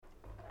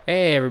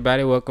Hey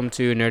everybody, welcome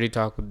to Nerdy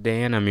Talk with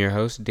Dan. I'm your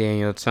host,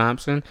 Daniel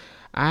Thompson.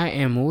 I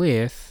am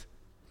with...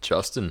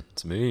 Justin,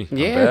 it's me. I'm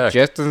Yeah, back.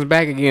 Justin's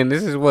back again.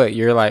 This is what,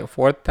 your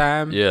fourth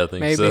time? Yeah, I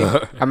think maybe?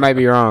 so. I might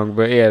be wrong,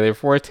 but yeah, their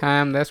fourth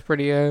time. That's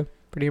pretty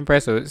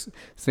impressive. It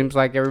seems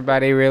like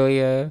everybody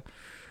really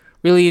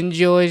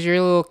enjoys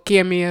your little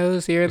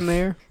cameos here and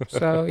there.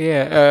 So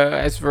yeah,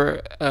 as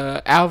for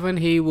Alvin,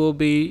 he will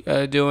be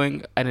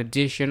doing an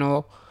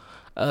additional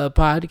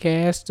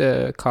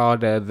podcast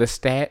called The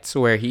Stats,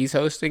 where he's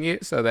hosting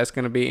it. So that's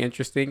going to be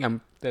interesting.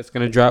 That's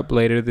going to drop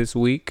later this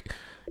week.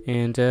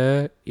 And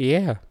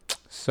yeah,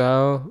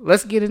 so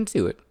let's get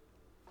into it.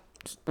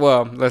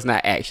 Well, let's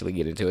not actually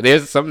get into it.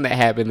 There's something that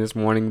happened this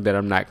morning that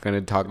I'm not going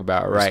to talk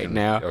about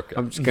now. Okay.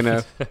 I'm just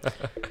gonna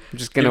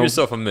Give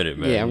yourself a minute,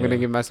 man. Yeah, I'm gonna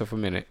give myself a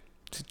minute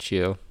to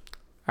chill.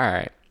 All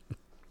right.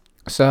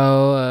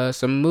 So,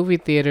 some movie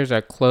theaters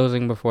are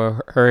closing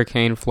before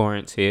Hurricane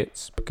Florence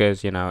hits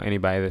because,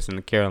 anybody that's in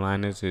the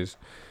Carolinas is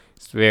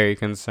very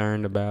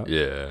concerned about,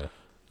 Yeah.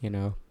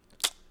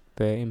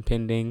 The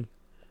impending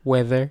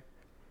weather.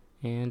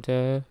 And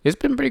it's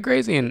been pretty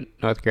crazy in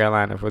North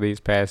Carolina for these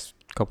past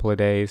couple of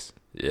days.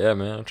 Yeah,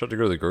 man. I tried to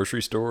go to the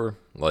grocery store,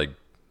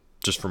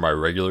 just for my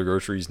regular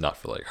groceries, not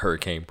for,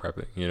 hurricane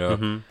prepping,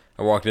 Mm-hmm.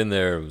 I walked in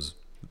there, it was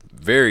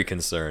very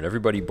concerned.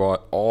 Everybody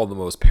bought all the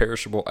most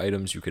perishable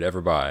items you could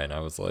ever buy, and I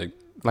was like...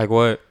 Like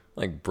what?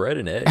 Like bread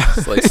and eggs.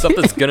 Stuff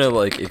that's gonna,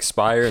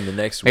 expire in the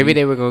next week. Maybe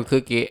they were going to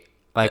cook it,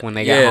 when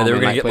they got home. Yeah, they were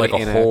going gonna to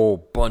get, a whole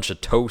bunch of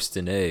toast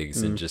and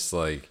eggs and just,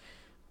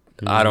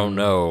 I don't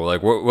know,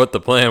 what the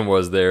plan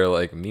was there.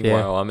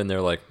 Meanwhile, I'm in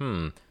there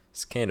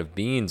this can of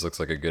beans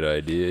looks like a good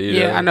idea. You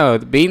know? I know.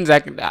 The beans,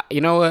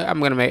 you know what? I'm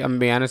gonna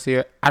be honest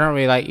here. I don't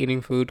really like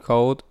eating food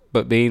cold,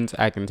 but beans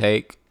I can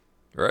take.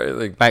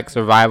 Right?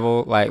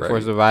 Survival, right. For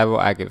survival,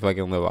 I could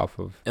fucking live off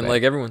of. And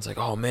everyone's like,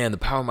 oh man, the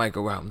power might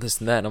go out and this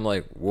and that. And I'm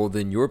like, well,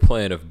 then your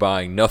plan of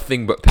buying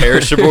nothing but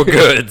perishable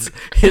goods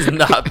is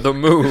not the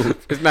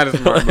move. It's not a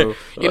smart move.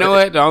 You know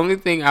what? The only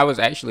thing I was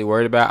actually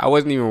worried about, I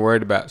wasn't even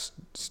worried about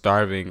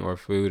starving or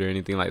food or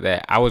anything like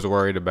that. I was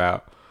worried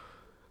about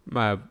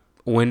my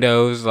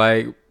windows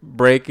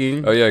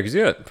breaking. Oh yeah, because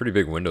you got pretty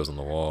big windows on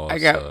the wall. I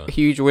got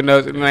huge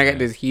windows, and then I got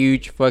this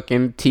huge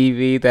fucking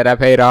TV that I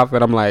paid off,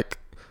 and I'm like,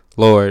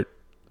 Lord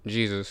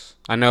Jesus,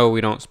 I know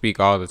we don't speak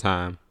all the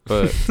time,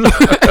 but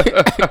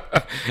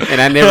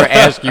and I never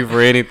ask you for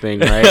anything,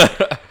 right?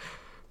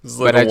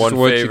 But I just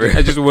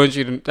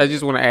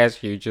want to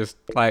ask you, just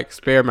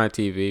spare my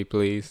TV,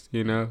 please.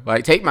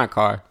 Take my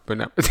car, but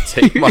not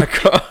take my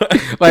car.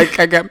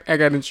 I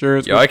got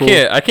insurance. Yo, I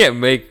can't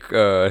make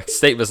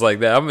statements like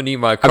that. I'm gonna need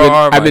my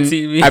car,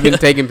 TV. I've been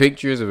taking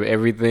pictures of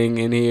everything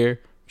in here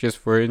just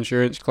for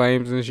insurance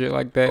claims and shit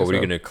like that. Oh, what are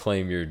you gonna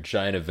claim? Your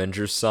giant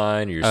Avengers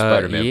sign or your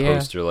Spider-Man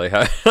poster?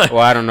 Well,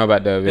 I don't know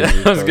about the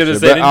Avengers. I was gonna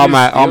say, but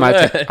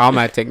all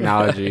my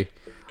technology,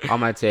 all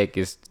my tech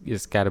is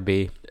gotta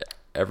be.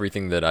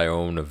 Everything that I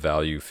own of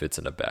value fits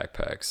in a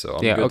backpack, so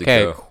I'm good to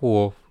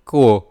go.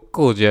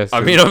 Cool, Justin.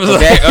 I mean,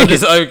 I'm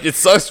just it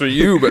sucks for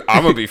you, but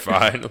I'm gonna be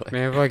fine.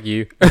 Man, fuck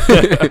you.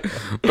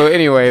 But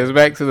anyways,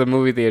 back to the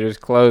movie theaters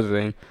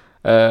closing.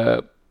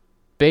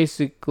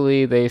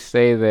 Basically, they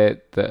say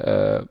that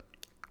the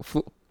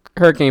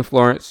Hurricane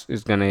Florence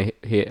is gonna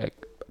hit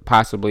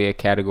possibly a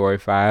Category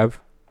 5.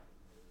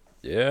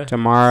 Yeah.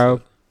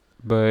 Tomorrow,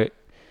 but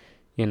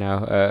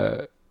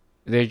they're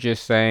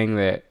just saying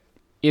that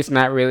it's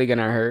not really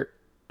gonna hurt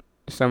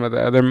some of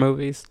the other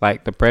movies,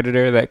 like The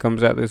Predator that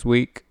comes out this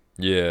week.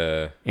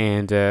 Yeah.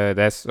 And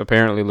that's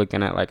apparently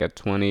looking at a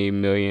 $20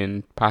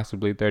 million,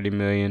 possibly $30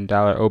 million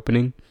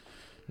opening.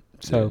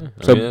 So,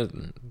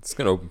 it's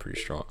gonna open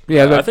pretty strong.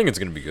 Yeah, I think it's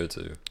gonna be good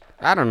too.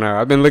 I don't know.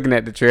 I've been looking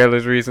at the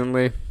trailers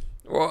recently.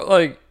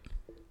 Well,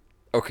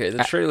 okay,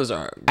 the trailers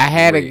aren't.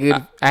 I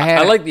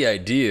like the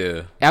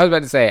idea. I was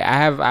about to say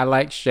I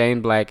like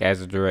Shane Black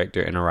as a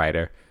director and a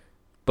writer,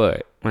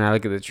 but when I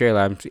look at the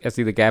trailer, I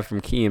see the guy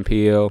from Key and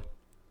Peele,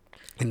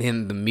 and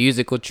then the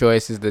musical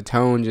choices, the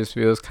tone just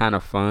feels kind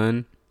of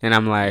fun. And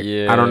I'm like,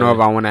 I don't know if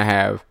I want to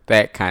have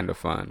that kind of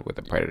fun with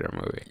a Predator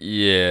movie.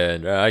 Yeah,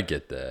 no, I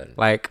get that.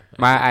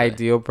 My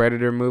ideal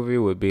Predator movie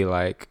would be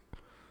I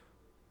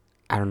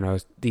don't know,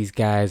 these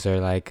guys are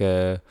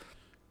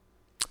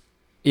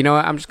you know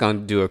what? I'm just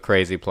going to do a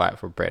crazy plot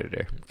for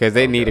Predator because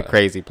they need a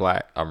crazy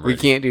plot. I'm ready. We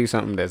can't do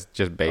something that's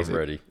just basic. I'm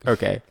ready.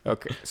 Okay.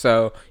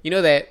 So, you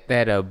know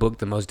that book,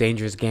 The Most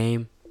Dangerous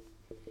Game?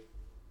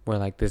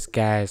 Where this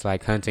guy's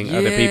hunting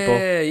other people.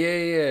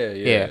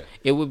 Yeah.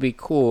 It would be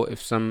cool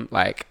if some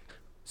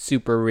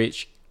super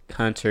rich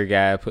hunter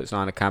guy puts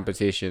on a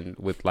competition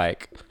with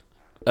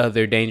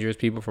other dangerous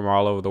people from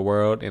all over the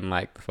world in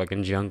the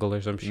fucking jungle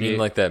or some shit. You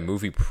mean that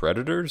movie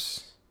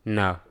Predators?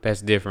 No,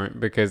 that's different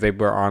because they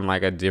were on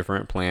like a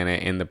different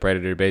planet and the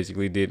Predator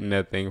basically did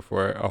nothing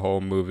for a whole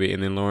movie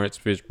and then Lawrence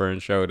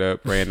Fishburne showed up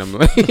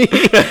randomly. so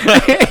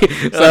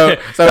I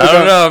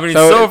don't know. I mean,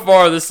 so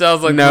far this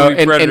sounds like no, the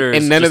movie Predators.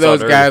 And none of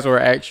those guys were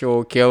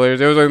actual killers.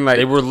 There was only like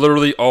they were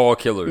literally all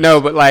killers.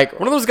 No, but like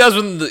one of those guys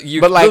with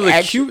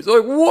cute.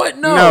 Like what?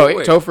 No,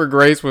 Topher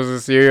Grace was a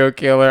serial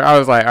killer. I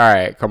was like, all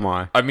right, come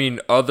on. I mean,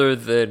 other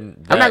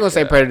than I'm not gonna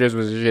say Predators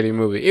was a shitty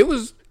movie.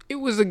 It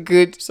was a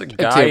good it's a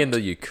guy in the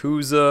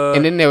Yakuza.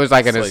 And then there was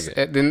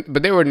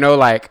but there were no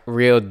like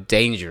real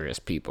dangerous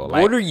people.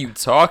 Like, what are you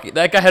talking?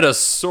 That guy had a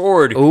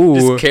sword.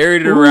 Just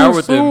carried it around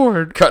with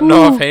him, cutting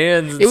off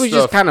hands and It was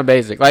stuff. just kind of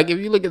basic. Like if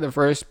you look at the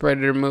first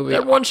Predator movie.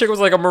 That one chick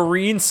was like a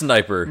Marine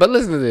sniper. But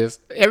listen to this.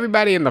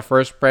 Everybody in the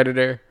first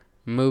Predator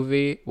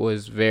movie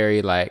was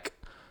very like,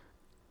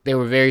 they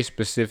were very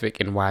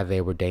specific in why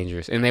they were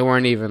dangerous. And they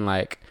weren't even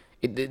like,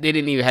 they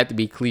didn't even have to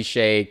be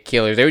cliche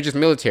killers. They were just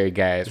military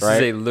guys, right?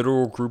 This is a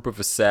literal group of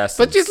assassins.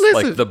 But just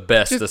listen, like the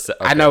best assassins.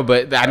 Okay. I know,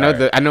 but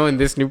I know in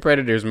this new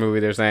Predators movie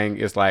they're saying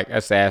it's like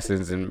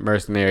assassins and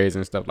mercenaries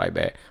and stuff like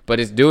that. But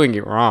it's doing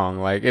it wrong.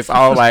 Like it's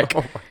all like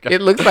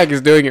it looks like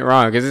it's doing it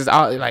wrong because it's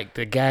all like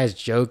the guy's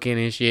joking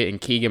and shit. And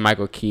Keegan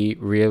Michael Key,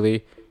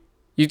 really?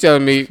 You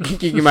telling me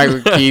Keegan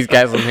Michael Key's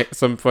got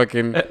some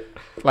fucking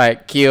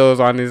like kills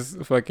on his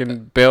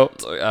fucking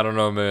belt? I don't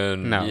know,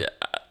 man. No. Yeah,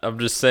 I'm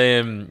just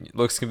saying,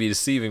 looks can be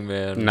deceiving,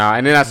 man. Nah,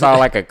 and then I saw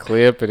like a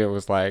clip and it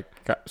was like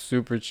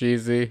super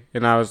cheesy,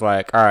 and I was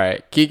like, all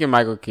right, Keegan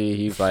Michael Key,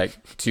 he's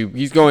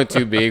going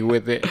too big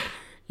with it.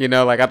 You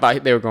know, like I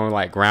thought they were going to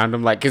like ground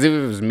him, like because if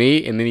it was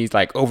me and then he's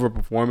like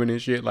overperforming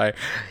and shit, like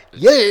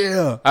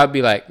yeah, I'd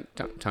be like,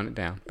 tone it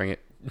down, bring it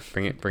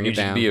down. You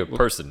should be a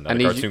person, not I a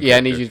need cartoon you,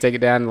 I need you to take it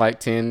down like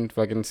 10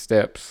 fucking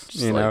steps.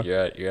 Just you know,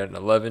 you're at an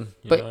 11.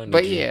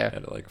 But yeah,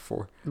 at like a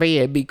 4. But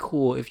yeah, it'd be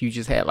cool if you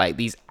just had like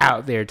these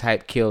out there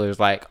type killers,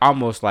 like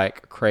almost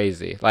like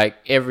crazy, like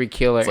every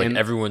killer. It's like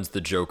everyone's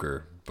the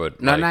Joker.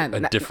 But no, like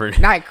not different,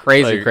 not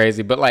crazy, like,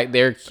 crazy, but like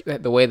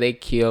the way they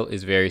kill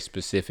is very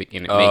specific,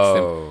 and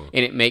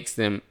it makes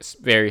them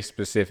very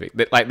specific.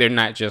 That like they're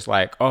not just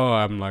like, oh,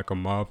 I'm like a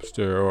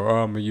mobster or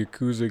oh, I'm a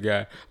Yakuza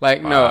guy.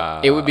 Like no,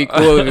 it would be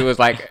cool if it was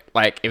like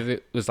if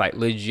it was like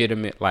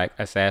legitimate like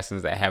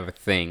assassins that have a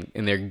thing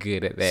and they're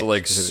good at that. So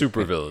like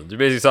supervillains. You're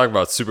basically talking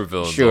about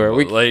supervillains. Sure,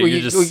 we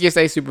can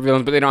say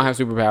supervillains, but they don't have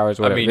superpowers.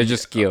 Whatever. I mean, they're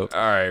just skilled.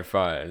 All right,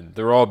 fine.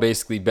 They're all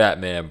basically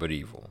Batman, but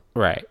evil.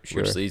 Right,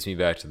 sure. Which leads me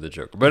back to the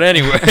Joker. But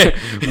anyway.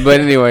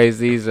 But anyways,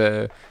 these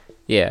yeah,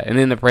 and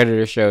then the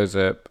Predator shows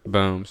up,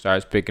 boom,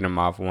 starts picking them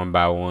off one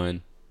by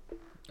one.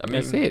 I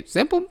mean, that's it.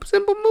 Simple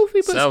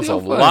movie, but sounds still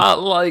a fun.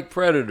 lot like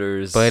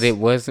Predators. But it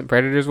wasn't.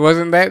 Predators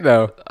wasn't that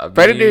though.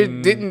 Predators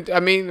didn't.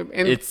 I mean,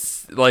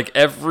 it's like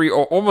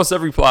almost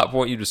every plot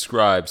point you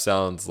describe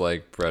sounds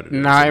like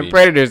Predators. Nah, in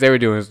Predators they were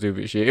doing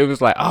stupid shit. It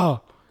was like,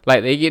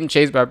 like they getting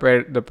chased by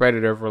the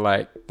Predator for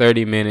like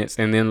 30 minutes,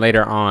 and then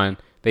later on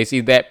they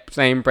see that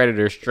same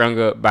Predator strung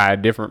up by a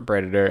different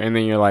Predator, and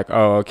then you're like,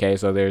 oh, okay,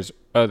 so there's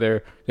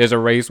a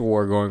race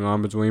war going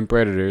on between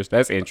Predators.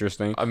 That's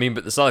interesting. I mean,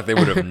 but it's not like they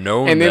would have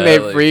known. And then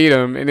they freed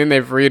him,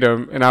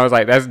 and I was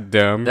like, that's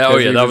dumb. That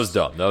was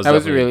dumb. That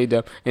was really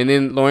dumb. And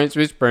then Lawrence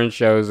Fishburne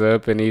shows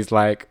up, and he's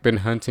like been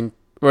hunting.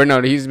 Or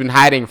no, he's been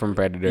hiding from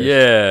predators.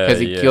 Yeah,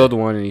 because he killed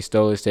one and he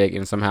stole his tech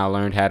and somehow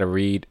learned how to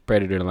read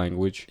predator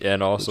language. Yeah,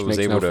 and also was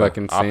able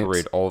to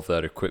operate all of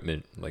that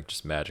equipment like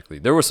just magically.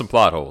 There were some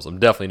plot holes. I'm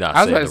definitely not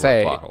saying there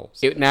were plot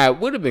holes. Now it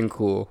would have been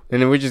cool, and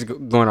then we're just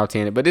going off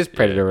tangent, but it's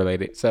predator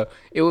related, so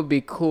it would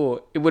be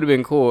cool. It would have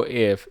been cool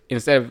if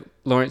instead of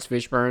Lawrence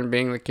Fishburne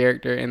being the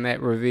character in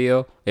that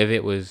reveal, if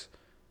it was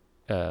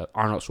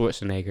Arnold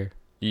Schwarzenegger.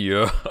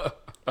 Yeah,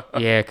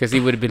 yeah, because he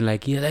would have been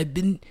like, yeah,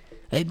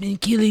 I've been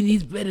killing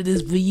these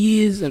predators for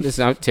years. And this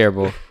is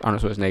terrible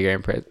Arnold Schwarzenegger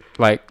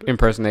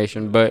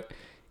impersonation, but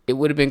it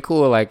would have been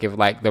cool like if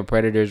like the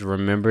predators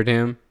remembered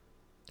him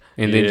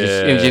and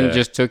then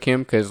just took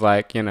him because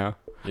like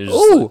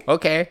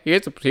okay,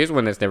 here's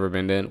one that's never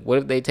been done. What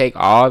if they take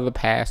all the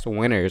past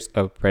winners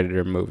of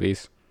Predator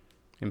movies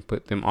and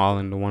put them all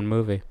into one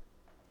movie?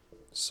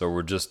 So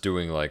we're just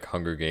doing like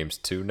Hunger Games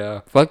 2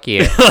 now? Fuck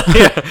yeah.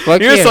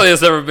 Here's something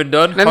that's never been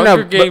done.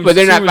 No, but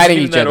they're not fighting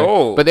each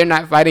other. But they're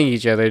not fighting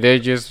each other. They're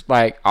just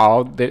like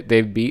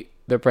they beat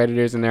the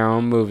Predators in their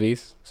own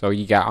movies. So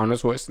you got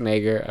Arnold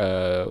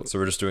Schwarzenegger. So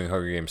we're just doing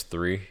Hunger Games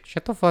 3?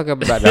 Shut the fuck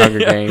up about the Hunger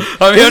Games.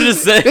 I mean, I'm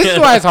just saying. This is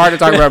why it's hard to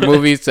talk about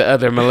movies to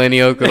other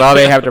millennials, because all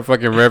they have to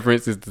fucking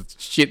reference is the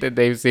shit that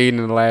they've seen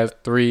in the last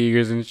 3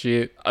 years and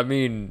shit. I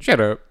mean, shut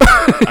up.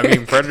 I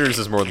mean, Predators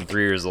is more than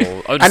 3 years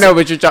old. I know,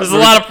 but there's a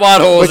lot of plot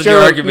holes in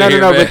your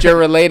argument. No, but you're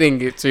relating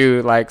it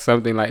to like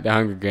something like the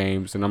Hunger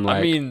Games, and I'm like,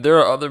 I mean, there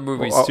are other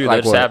movies too.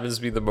 That just happens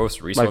to be the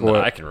most recent one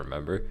that I can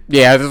remember.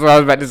 Yeah, that's what I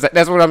was about to say.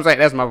 That's what I'm saying.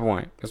 That's my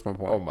point.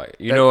 Oh my!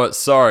 You know what?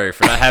 Sorry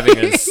for not having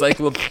an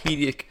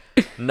encyclopedic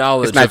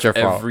knowledge of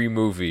every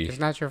movie. It's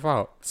not your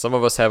fault. Some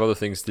of us have other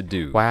things to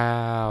do.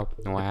 Wow.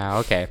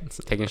 Okay.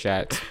 Taking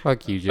shots.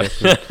 Fuck you,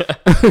 Justin.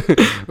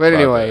 But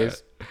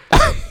anyways.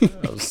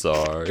 I'm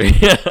sorry.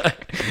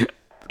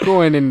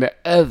 going in the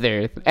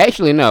other.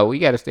 Actually, no, we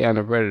got to stay on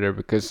the Predator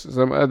because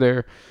some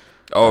other.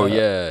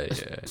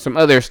 Some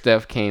other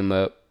stuff came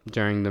up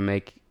during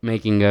the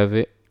making of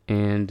it,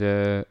 and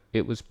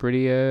it was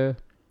pretty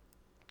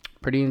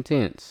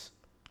intense.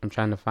 I'm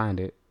trying to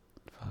find it.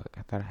 Fuck,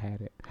 I thought I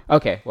had it.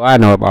 Okay, well I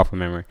know it off of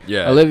memory.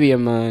 Yeah. Olivia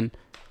Munn,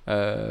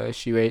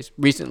 she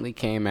recently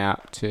came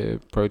out to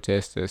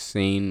protest a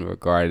scene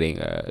regarding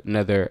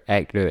another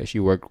actor that she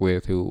worked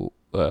with who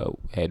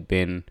had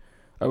been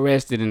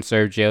arrested and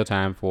served jail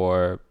time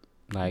for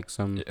like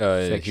some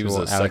sexual he was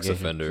a sex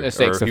offender.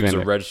 He was a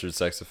registered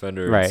sex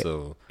offender. Right.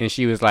 And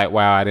she was like,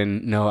 wow, I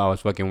didn't know I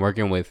was fucking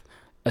working with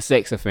a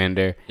sex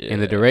offender. Yeah.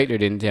 And the director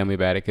didn't tell me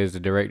about it because the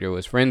director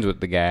was friends with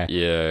the guy.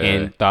 Yeah.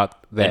 And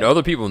thought that. And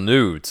other people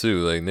knew, too.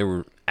 Like, they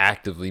were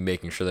actively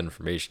making sure that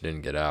information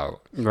didn't get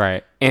out.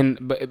 Right.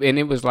 And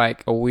it was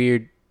like a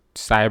weird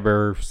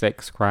cyber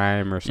sex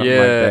crime or something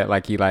like that.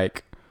 Like, he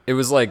like. It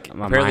was like,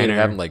 apparently it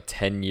happened like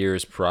 10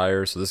 years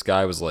prior. So this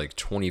guy was like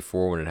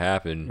 24 when it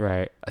happened.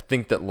 Right. I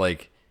think that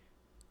like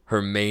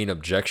her main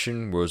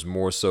objection was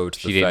more so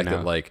to the fact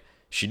that like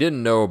she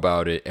didn't know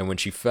about it. And when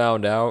she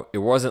found out, it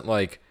wasn't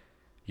like,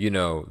 you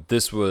know,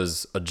 this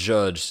was a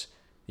judge,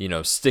 you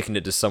know, sticking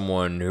it to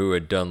someone who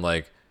had done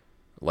like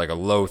a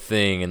low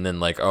thing. And then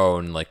like, oh,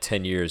 in like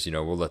 10 years, you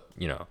know,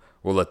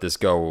 we'll let this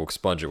go. We'll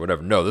expunge it,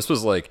 whatever. No, this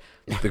was like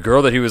the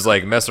girl that he was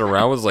like messing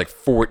around with was like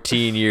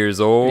 14 years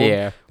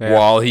old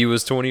while he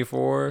was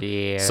 24.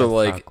 Yeah. So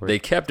like they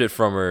kept it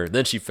from her.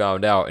 Then she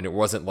found out, and it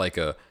wasn't like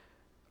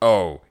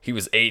he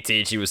was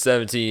 18, she was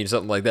 17,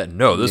 something like that.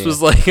 No, this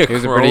was like a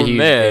grown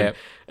man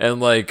and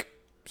like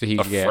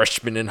a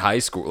freshman in high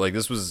school. Like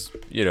this was,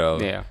 you know,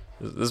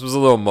 this was a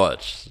little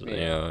much, you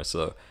know.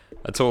 So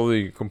I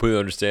completely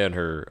understand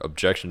her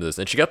objection to this,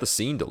 and she got the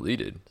scene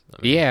deleted.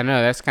 I mean, yeah,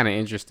 no, that's kind of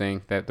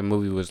interesting that the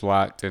movie was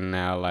locked and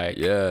now like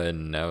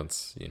and now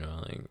it's, you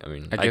know, like,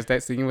 I guess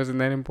that scene wasn't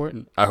that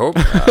important. I hope.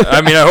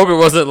 I hope it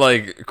wasn't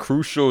like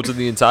crucial to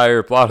the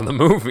entire plot of the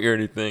movie or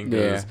anything.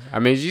 Yeah, I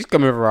mean, she's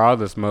coming for all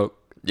the smoke.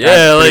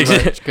 Yeah, like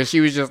because she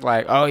was just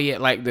like, oh yeah,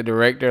 like the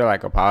director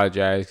like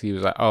apologized. He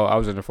was like, oh, I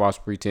was under false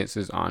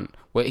pretenses on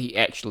what he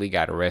actually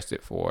got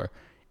arrested for.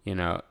 You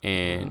know,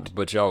 and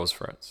but y'all was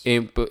friends.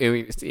 But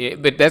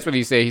that's what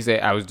he said. He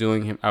said I was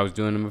doing him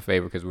a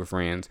favor because we're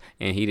friends,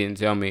 and he didn't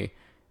tell me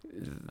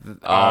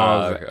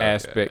all the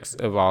aspects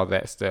of all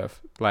that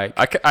stuff. Like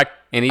I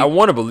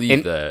want to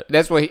believe that.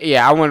 That's what.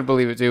 I want to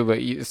believe it too, but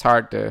it's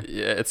hard to.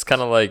 Yeah, it's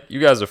kind of like you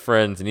guys are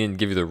friends, and he didn't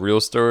give you the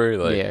real story.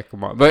 Like, yeah,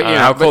 come on. But you know,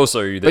 how close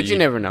are you? But you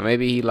never know.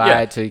 Maybe he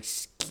lied to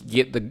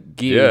get the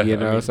gig. You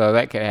know, so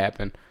that could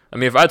happen. I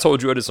mean, if I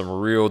told you I did some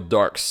real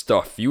dark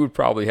stuff, you would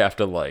probably have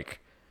to like.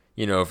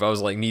 You know, if I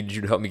was like needed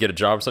you to help me get a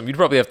job or something, you'd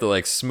probably have to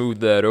like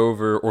smooth that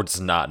over or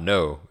just not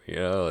know. You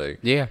know,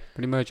 like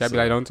pretty much. I'd be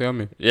like, don't tell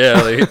me.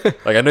 Yeah,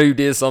 like I know you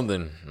did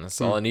something.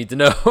 That's all I need to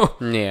know.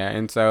 Yeah,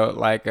 and so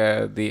like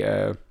what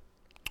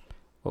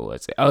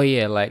was it? Oh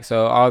yeah, like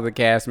so all the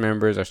cast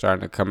members are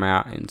starting to come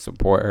out and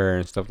support her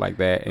and stuff like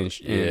that.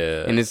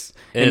 And it's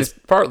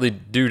partly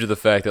due to the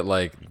fact that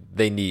like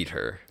they need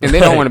her and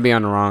they don't want to be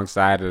on the wrong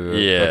side of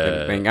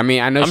the thing. I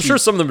mean, I'm sure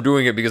some of them are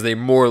doing it because they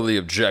morally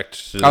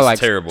object to this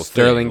terrible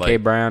Sterling thing. K.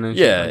 Brown and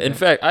shit like in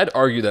fact, I'd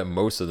argue that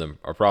most of them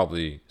are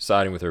probably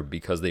siding with her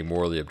because they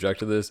morally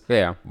object to this.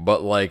 Yeah,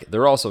 but like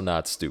they're also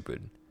not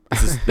stupid.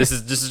 This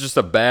is just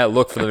a bad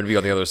look for them to be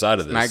on the other side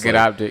of this. Not good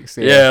optics.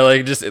 Yeah,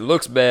 like just it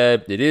looks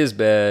bad. It is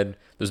bad.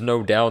 There's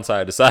no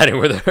downside to siding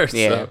with her.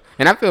 Yeah, so.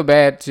 And I feel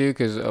bad too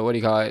because what do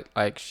you call it?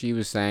 Like she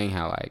was saying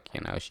how like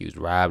you know she was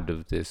robbed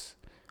of this.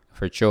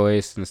 Her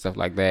choice and stuff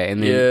like that,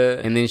 and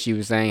then she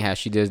was saying how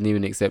she doesn't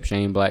even accept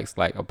Shane Black's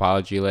like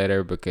apology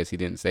letter because he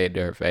didn't say it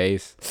to her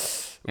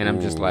face, and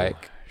I'm just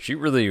like, she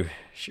really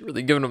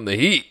giving him the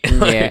heat.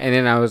 Yeah, and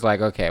then I was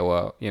like, okay,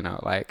 well, you know,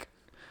 like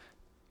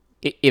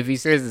if he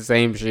says the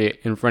same shit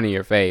in front of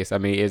your face, I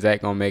mean, is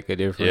that gonna make a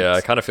difference? Yeah, I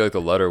kind of feel like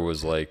the letter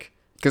was like,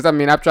 because I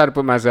mean, I've tried to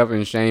put myself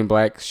in Shane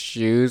Black's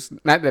shoes.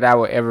 Not that I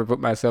would ever put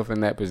myself in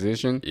that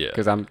position,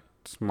 because I'm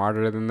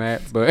smarter than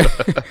that,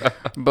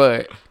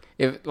 but.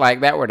 If like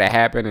that were to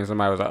happen and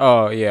somebody was like,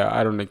 "Oh yeah,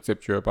 I don't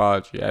accept your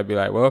apology," I'd be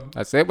like, "Well,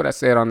 I said what I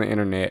said on the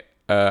internet.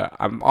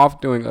 I'm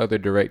off doing other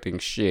directing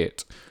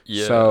shit."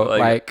 Yeah. So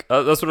like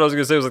that's what I was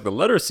gonna say. It was like the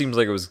letter seems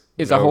like it was.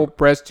 It's a whole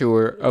press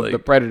tour of the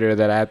Predator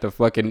that I have to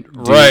fucking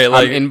do. Right.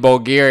 Like, I'm in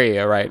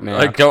Bulgaria right now.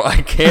 Like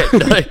I can't.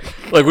 like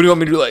what do you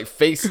want me to do? Like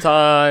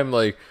FaceTime?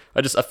 Like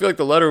I feel like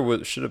the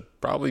letter should have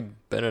probably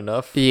been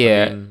enough.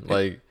 Yeah. I mean,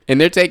 like. And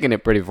they're taking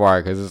it pretty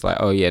far because it's like,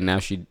 oh yeah, now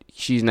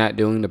she's not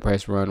doing the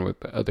press run with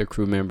the other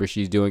crew members.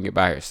 She's doing it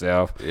by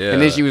herself. Yeah.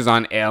 And then she was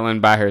on Ellen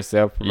by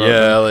herself.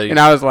 Yeah. Like, and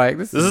I was like,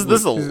 this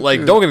is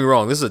like, don't get me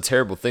wrong, this is a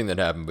terrible thing that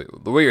happened,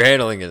 but the way you're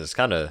handling it is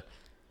kind of.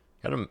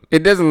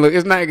 It doesn't look.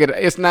 It's not good.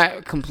 It's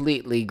not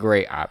completely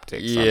great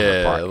optics. On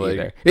her part like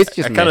either. It's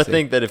just. I kind of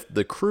think that if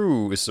the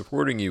crew is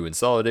supporting you in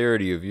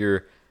solidarity of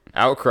your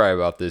outcry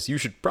about this, you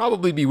should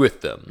probably be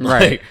with them.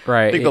 Right.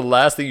 Right. I think the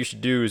last thing you should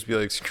do is be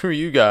like, screw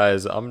you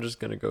guys, I'm just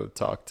gonna go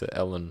talk to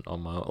Ellen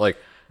on my own. Like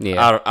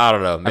Yeah, I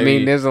don't know. Maybe, I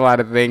mean, there's a lot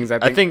of things.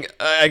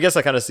 I guess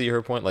I kind of see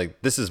her point. Like,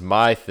 this is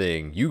my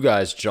thing. You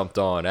guys jumped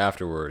on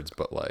afterwards,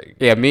 but like,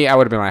 yeah, I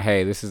would have been like,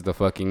 hey, this is the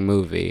fucking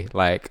movie.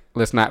 Like,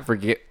 let's not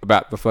forget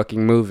about the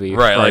fucking movie.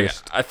 Right.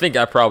 First. Like, I think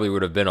I probably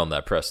would have been on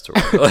that press tour.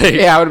 Like,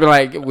 yeah, I would have been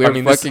like,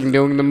 we're fucking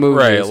doing the movie.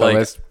 Right. So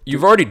like,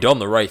 you've already done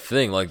the right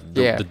thing. Like,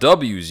 the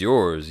W's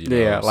yours. You know?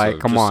 Yeah. Like, so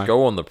come just on,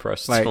 go on the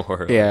press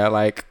tour. Yeah.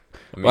 Like,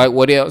 like,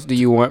 what else do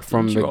you want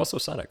from you also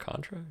sign a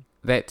contract?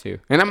 That too,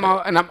 and I'm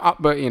all,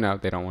 but you know,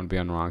 they don't want to be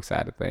on the wrong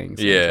side of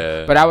things.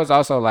 Yeah. But I was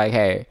also like,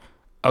 hey,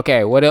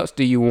 okay, what else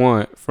do you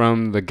want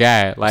from the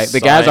guy? Like, the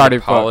guy's already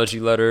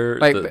apology letter,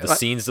 like the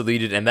scenes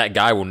deleted, and that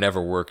guy will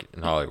never work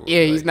in Hollywood.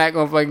 Yeah, he's not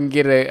gonna fucking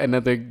get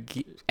another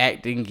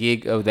acting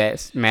gig of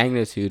that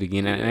magnitude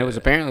again. And it was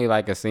apparently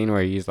like a scene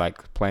where he's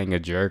like playing a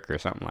jerk or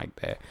something like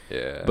that.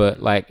 Yeah.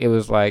 But like, it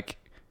was like,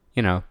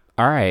 you know,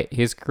 all right,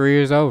 his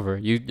career's over.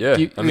 I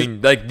mean,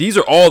 like, these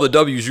are all the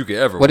W's you could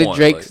ever want. What did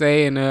Drake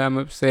say in I'm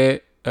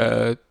Upset?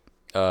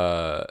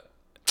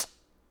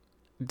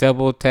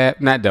 Double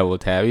tap, not double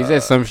tap. He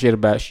said some shit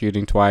about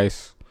shooting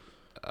twice.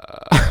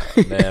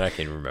 Man, I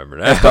can't remember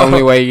that. That's the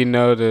only way you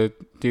know the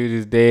dude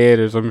is dead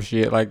or some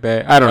shit like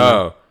that. I don't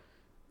know.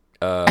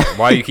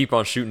 Why you keep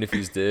on shooting if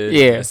he's dead?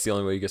 Yeah, that's the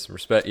only way you get some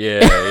respect. Yeah.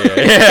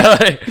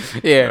 I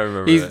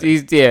remember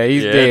he's dead.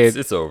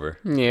 It's over.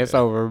 Yeah, it's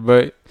over.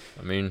 But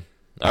I mean,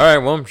 all right.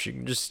 Well, she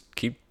can just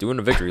keep doing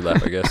a victory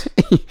lap, I guess.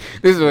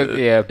 This is what.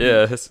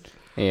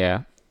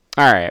 Yeah.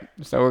 All right.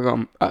 So we're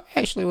going.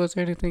 Actually, was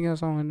there anything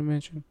else I wanted to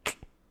mention?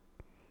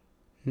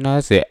 No,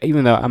 that's it.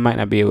 Even though I might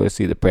not be able to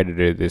see the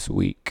Predator this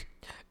week.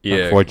 Yeah,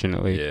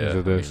 unfortunately, because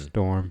of the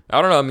storm.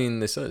 I don't know. I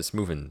mean, they said it's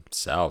moving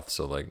south,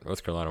 so like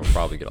North Carolina will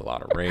probably get a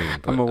lot of rain.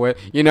 But I'm aware.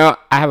 You know,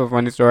 I have a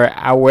funny story.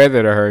 I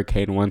weathered a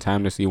hurricane one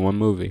time to see one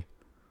movie.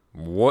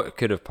 What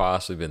could have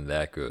possibly been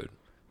that good?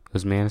 It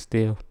was Man of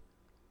Steel.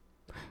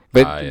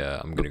 But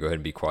I'm gonna go ahead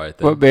and be quiet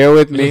then. But bear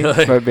with me.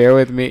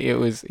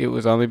 It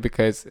was only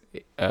because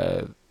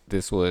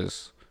this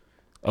was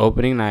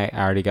opening night. I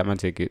already got my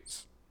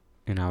tickets,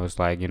 and I was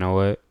like, you know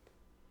what?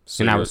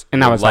 So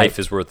life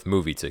is worth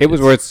movie tickets. It was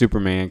worth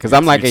Superman because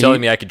I'm like, you're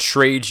telling me I could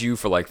trade you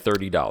for like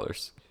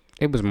 $30.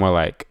 It was more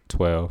like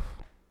 12.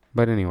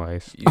 But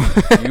anyways,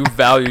 you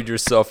valued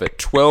yourself at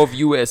 12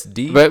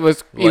 USD. But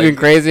what's even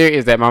crazier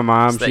is that my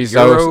mom, she's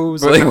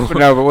euros?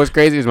 But what's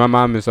crazy is my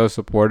mom is so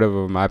supportive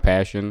of my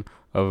passion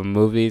of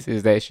movies.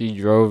 Is that she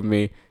drove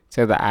me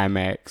to the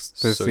IMAX to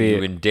see it. So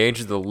you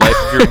endangered the life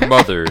of your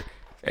mother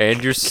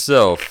and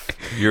yourself,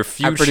 your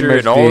future,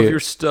 and all of your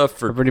stuff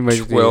for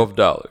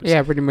 $12. Yeah,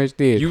 I pretty much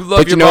did. You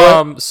love your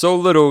mom so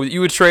little, you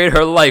would trade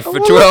her life for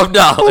 $12.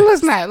 Well,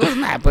 let's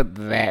not put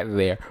that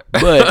there.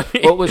 But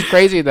what was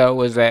crazy though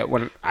was that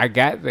when I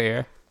got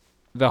there,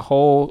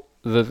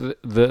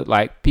 the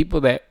like people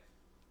that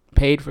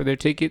paid for their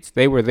tickets,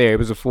 they were there. It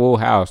was a full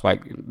house.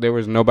 Like, there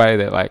was nobody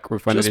that like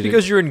refunded. Just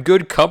because you're in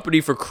good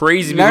company for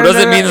crazy people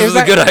doesn't mean this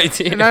was a good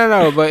idea.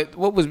 No. But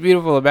what was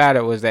beautiful about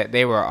it was that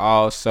they were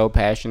all so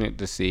passionate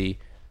to see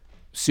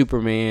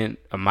Superman,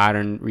 a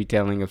modern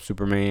retelling of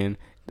Superman.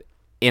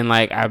 And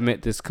like, I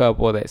met this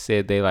couple that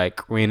said they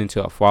like ran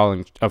into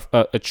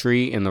a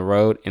tree in the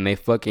road, and they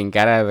fucking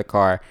got out of the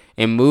car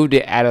and moved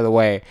it out of the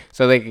way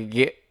so they could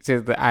get to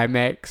the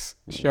IMAX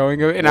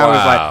showing of it. And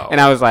wow.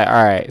 I was like,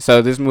 all right,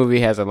 so this movie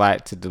has a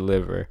lot to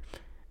deliver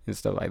and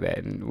stuff like that.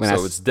 And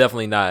it's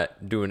definitely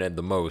not doing it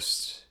the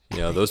most. You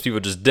know, those people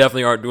just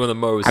definitely aren't doing the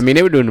most. I mean,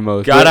 they were doing the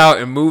most. Got out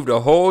and moved a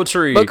whole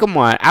tree. But come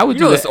on, I would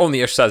do that. That's the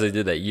only exercise they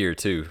did that year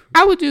too.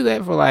 I would do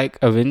that for like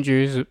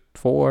Avengers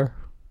 4.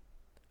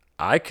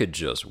 I could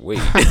just wait.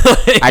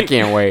 I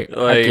can't wait.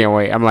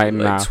 I'm like,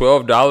 nah.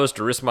 $12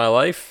 to risk my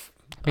life.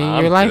 I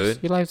mean,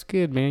 your life's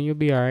good, man. You'll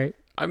be all right.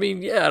 I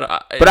mean, yeah.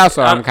 But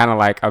also, I'm kind of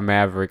like a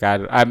maverick. I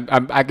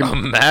can a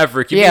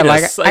maverick. You mean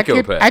like a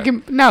psychopath? I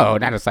can no,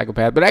 not a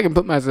psychopath. But I can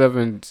put myself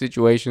in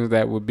situations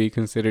that would be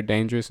considered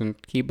dangerous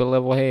and keep a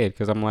level head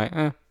because I'm like,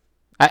 I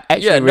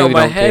actually really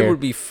my don't head care. would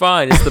be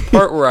fine. It's the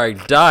part where I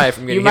die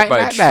from getting hit by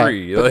a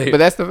tree. But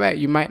that's the fact.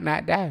 You might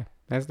not die.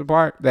 That's the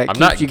part that I'm keeps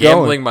not you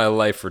gambling going. My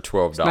life for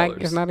 $12.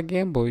 It's not a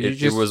gamble.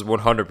 It was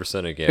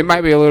 100% a gamble. It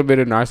might be a little bit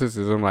of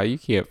narcissism. Like, you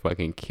can't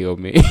fucking kill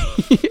me.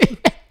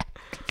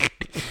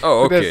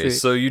 Oh, okay.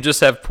 So you just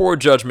have poor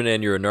judgment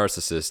and you're a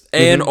narcissist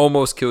and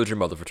almost killed your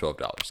mother for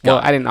 $12. Well,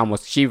 I didn't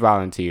almost. She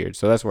volunteered,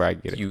 so that's where I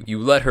get it. You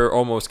let her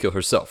almost kill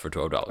herself for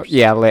 $12.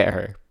 Yeah, I let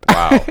her.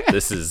 Wow,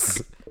 this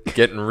is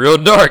getting real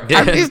dark,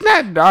 Dan. It's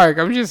not dark.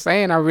 I'm just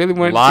saying I really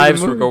wanted lives to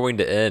see the movie. Were going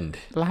to end.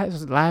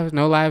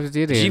 No lives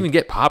did Did you even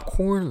get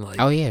popcorn?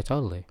 Oh yeah,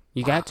 totally.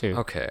 You got to.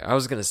 Okay, I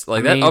was gonna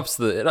that ups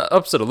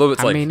it a little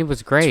bit. It's it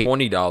was great.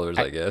 $20,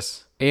 I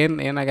guess.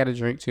 And I got a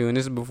drink too, and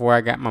this is before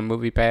I got my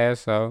movie pass,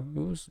 so it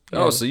was.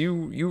 So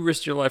you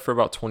risked your life for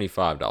about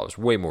 $25,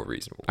 way more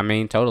reasonable. I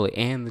mean, totally,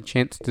 and the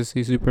chance to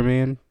see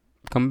Superman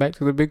come back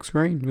to the big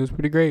screen. It was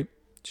pretty great.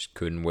 Just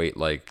couldn't wait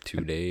like 2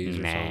 days.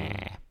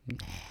 Nah,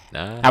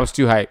 Nah. I was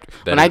too hyped.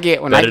 Bet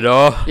it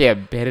all? Yeah,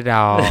 bet it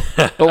all.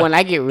 But when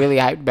I get really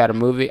hyped about a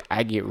movie,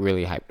 I get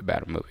really hyped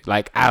about a movie.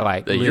 Like,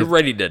 you're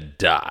ready to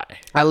die.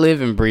 I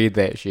live and breathe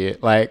that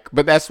shit. Like,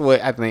 but that's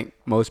what I think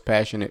most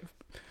passionate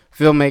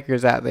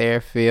filmmakers out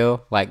there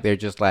feel. Like, they're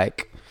just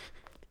like,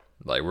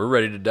 we're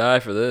ready to die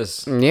for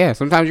this. Yeah,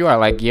 sometimes you are.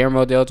 Like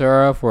Guillermo del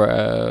Toro for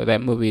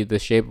that movie, The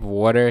Shape of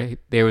Water.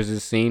 There was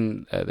this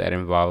scene that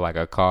involved like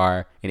a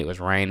car, and it was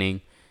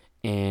raining,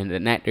 and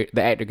the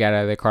actor got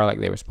out of their car like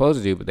they were supposed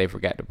to do, but they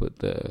forgot to put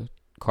the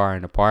car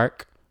in the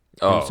park.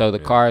 And so the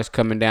car is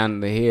coming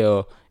down the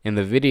hill in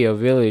the video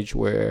village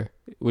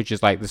which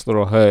is like this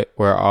little hut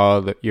where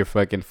all your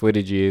fucking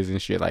footage is and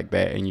shit like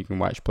that, and you can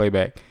watch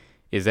playback,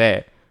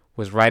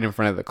 was right in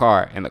front of the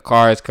car, and the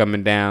car is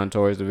coming down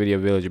towards the video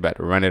village about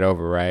to run it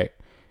over, right?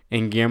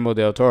 And Guillermo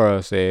del Toro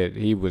said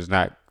he was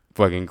not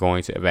fucking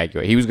going to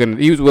evacuate. He was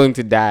willing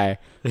to die.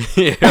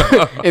 And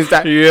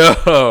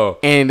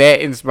that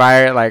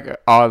inspired like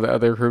all the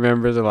other crew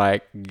members to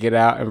like get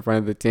out in front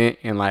of the tent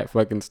and like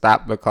fucking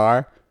stop the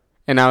car.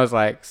 And I was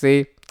like,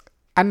 see,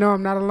 I know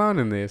I'm not alone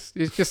in this.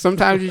 It's just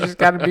sometimes you just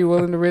got to be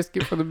willing to risk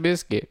it for the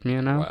biscuit,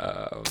 you know?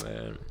 Wow,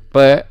 man.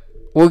 But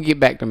we'll get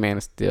back to Man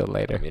of Steel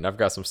later. I mean, I've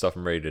got some stuff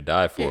I'm ready to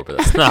die for, but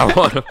that's not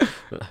one of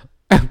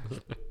them.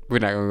 We're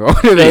not going to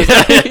go into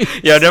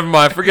those. Yeah, never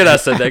mind. Forget I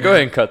said that. Go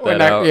ahead and cut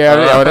that out.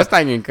 Yeah, that's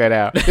not getting cut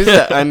out. This is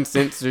an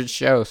uncensored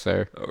show,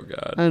 sir. Oh,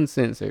 God.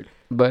 Uncensored.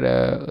 But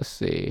let's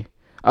see.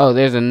 Oh,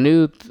 there's a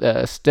new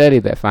study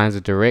that finds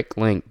a direct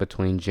link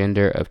between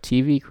gender of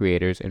TV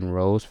creators and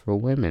roles for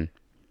women.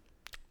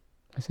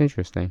 That's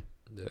interesting.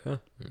 Yeah.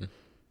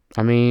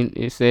 I mean,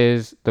 it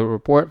says the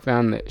report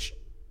found that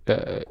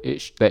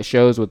that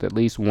shows with at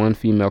least one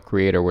female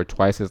creator were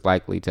twice as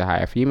likely to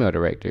hire female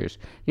directors,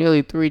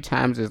 nearly 3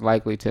 times as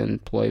likely to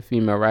employ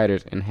female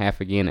writers, and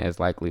half again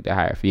as likely to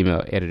hire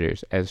female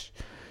editors as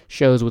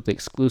shows with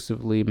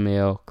exclusively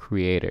male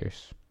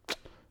creators.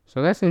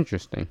 So that's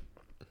interesting.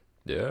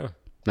 Yeah.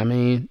 I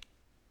mean,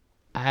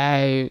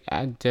 I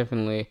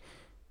definitely,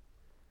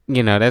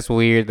 that's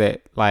weird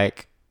that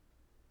like.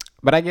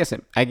 But I guess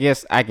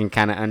I can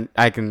kind of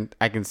I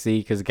can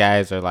see because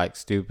guys are like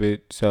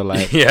stupid. So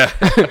like yeah,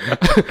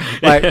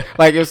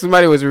 like if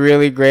somebody was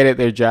really great at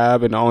their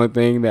job and the only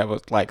thing that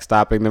was like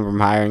stopping them from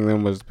hiring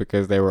them was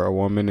because they were a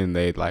woman and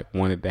they like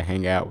wanted to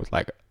hang out with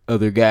like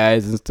other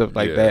guys and stuff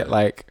like that,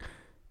 like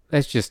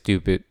that's just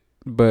stupid.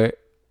 But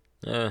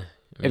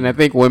and I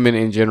think women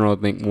in general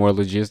think more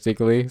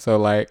logistically. So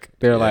like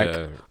they're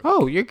like,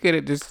 oh, you're good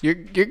at this. You're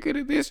good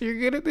at this. You're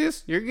good at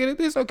this. You're good at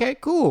this. Okay,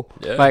 cool.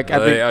 Yeah, like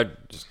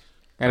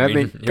I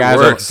think guys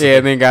are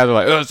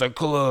like, oh, it's a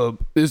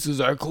club. This is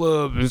our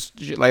club. And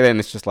shit like that. And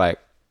it's just like,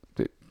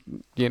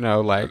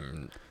 like.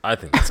 I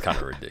think it's kind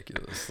of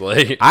ridiculous.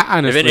 Like, I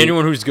honestly, if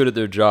anyone who's good at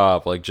their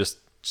job, like, just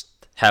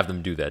have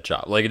them do that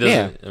job. Like, it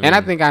doesn't. Yeah. And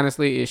I think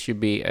honestly, it should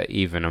be an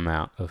even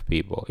amount of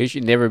people. It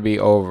should never be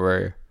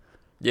over.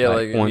 Yeah,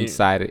 like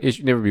one-sided. It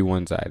should never be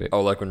one-sided. Oh,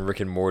 like when Rick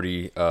and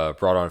Morty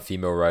brought on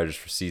female writers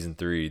for season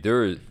 3.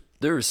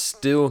 There is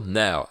still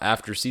now,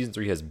 after season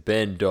 3 has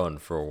been done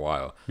for a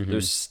while,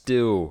 there's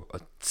still a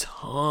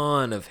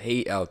ton of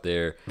hate out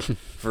there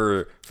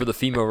for the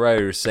female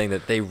writers saying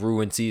that they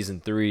ruined season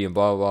 3 and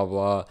blah blah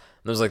blah. And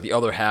there's like the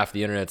other half of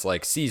the internet's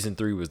like season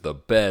 3 was the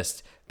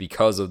best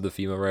because of the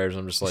female writers.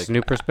 I'm just like, it's a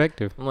new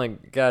perspective. I'm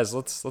like, guys,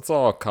 let's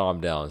all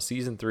calm down.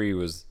 Season 3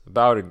 was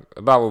about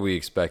what we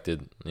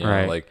expected.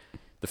 Right. Like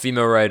the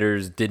female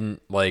writers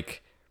didn't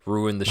like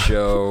ruin the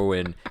show,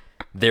 and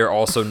they're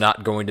also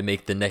not going to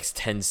make the next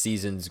 10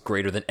 seasons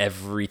greater than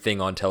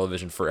everything on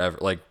television forever.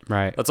 Like,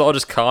 right. Let's all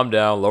just calm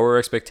down, lower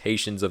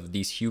expectations of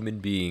these human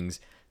beings,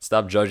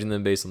 stop judging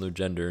them based on their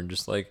gender, and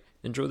just like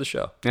enjoy the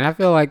show. And I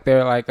feel like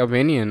their like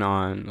opinion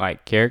on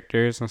like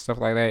characters and stuff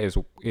like that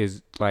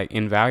is like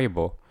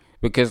invaluable,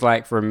 because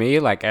like for me,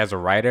 like as a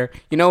writer,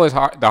 it's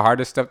the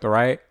hardest stuff to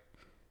write.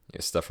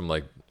 Yeah, stuff from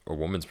like a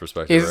woman's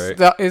perspective,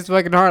 right? It's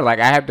fucking hard. Like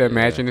I have to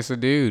imagine it's a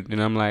dude,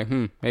 and I'm like,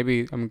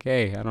 maybe I'm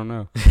gay. I don't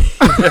know.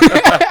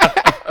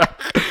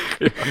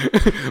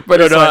 But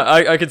no,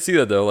 I can see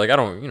that though. Like I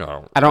don't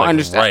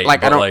understand.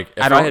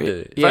 If I had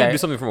to do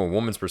something from a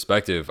woman's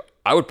perspective,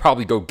 I would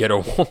probably go get a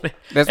woman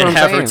and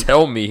have her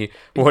tell me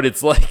what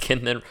it's like,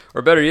 and then,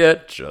 or better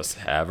yet, just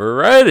have her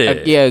write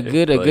it. A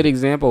good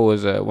example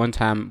was one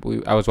time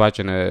I was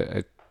watching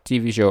a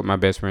TV show with my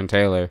best friend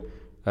Taylor.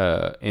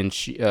 And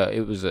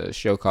it was a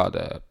show called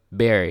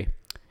Barry,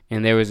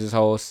 and there was this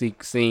whole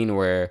scene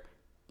where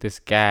this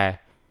guy,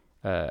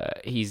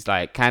 he's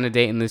like kind of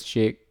dating this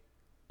chick,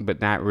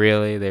 but not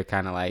really. They're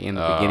kind of like in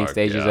the beginning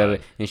stages of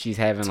it, and she's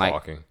having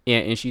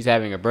and she's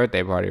having a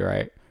birthday party,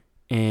 right?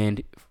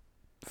 And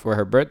for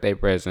her birthday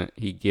present,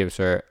 he gives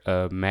her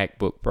a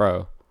MacBook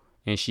Pro,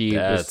 and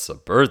that's a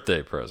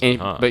birthday present,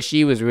 huh? But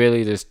she was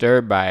really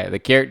disturbed by it. The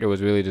character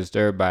was really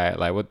disturbed by it.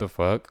 Like, what the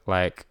fuck,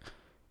 like.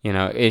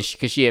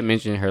 Because she had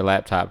mentioned her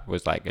laptop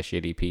was like a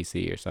shitty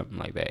PC or something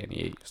like that. And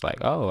he was like,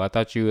 oh, I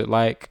thought you would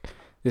like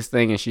this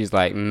thing. And she's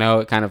like, no,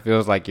 it kind of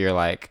feels like you're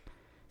like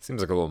Seems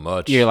like a little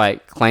much. You're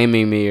like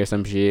claiming me or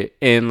some shit.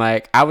 And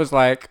like I was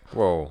like,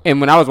 whoa.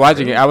 And when I was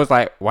watching it, I was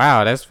like,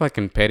 wow, that's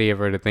fucking petty of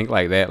her to think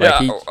like that. Like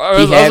yeah, I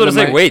was gonna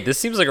say, wait, this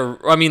seems like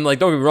I mean, like,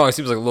 don't get me wrong, it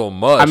seems like a little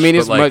much. I mean,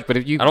 it's much, but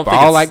if you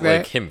ball like that,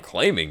 like him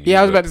claiming. Yeah,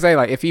 I was about to say,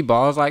 like, if he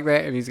balls like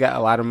that and he's got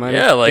a lot of money,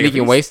 yeah, like and he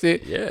can waste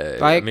it. Yeah,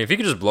 like, I mean, if he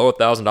could just blow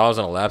 $1,000 on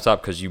a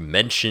laptop because you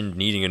mentioned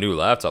needing a new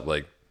laptop,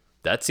 like.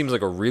 That seems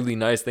like a really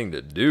nice thing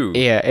to do.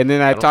 Yeah, and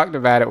then I talked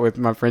about it with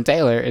my friend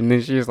Taylor, and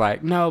then she was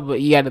like, no,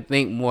 but you got to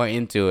think more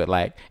into it.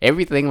 Like,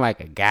 everything like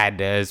a guy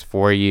does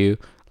for you,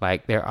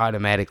 like, they're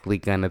automatically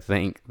going to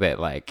think that,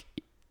 like,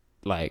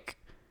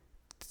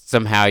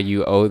 somehow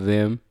you owe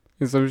them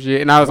and some shit.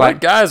 And I was like...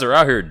 guys are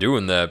out here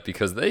doing that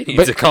because they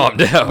need to calm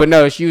down. But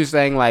no, she was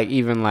saying, like,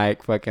 even,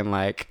 like, fucking,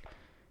 like,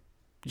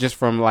 just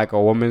from, like,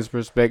 a woman's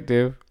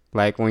perspective...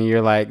 Like when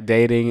you're like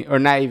dating or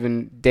not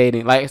even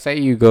dating, like say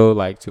you go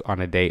like on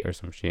a date or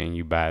some shit and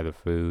you buy the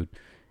food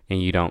and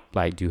you don't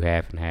like do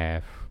half and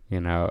half, you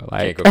know,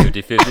 like can't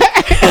go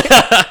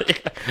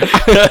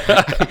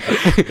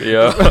 50-50.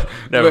 Yeah,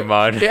 never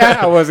mind. Yeah,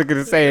 I wasn't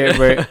gonna say it,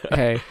 but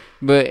hey,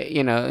 but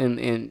you know,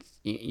 and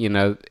you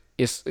know,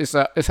 it's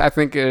I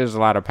think there's a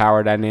lot of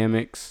power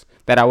dynamics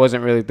that I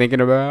wasn't really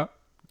thinking about.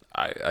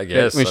 I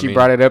guess when she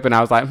brought it up and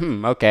I was like,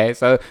 okay,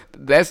 so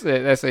that's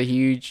a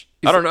huge.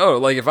 I don't know.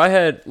 Like,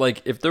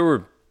 if there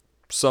were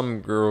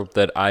some girl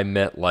that I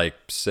met, like,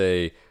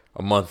 say,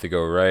 a month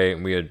ago, right?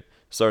 And we had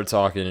started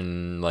talking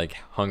and, like,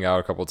 hung out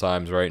a couple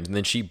times, right? And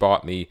then she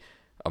bought me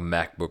a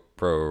MacBook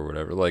Pro or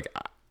whatever. Like,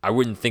 I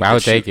wouldn't think I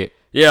would take it.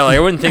 Yeah, like, I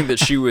wouldn't think that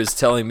she was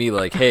telling me,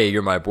 like, hey,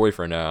 you're my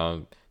boyfriend now.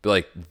 I'd be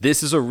like,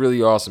 this is a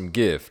really awesome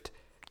gift.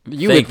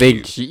 You would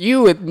think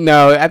you would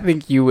know. I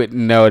think you would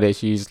know that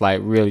she's, like,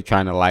 really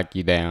trying to lock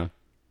you down.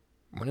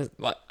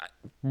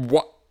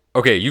 What?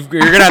 Okay, you're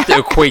gonna have to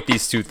equate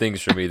these two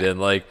things for me then.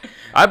 Like,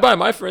 I buy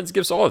my friends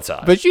gifts all the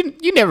time. But you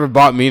never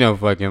bought me no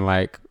fucking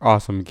like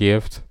awesome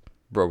gift,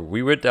 bro.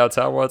 We went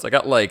downtown once. I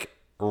got like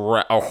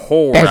a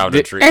whole round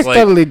of drinks. That's like,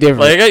 totally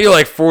different. Like I got you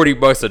like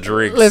 $40 a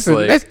drink. Listen,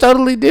 like, that's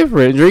totally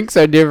different. Drinks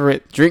are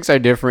different. Drinks are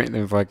different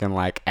than fucking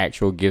like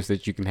actual gifts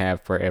that you can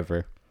have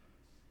forever.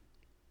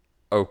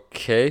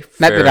 Okay,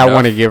 not that enough. I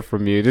want to give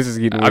from you. This is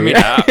getting. I mean,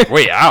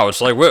 wait,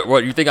 ouch! Like,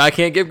 what? You think I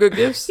can't give good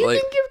gifts? You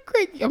like, can give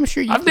great. I'm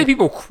sure you. I've made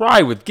people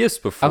cry with gifts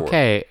before.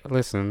 Okay,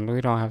 listen,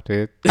 we don't have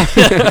to.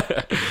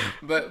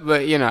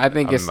 but you know, I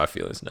think it's in my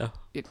feelings now.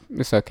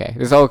 It's okay.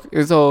 This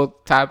whole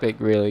topic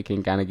really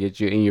can kind of get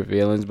you in your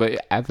feelings,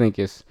 but I think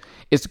it's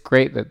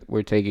great that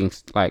we're taking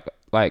like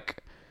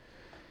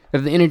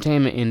that the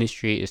entertainment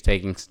industry is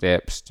taking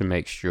steps to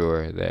make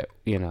sure that,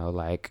 you know,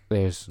 like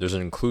there's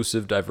an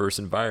inclusive, diverse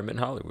environment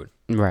in Hollywood.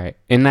 Right.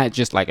 And not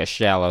just like a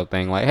shallow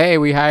thing like, hey,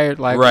 we hired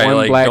like right, one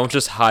like, black don't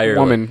just hire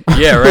woman. Like,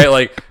 yeah, right.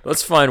 Like,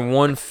 let's find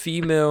one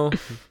female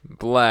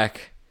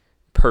black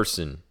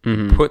person,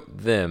 put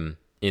them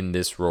in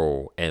this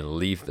role and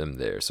leave them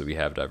there so we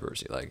have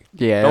diversity. Like,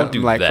 yeah, don't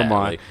do like, that. Come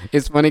on. Like,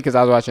 it's funny because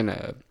I was watching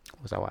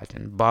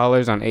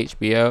Ballers on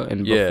HBO,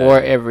 and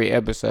before every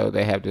episode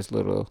they have this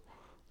little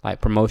like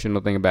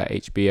promotional thing about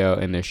HBO,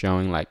 and they're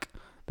showing like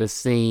a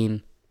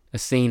scene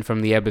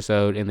from the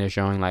episode, and they're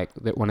showing like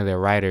one of their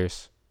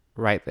writers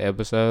write the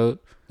episode.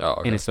 Oh,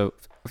 okay. And it's a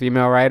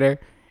female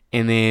writer,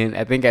 and then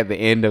I think at the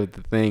end of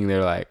the thing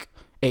they're like,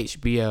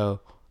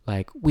 HBO,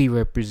 like we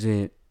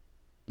represent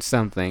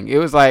something. It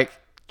was like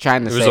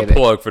trying to say it was a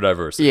plug for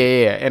diversity.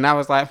 Yeah, and I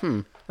was like,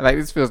 like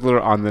this feels a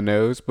little on the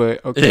nose,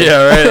 but okay.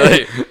 Yeah, right.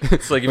 Like,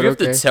 it's like if you have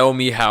to tell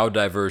me how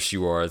diverse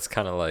you are, it's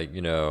kind of like,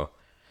 you know.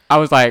 I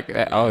was like,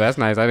 oh, that's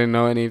nice. I didn't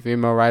know any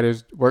female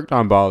writers worked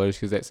on Ballers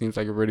because that seems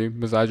like a pretty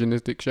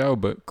misogynistic show,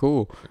 but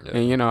cool. Yeah.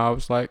 And, you know, I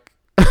was like.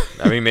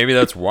 I mean, maybe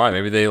that's why.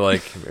 Maybe they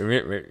like,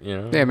 you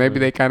know. Yeah, maybe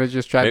they kind of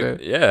just tried to.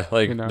 Yeah,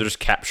 like, you know, they're just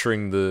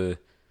capturing the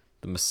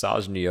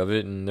misogyny of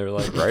it, and they're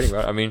like writing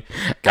about it. I mean,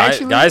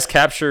 guys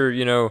capture,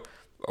 you know,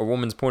 a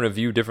woman's point of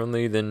view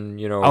differently than,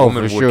 you know, a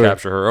woman would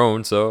capture her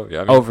own. So,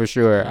 yeah. I mean, for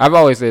sure. I've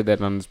always said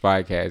that on this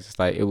podcast. It's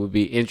like, it would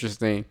be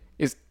interesting.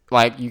 It's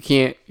like you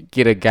can't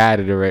get a guy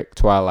to direct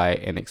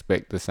Twilight and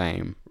expect the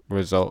same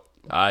result.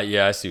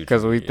 Yeah, I see.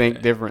 Because we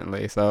think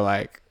differently. So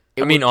like,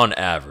 I mean, on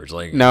average,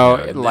 like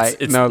no, you know, like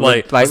it's no,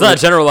 like it's not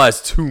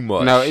generalized too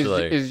much. No,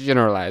 it's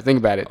generalized. Think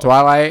about it.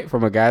 Twilight,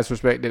 from a guy's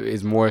perspective,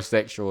 is more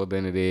sexual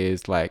than it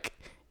is like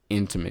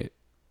intimate.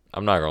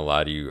 I'm not gonna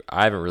lie to you.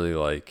 I haven't really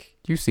like.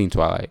 You've seen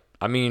Twilight.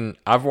 I mean,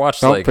 I've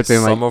watched some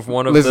of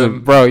one of them. Listen,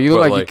 bro, you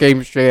look like you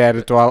came straight out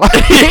of Twilight.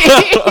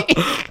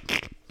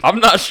 I'm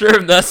not sure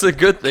if that's a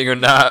good thing or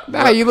not.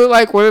 Nah, you look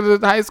like one of the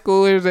high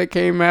schoolers that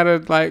came out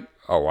of like.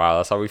 Oh wow,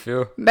 that's how we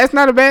feel. That's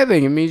not a bad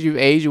thing. It means you've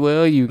aged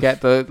well. You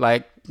got the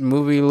like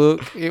movie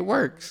look. It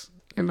works,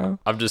 you know.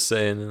 I'm just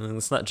saying,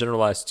 let's not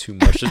generalize too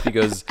much. Just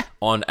because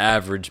on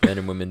average men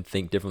and women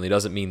think differently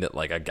doesn't mean that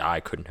like a guy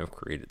couldn't have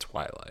created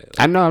Twilight. Like,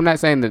 I know. I'm not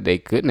saying that they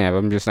couldn't have.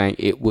 I'm just saying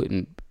it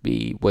wouldn't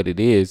be what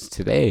it is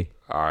today.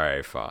 All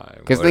right,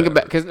 fine. But think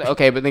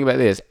about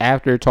this.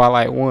 After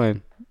Twilight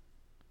 1,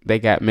 they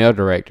got male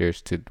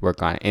directors to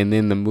work on it, and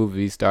then the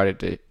movie started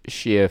to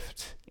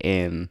shift,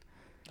 and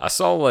I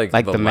saw like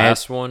the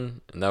last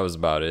one, and that was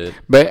about it.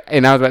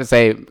 And I was about to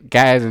say,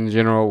 guys in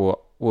general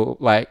will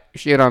like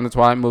shit on the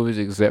Twilight movies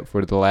except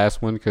for the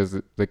last one because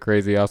the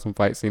crazy awesome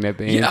fight scene at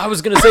the end. Yeah, I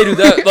was gonna say, dude,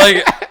 that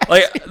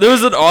like there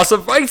was an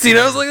awesome fight scene.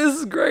 I was like, this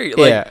is great.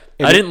 Like, yeah,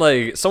 I didn't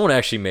like. Someone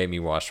actually made me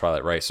watch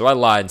Twilight, right? So I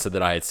lied and said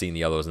that I had seen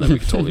the others and then we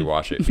could totally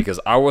watch it because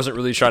I wasn't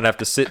really trying to have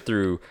to sit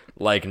through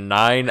like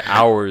 9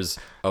 hours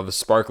of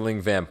sparkling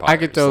vampires. I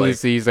could totally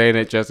see you saying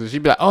it, Justin.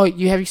 She'd be like, "Oh,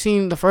 have you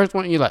seen the first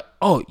one?" And you're like,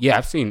 "Oh, yeah,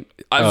 I've seen.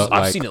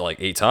 I've seen it like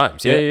 8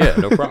 times. Yeah,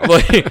 no problem."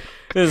 Like,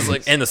 it's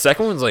like, and the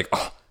second one's like,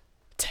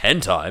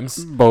 10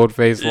 times.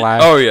 Bold-faced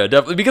laugh. Oh yeah,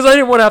 definitely. Because I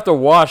didn't want to have to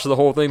watch the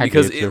whole thing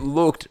because it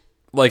looked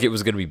like it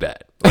was gonna be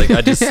bad. Like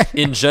I just,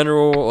 in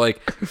general,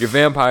 like your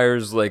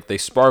vampires, like they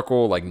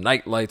sparkle like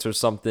night lights or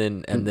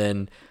something, and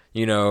then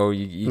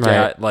you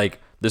got like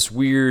this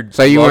weird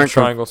love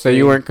triangle. So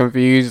you weren't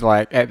confused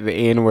like at the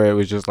end where it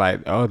was just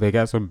like, oh, they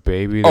got some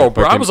baby. Oh,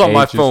 bro, I was on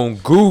my phone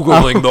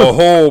googling the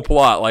whole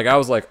plot. Like I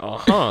was like,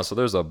 so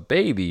there's a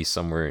baby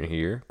somewhere in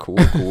here.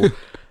 Cool.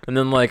 And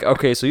then like,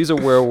 okay, so he's a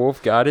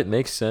werewolf. Got it.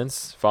 Makes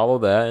sense. Follow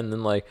that. And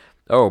then like,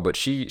 oh, but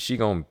she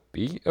gonna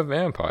be a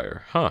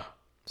vampire, huh?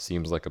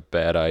 Seems like a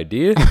bad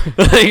idea.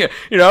 Like,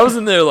 I was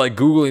in there like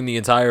googling the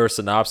entire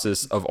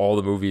synopsis of all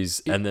the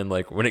movies, and then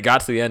like when it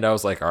got to the end, I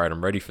was like, all right,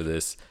 I'm ready for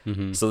this.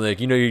 Mm-hmm. So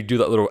like you do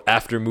that little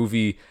after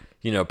movie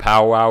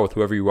powwow with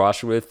whoever you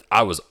watch with.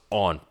 I was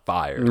on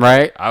fire,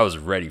 right? I was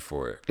ready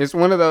for it. It's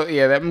one of those,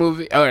 that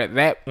movie.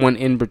 That one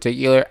in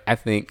particular, I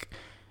think,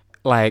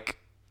 like,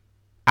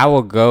 I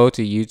will go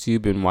to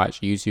YouTube and watch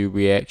YouTube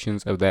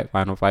reactions of that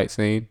final fight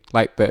scene.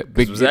 Like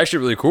it was actually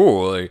really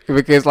cool. Like,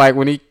 because like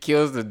when he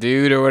kills the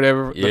dude or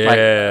whatever,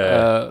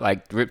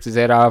 like rips his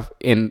head off,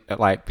 and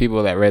like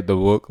people that read the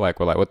book like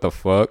were like, "What the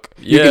fuck?"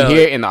 You can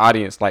hear it in the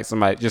audience, like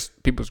somebody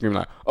just people screaming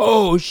like,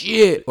 "Oh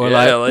shit!" or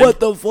like,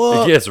 "What the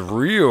fuck?" It gets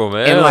real,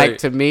 man. And like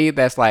to me,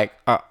 that's like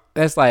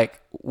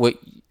what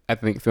I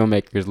think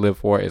filmmakers live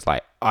for is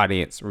like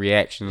audience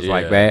reactions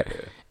like that,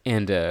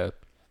 and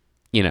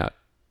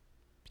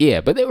yeah,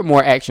 but they were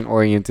more action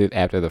oriented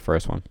after the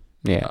first one.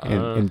 Yeah,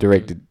 and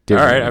directed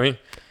differently. All right, I mean,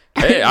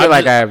 hey,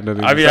 I have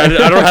nothing. I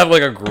don't have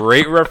like a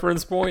great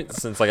reference point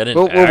since like I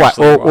didn't. We'll watch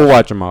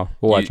them all.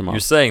 We'll watch them all. You're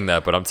saying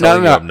that, but I'm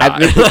telling you, I'm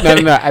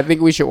not. I think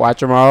we should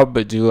watch them all,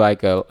 but do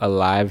like a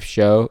live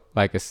show,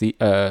 like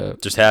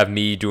just have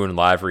me doing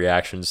live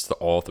reactions to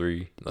all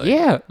 3. Like,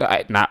 yeah,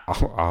 not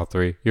all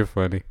 3. You're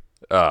funny.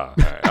 All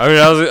right.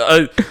 I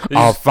mean,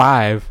 all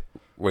 5.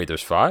 Wait,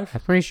 there's 5?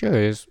 I'm pretty sure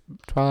there's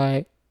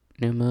Twilight,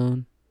 New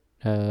Moon,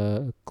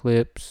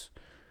 Eclipse,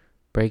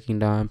 Breaking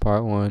Dawn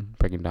Part 1,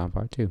 Breaking Dawn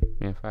Part 2.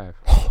 Yeah, 5.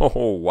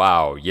 Oh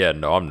wow, yeah,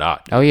 no, I'm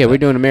not. Oh yeah, we're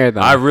doing a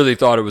marathon. I really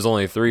thought it was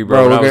only 3,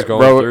 bro. When I was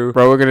going through,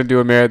 we're gonna do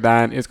a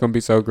marathon. It's gonna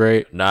be so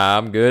great. Nah,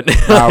 I'm good.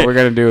 Nah, we're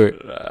gonna do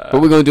it,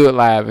 but we're gonna do it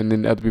live, and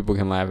then other people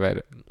can laugh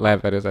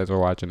at us as we're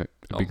watching it.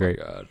 It'd be great.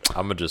 God.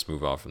 I'm gonna just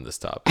move on from this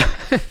topic.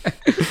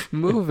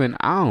 Moving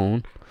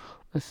on.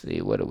 Let's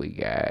see, what do we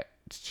got?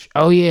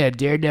 Oh yeah,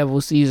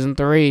 Daredevil season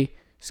 3.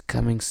 It's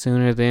coming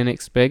sooner than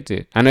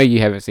expected. I know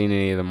you haven't seen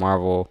any of the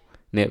Marvel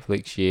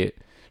Netflix shit,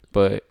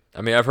 but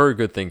I mean, I've heard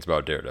good things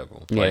about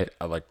Daredevil. Yeah. Like,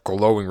 I like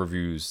glowing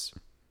reviews,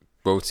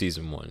 both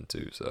season 1 and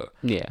 2. So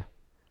yeah,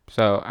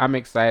 so I'm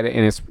excited,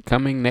 and it's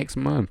coming next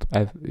month.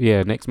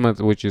 Next month,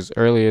 which is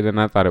earlier than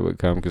I thought it would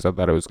come because I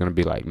thought it was gonna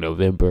be like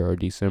November or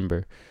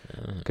December.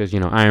 Because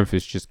Iron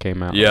Fist just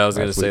came out. Yeah, I was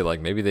gonna say like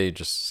maybe they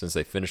just since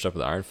they finished up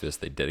with Iron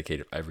Fist, they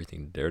dedicated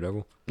everything to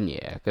Daredevil.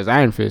 Yeah, because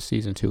Iron Fist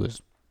season 2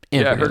 is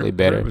infinitely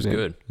better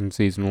than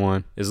season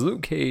 1. Is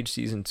Luke Cage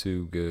season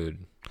 2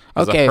 good?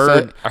 Okay,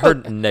 I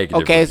heard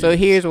negative. Okay, reviews. So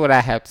here's what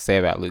I have to say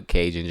about Luke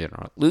Cage in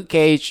general. Luke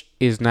Cage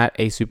is not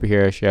a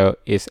superhero show.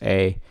 It's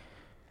a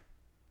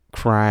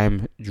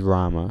crime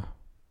drama.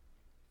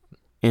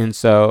 And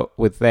so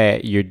with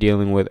that, you're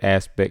dealing with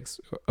aspects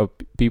of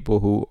people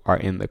who are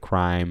in the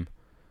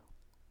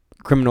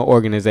criminal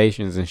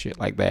organizations and shit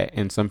like that.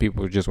 And some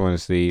people just want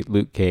to see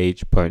Luke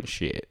Cage punch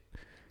shit.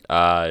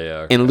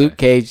 Yeah. Okay. And Luke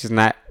Cage is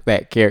not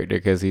that character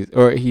because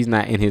he's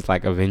not in his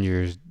like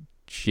Avengers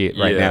shit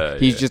right now.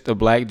 He's just a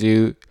black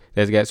dude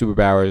that's got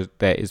superpowers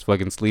that is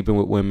fucking sleeping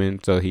with women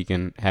so he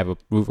can have a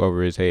roof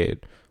over his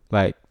head.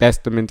 Like that's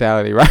the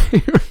mentality, right?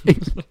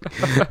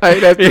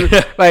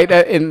 Like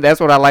that, and that's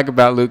what I like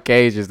about Luke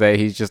Cage is that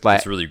he's just like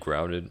it's really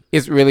grounded.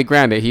 It's really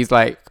grounded. He's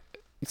like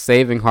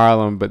saving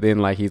Harlem, but then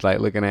like he's like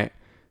looking at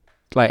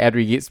like after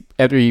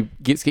he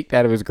gets kicked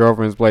out of his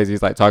girlfriend's place,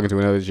 he's like talking to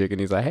another chick and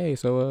he's like, "Hey,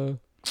 so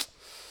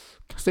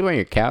sleep on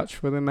your couch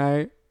for the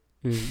night?"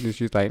 And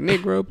she's like,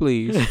 "Negro,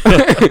 please."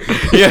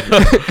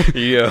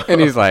 yeah. And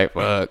he's like,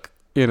 "Fuck."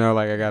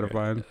 Like I gotta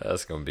find.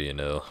 That's gonna be an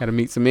ill. Gotta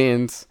meet some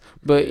ends,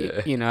 but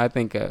I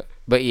think.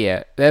 But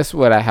yeah, that's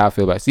how I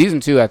feel about season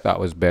 2. I thought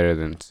was better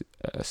than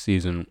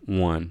season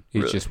 1. It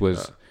really? Just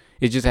was.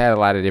 It just had a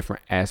lot of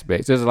different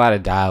aspects. There's a lot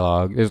of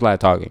dialogue. There's a lot of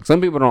talking.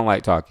 Some people don't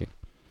like talking.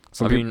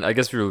 I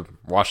guess if you're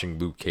watching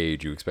Luke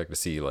Cage, you expect to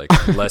see like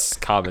less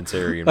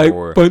commentary and like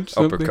more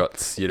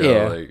uppercuts.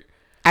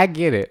 I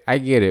get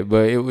it,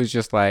 but it was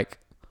just like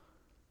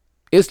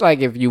It's like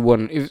if you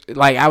wouldn't,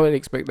 like I would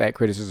expect that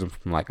criticism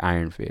from like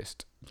Iron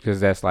Fist, because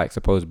that's like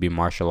supposed to be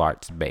martial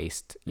arts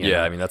based. Yeah,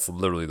 know? I mean that's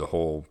literally the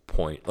whole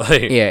point.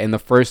 Like, yeah, and the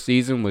first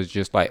season was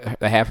just like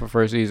the half of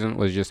first season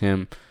was just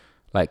him,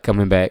 like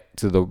coming back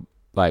to the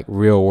like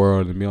real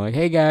world and being like,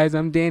 "Hey guys,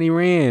 I'm Danny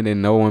Rand,"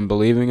 and no one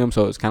believing him.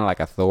 So it's kind of like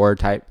a Thor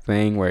type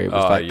thing where it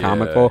was like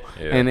comical,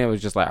 and it was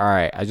just like, all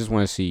right, I just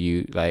want to see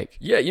you like.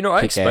 Yeah, you know,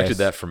 I expected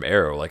that from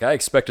Arrow. Like I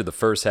expected the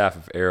first half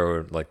of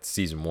Arrow, like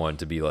season 1,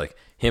 to be like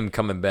him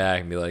coming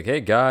back and be like,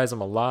 "Hey guys,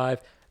 I'm alive."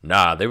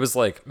 Nah, there was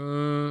like, all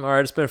right,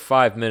 it's been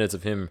 5 minutes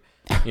of him,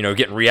 you know,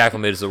 getting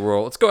reacclimated to the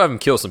world. Let's go have him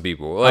kill some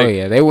people. Like, oh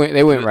yeah, they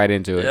went right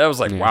into it. I was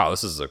like, wow,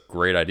 this is a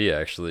great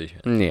idea, actually.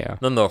 Yeah.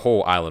 Then the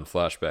whole island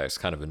flashbacks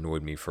kind of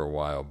annoyed me for a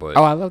while, but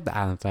I love the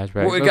island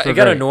flashbacks. Well, it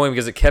got annoying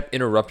because it kept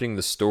interrupting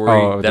the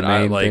story that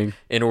I like thing.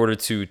 In order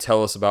to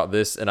tell us about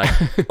this, and I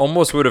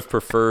almost would have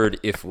preferred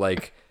if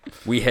like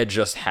we had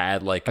just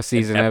had like a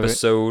season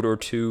episode or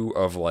two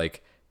of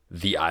like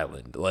the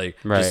island, like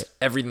just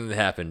everything that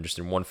happened just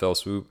in one fell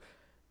swoop.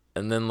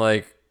 And then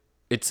like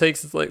it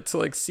takes like to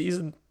like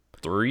season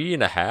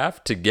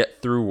 3.5 to get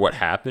through what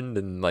happened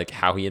and like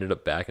how he ended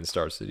up back in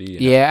Star City.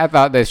 Yeah, I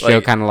thought that show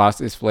kind of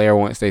lost its flair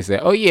once they said,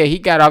 "Oh yeah, he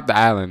got off the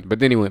island," but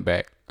then he went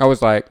back. I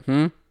was like,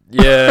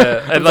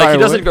 Yeah, and like he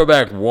doesn't go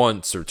back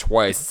once or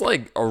twice. It's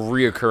like a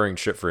reoccurring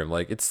shit for him.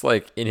 Like it's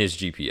like in his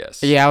GPS.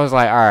 Yeah, I was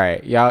like, all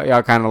right,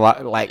 y'all kind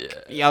of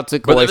like y'all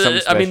took away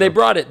something special. I mean, they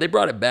brought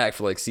it back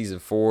for like season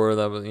 4.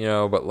 That was, you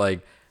know, but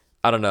like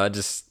I don't know, I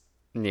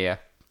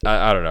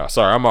don't know.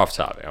 Sorry, I'm off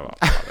topic.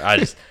 I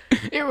just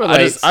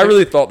I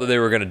really thought that they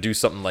were gonna do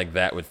something like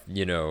that with,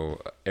 you know,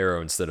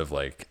 Arrow instead of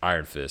like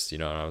Iron Fist, you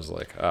know. And I was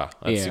like, that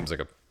seems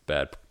like a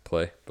bad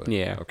play. But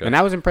yeah, okay. And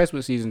I was impressed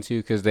with season 2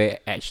 because they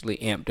actually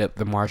amped up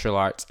the martial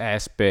arts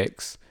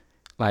aspects.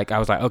 Like I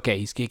was like, okay,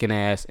 he's kicking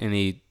ass and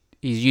he's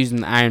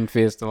using the Iron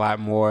Fist a lot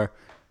more.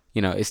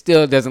 You know, it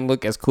still doesn't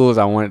look as cool as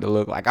I want it to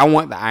look. Like I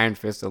want the Iron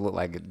Fist to look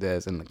like it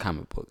does in the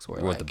comic books. Where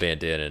you want the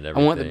bandana and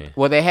everything.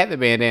 They had the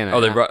bandana.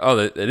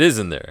 It is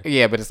in there.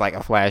 Yeah, but it's like a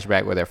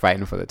flashback where they're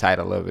fighting for the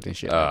title of it and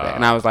shit like that.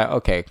 And I was like,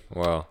 okay,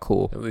 well,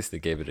 cool. At least they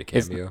gave it a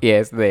cameo.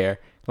 It's there,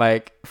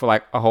 like for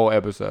like a whole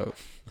episode.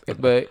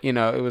 But you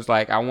know, it was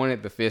like I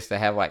wanted the fist to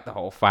have like the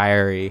whole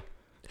fiery,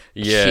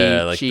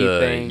 chi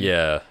thing.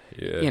 Yeah.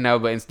 You know,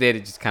 but instead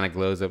it just kind of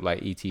glows up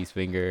like E.T.'s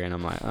finger, and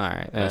I'm like, all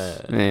right,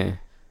 that's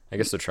I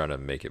guess they're trying to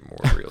make it more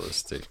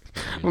realistic.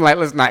 I'm like,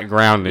 let's not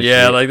ground this.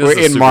 Yeah, shit. Like this we're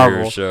is a in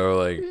Marvel show.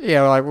 Like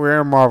we're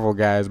in Marvel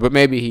guys, but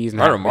maybe he's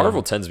not. I don't know.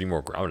 Marvel tends to be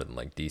more grounded than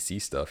like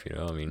DC stuff. You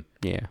know, I mean,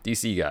 yeah.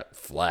 DC got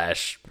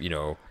Flash. You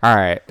know, all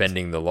right,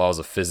 bending the laws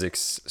of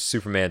physics.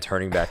 Superman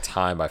turning back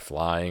time by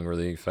flying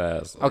really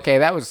fast. Like, okay,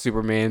 that was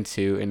Superman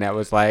 2, and that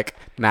was like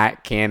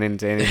not canon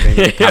to anything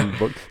in the comic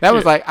book. That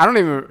was like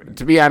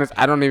to be honest,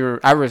 I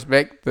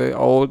respect the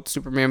old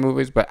Superman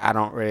movies, but I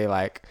don't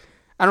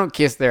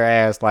kiss their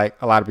ass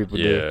like a lot of people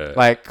do.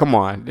 Like, come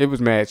on. It was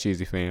mad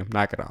cheesy, fam.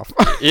 Knock it off.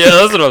 Yeah,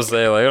 that's what I'm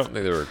saying. Like, I don't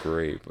think they were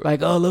great. But.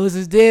 Like, oh, Lois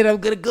is dead.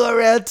 I'm going to go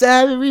around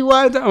time and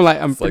rewind time. I'm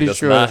like, I'm pretty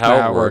sure that's not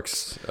how it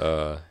works.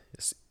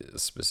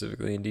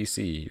 Specifically in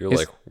DC. You're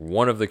like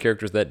one of the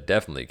characters that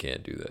definitely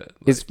can't do that.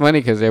 Like, it's funny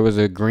because there was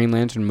a Green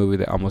Lantern movie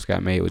that almost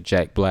got made with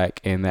Jack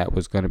Black, and that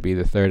was going to be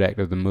the third act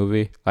of the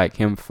movie. Like,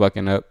 him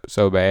fucking up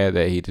so bad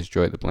that he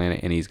destroyed the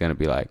planet, and he's going to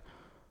be like,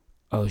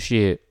 oh,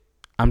 shit.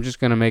 I'm just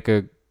going to make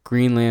a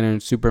Green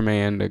Lantern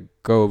Superman to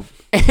go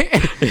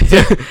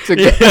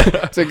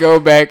to go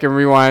back and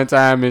rewind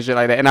time and shit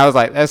like that. And I was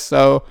like, that's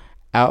so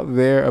out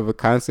there of a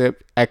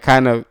concept. I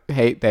kind of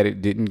hate that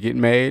it didn't get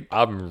made.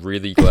 I'm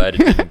really glad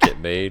it didn't get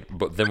made,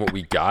 but then what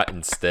we got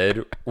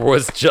instead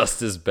was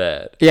just as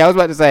bad. Yeah, I was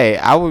about to say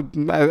I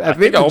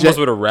think I almost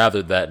would have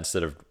rathered that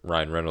instead of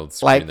Ryan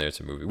Reynolds Green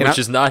Lantern movie, which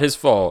is not his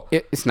fault.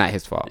 It's not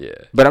his fault. Yeah,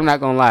 but I'm not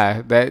gonna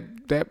lie, that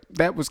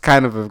was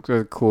kind of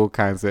a cool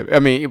concept. I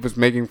mean, it was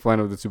making fun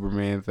of the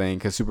Superman thing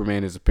because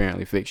Superman is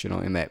apparently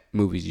fictional in that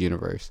movie's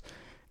universe.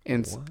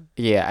 And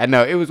yeah, I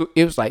know it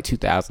was like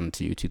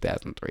 2002,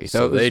 2003.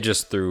 So they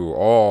just threw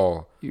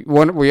all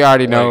we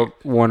already know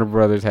Warner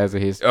Brothers has a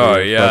history. Oh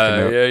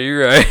yeah,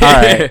 you're right. All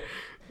right.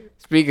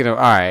 Speaking of,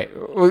 all right,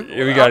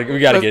 we gotta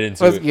get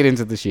into it. Let's get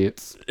into the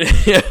shits.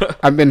 Yeah.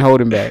 I've been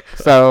holding back.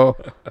 So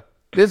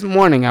this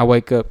morning I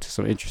wake up to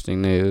some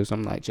interesting news.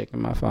 I'm like checking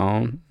my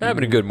phone.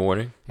 Having a good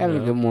morning.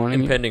 Having a good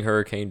morning. Impending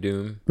hurricane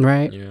doom.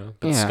 Right. You know,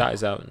 the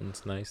sky's out and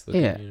it's nice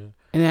looking. Yeah. You know.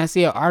 And I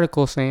see an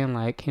article saying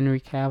like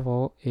Henry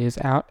Cavill is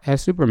out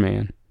as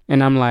Superman.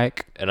 And I'm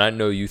like... And I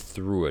know you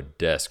threw a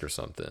desk or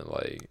something.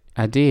 Like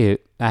I did.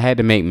 I had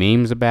to make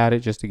memes about it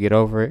just to get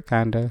over it,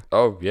 kind of.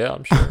 Oh, yeah,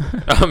 I'm sure.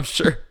 I'm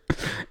sure.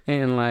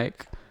 And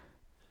like,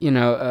 you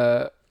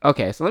know,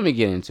 okay, so let me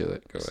get into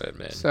it. Go ahead,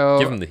 man. So,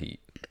 give him the heat.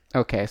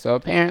 Okay, so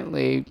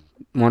apparently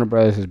Warner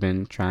Brothers has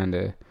been trying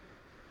to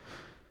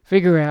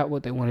figure out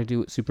what they want to do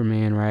with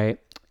Superman, right?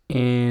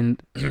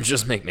 And...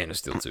 just make Man of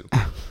Steel 2.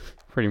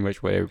 Pretty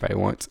much what everybody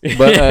wants.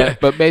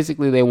 But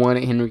basically they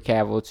wanted Henry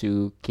Cavill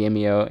to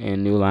cameo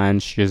in New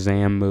Line's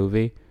Shazam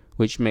movie,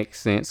 which makes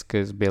sense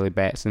because Billy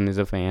Batson is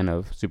a fan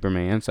of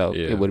Superman, so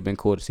it would have been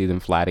cool to see them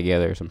fly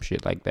together or some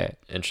shit like that.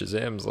 And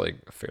Shazam's like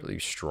a fairly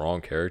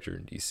strong character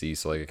in DC,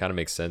 so like it kind of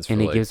makes sense.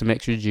 And it gives him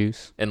extra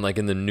juice. And like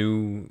in the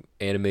new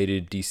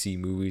animated DC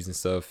movies and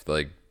stuff,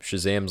 like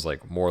Shazam's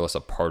like more or less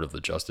a part of the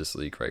Justice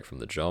League right from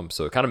the jump,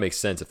 so it kind of makes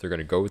sense if they're going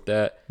to go with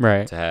that,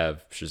 right? To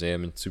have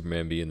Shazam and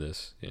Superman be in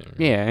this. You know?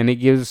 Yeah, and it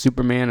gives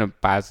Superman a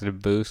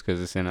positive boost because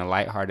it's in a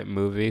lighthearted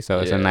movie, so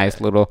it's a nice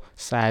little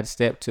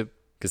sidestep to.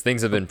 Because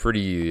things have been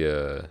pretty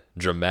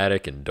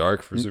dramatic and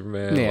dark for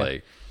Superman. Yeah.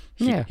 Like,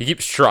 he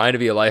keeps trying to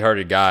be a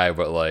lighthearted guy,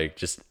 but like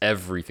just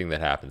everything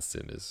that happens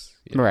to him is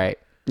right.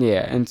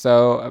 Yeah, and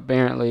so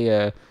apparently,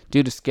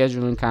 due to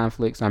scheduling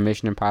conflicts on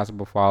Mission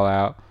Impossible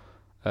Fallout,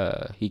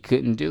 he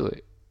couldn't do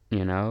it.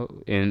 You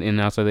know,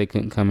 and also they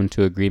couldn't come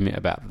into agreement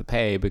about the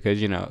pay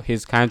because, you know,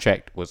 his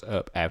contract was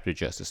up after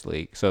Justice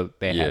League. So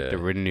they had to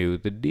renew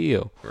the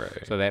deal.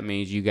 Right. So that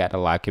means you got to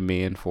lock him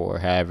in for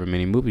however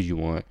many movies you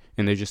want.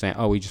 And they're just saying,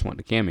 oh, we just want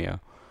the cameo.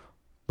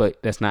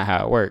 But that's not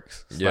how it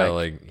works. It's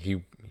like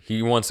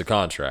he wants a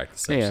contract,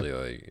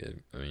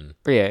 essentially.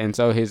 Yeah, and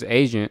so his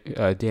agent,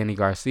 Danny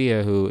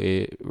Garcia, who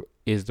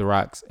is The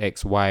Rock's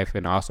ex-wife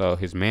and also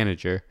his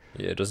manager.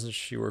 Yeah, doesn't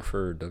she work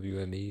for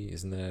WME?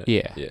 Isn't that?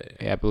 Yeah,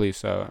 I believe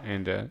so.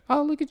 And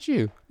oh, look at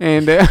you.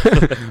 And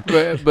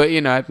but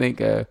you know, I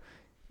think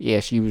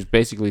she was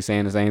basically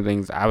saying the same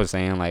things I was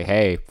saying. Like,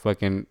 hey,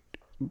 fucking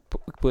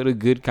put a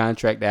good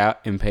contract out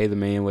and pay the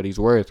man what he's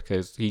worth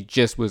because he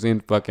just was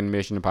in fucking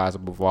Mission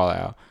Impossible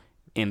Fallout,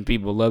 and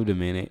people loved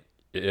him in it.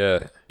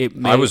 Yeah,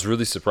 I was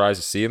really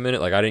surprised to see him in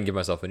it. Like, I didn't give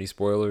myself any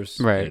spoilers.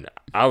 Right, and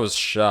I was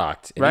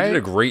shocked. And he did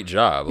a great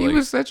job. He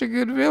was such a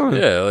good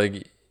villain. Yeah,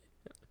 like.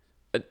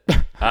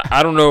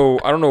 I don't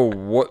know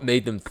what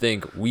made them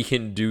think we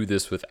can do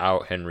this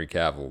without Henry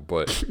Cavill,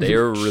 but they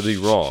are really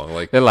wrong.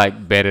 Like, they're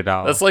like, bet it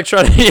all. That's like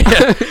trying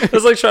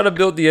to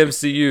build the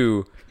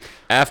MCU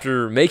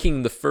after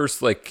making the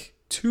first like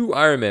 2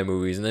 Iron Man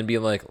movies and then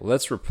being like,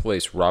 let's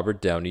replace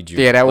Robert Downey Jr.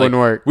 Yeah, that wouldn't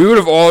work. We would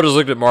have all just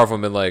looked at Marvel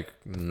and been like,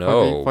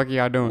 no. What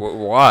y'all doing?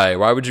 Why?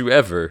 Why would you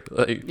ever?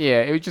 Like,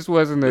 yeah, it just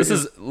wasn't. This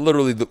is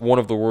literally one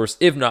of the worst,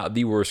 if not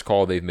the worst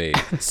call they've made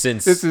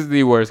since. This is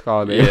the worst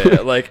call they've made.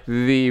 Yeah, like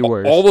the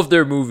worst. All of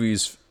their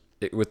movies,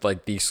 with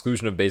like the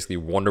exclusion of basically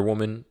Wonder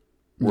Woman,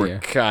 were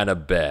kind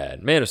of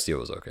bad. Man of Steel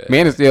was okay.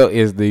 Man of Steel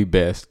is the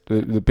best,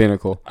 the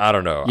pinnacle. I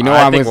don't know. You know,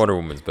 I think Wonder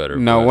Woman's better.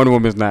 No, Wonder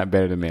Woman's not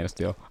better than Man of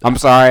Steel. I'm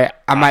sorry.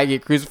 I might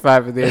get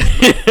crucified for this,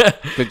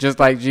 but just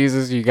like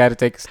Jesus, you got to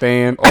take a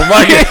stand. Oh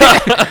my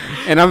God.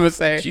 And I'm gonna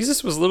say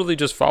Jesus was literally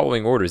just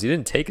following orders. He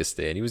didn't take a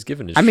stand. He was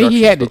given instructions. I mean,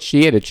 he had to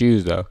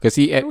choose though, because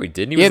he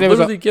didn't. He was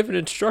literally given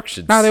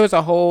instructions. No, there was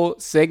a whole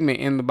segment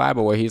in the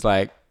Bible where he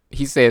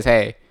says,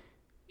 "Hey,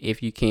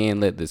 if you can,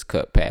 let this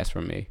cup pass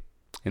from me,"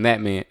 and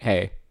that meant,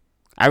 "Hey,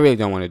 I really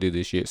don't want to do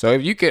this shit. So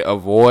if you could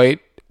avoid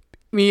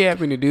me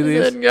having to do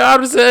this." And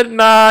God said,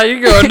 nah, you're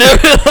going to do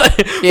it.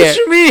 Like, what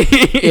you mean?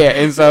 Yeah,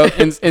 and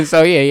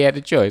so he had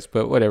the choice.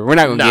 But whatever. We're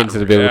not going to get into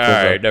the biblical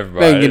stuff. All right, never mind.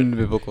 We're not get into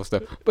the biblical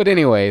stuff. But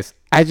anyways,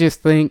 I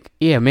just think,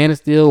 Man of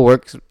Steel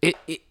works it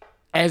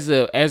as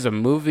a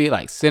movie,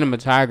 like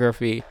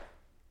cinematography,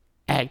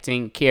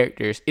 acting,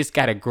 characters. It's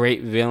got a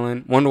great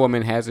villain. Wonder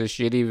Woman has a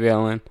shitty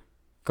villain.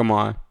 Come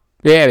on.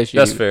 Yeah,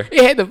 that's fair.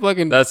 It had the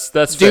fucking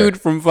that's dude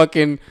from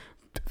fucking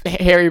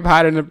Harry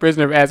Potter and the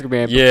Prisoner of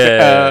Azkaban.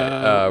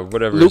 Yeah,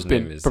 whatever Lupin, his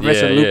name is.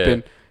 Professor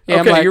Lupin.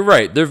 Yeah, okay, you're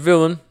right. Their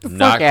villain, the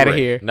fuck out of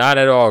here. Not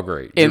at all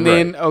great. And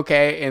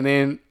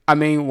then, I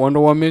mean, Wonder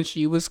Woman,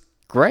 she was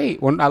great.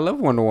 I love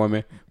Wonder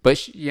Woman, but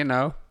she, you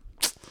know.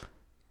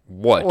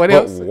 What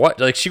else? What?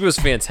 Like, she was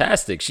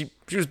fantastic. She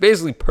was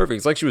basically perfect.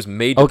 It's like she was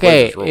made to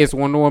play this role. It's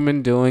Wonder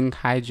Woman doing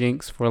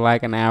hijinks for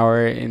like an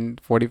hour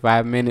and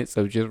 45 minutes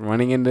of just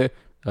running into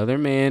other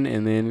men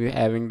and then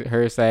having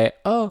her say,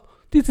 "Oh,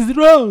 this is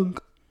wrong."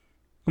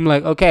 I'm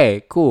like,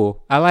 okay,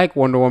 cool. I like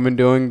Wonder Woman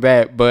doing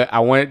that, but I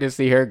wanted to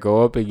see her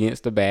go up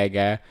against the bad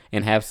guy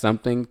and have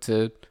something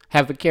to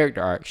have a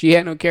character arc. She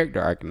had no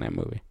character arc in that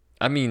movie.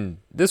 I mean,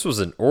 this was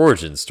an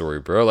origin story,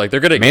 bro. Like,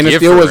 they're gonna Man of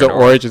Steel was an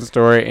origin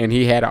story, and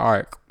he had an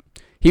arc.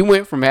 He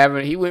went from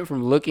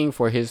looking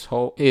for his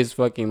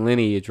fucking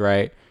lineage,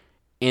 right?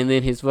 And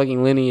then his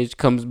fucking lineage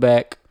comes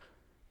back,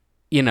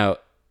 you know,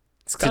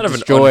 it's kind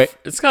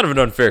of an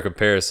unfair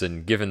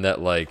comparison, given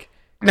that, like,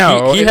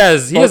 no, he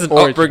has an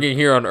upbringing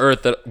here on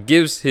Earth that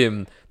gives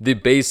him the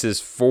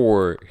basis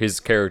for his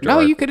character. No,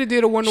 you could have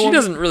did a Wonder Woman. She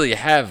doesn't really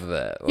have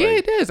that. Like, yeah,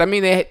 it does. I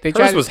mean, they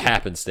hers was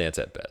happenstance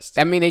at best.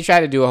 I mean, they tried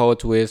to do a whole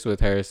twist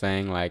with her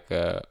saying like,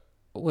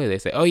 what did they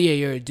say? Oh yeah,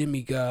 you're a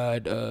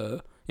demigod.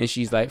 And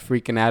she's like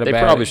freaking out about it. They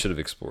probably should have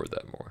explored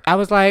that more. I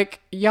was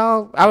like,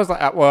 well,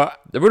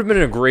 that would have been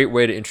a great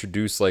way to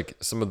introduce like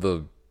some of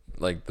the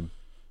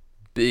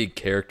big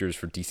characters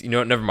for DC. You know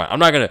what? Never mind. I'm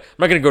not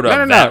gonna go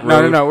down that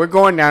road. No. We're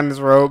going down this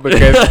road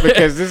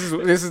because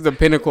this is the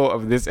pinnacle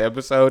of this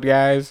episode,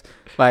 guys.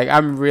 Like,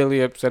 I'm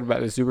really upset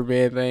about the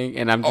Superman thing,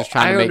 and I'm just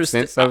trying to make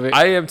sense of it.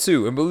 I am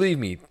too, and believe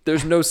me,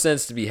 there's no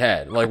sense to be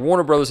had. Like,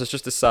 Warner Brothers has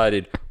just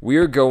decided we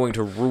are going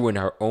to ruin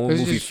our own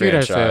movie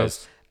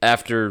franchise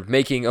after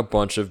making a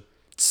bunch of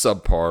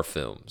subpar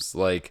films.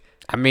 Like,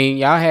 I mean,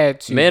 y'all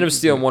had to. Man of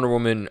Steel and Wonder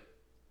Woman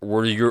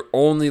were your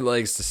only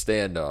legs to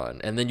stand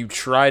on, and then you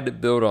tried to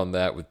build on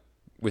that with.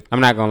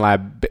 I'm not gonna lie,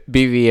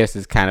 BVS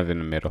is kind of in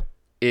the middle.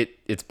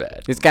 It's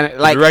bad. It's kind of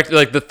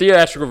like the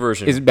theatrical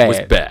version was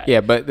bad.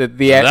 Yeah, but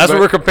that's what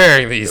we're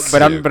comparing these.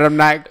 But I'm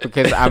not,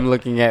 because I'm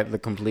looking at the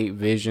complete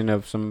vision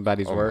of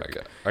somebody's work. My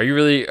God. Are you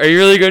really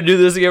going to do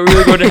this again? Are we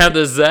really going to have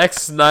the Zack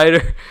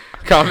Snyder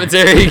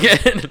commentary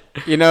again?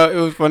 You know, it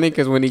was funny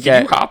because when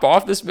Can you hop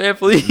off this man,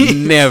 please?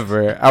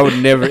 Never. I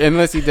would never,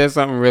 unless he does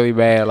something really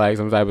bad, like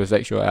some type of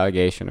sexual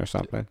allegation or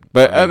something.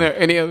 But under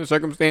any other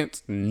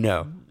circumstance,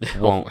 no,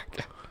 won't.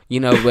 You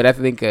know, but I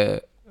think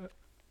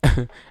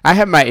I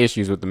have my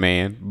issues with the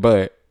man,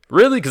 but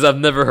really, because I've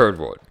never heard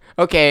one.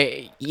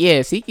 Okay,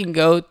 yes, he can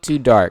go too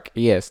dark.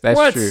 Yes,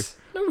 that's true.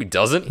 No, he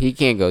doesn't. He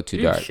can't go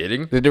too dark. Are you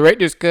kidding? The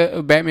director's cut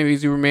of Batman v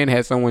Superman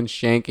had someone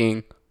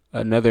shanking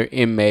another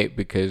inmate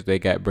because they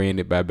got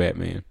branded by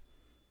Batman.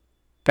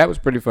 That was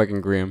pretty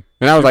fucking grim.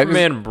 And I was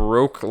Superman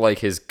broke like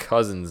his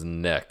cousin's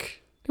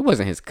neck. It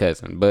wasn't his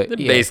cousin, but they're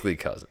basically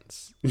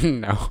cousins.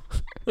 No.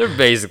 They're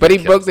basically But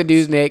he broke the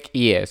dude's neck,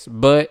 yes.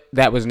 But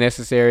that was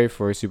necessary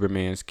for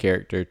Superman's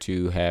character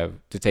to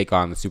take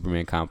on the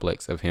Superman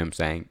complex of him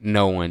saying,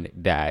 no one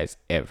dies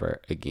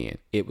ever again.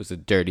 It was a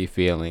dirty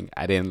feeling.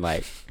 I didn't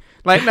like...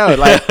 I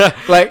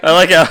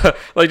like how,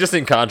 like, just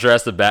in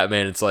contrast to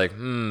Batman, it's like,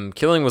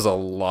 killing was a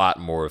lot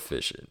more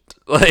efficient.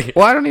 Like,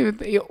 well, I don't even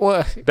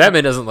think...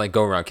 Batman doesn't, like,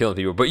 go around killing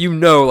people, but you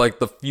know, like,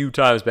 the few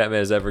times Batman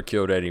has ever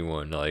killed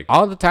anyone, like...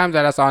 All the times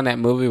that I saw in that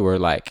movie were,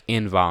 like,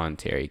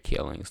 involuntary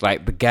killings.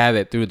 Like, the guy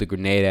that threw the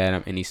grenade at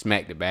him and he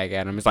smacked it back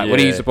at him. It's like, what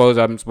do you suppose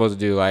I'm supposed to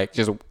do? Like,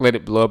 just let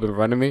it blow up in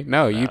front of me?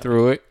 No, you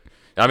threw it.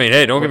 I mean,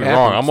 hey, don't get me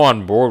wrong. I'm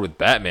on board with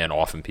Batman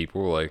offing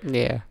people. Like,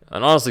 yeah.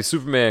 And honestly,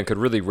 Superman could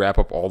really wrap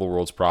up all the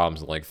world's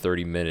problems in like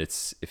 30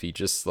 minutes if he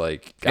just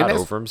like got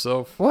over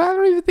himself. Well, I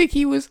don't even think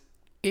he was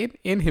in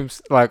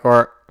himself, like,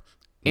 or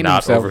in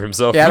not himself. Over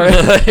himself.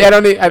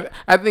 Yeah,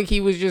 I think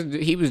he was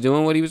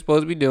doing what he was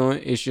supposed to be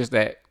doing. It's just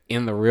that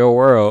in the real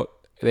world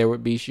there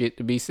would be shit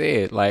to be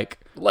said. What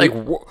are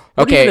you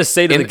gonna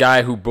say to the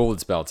guy who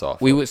bullets bounce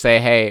off? We would say,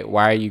 hey,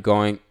 why are you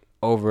going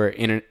over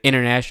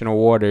international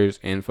waters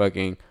and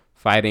fucking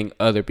fighting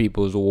other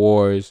people's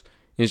wars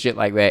and shit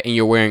like that, and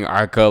you're wearing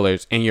our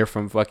colors, and you're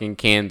from fucking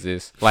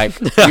Kansas. Like,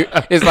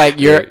 it's like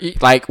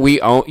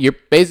you're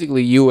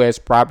basically U.S.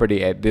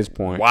 property at this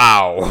point.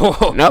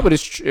 Wow. No, but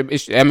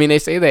it's I mean, they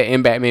say that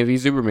in Batman v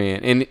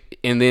Superman,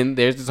 and then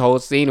there's this whole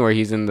scene where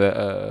he's in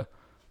the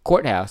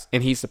courthouse,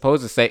 and he's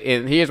supposed to say,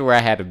 and here's where I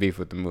had a beef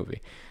with the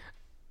movie.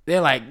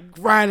 They're like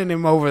grinding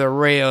him over the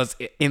rails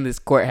in this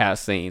courthouse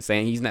scene,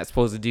 saying he's not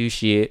supposed to do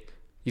shit.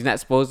 He's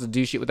not supposed to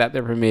do shit without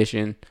their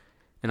permission.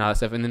 And all that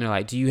stuff, and then they're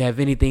like, "Do you have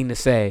anything to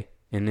say?"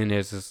 And then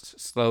there's this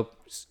slow,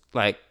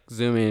 like,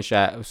 zoom in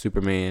shot of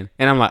Superman,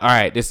 and I'm like, "All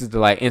right, this is the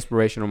like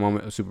inspirational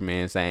moment of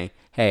Superman saying,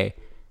 hey,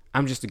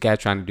 I'm just a guy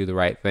trying to do the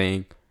right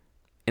thing,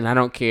 and I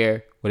don't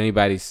care what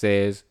anybody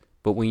says,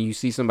 but when you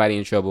see somebody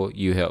in trouble,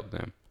 you help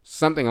them."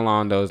 Something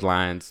along those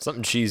lines.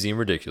 Something cheesy and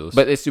ridiculous.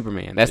 But it's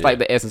Superman. That's like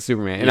the essence of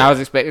Superman, and I was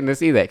expecting to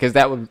see that because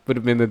that would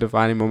have been the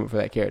defining moment for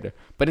that character.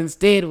 But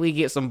instead, we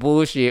get some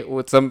bullshit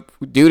with some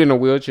dude in a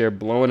wheelchair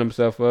blowing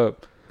himself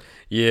up.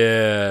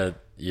 Yeah,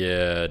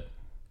 no,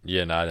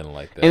 I didn't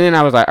like that. And then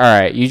I was like, all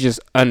right, you just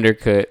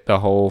undercut the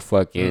whole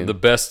fucking... The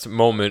best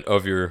moment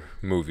of your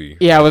movie.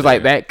 Yeah, I was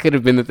like, that could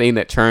have been the thing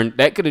that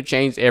could have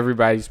changed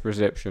everybody's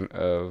perception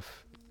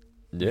of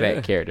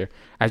that character.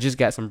 I just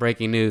got some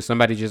breaking news.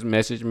 Somebody just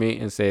messaged me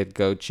and said,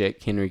 go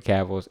check Henry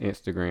Cavill's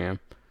Instagram.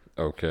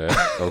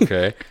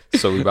 Okay.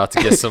 So we about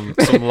to get some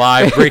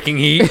live breaking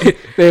heat.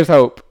 There's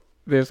hope.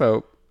 Let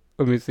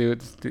me see what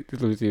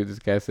this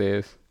guy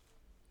says.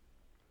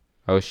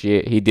 Oh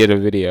shit, he did a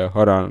video.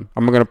 Hold on.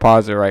 I'm going to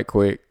pause it right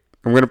quick.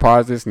 I'm going to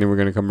pause this and then we're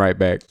going to come right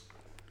back.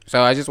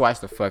 So I just watched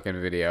the fucking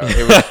video.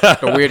 It was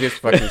the weirdest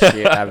fucking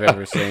shit I've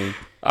ever seen.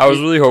 I was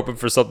really hoping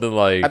for something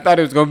like... I thought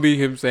it was going to be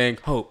him saying,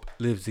 hope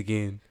lives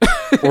again.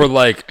 Or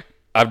like,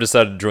 I've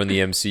decided to join the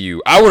MCU.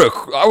 I would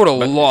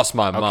have lost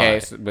my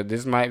mind. Okay, but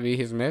this might be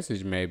his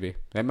message, maybe.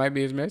 That might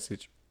be his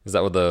message. Is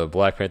that what the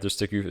Black Panther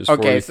sticker is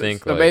for, you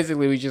think? So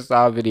basically we just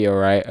saw a video,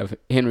 right, of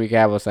Henry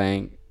Cavill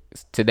saying...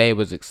 Today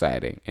was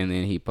exciting, and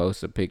then he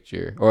posts a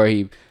picture, or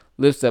he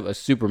lifts up a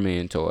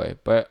Superman toy,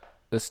 but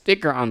the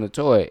sticker on the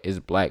toy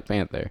is Black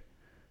Panther,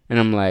 and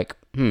I'm like,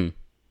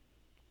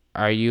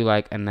 are you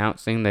like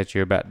announcing that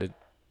you're about to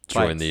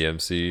join the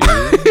MCU?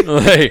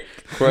 Like,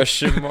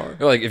 question mark?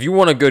 Like, if you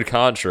want a good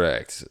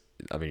contract,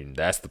 I mean,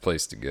 that's the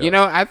place to go. You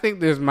know, I think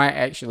this might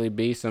actually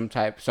be some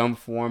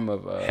form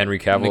of Henry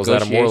Cavill is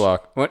Adam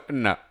Warlock. What?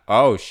 No.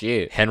 Oh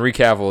shit. Henry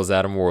Cavill is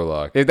Adam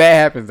Warlock. If that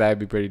happens, that'd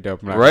be pretty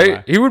dope.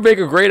 Right? He would make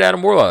a great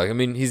Adam Warlock. I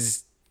mean,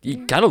 he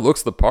kind of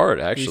looks the part,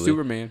 actually. He's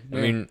Superman. Yeah.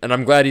 I mean, and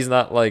I'm glad he's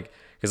not like,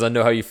 because I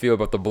know how you feel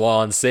about the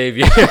blonde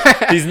savior.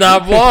 He's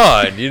not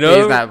blonde, you know?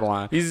 He's not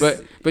blonde.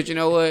 But you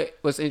know what?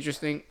 What's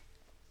interesting?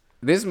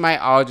 This might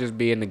all just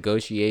be a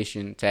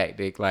negotiation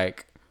tactic,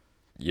 like.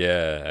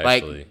 Yeah,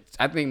 actually. Like,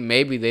 I think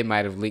maybe they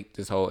might have leaked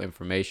this whole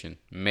information.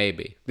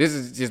 Maybe. This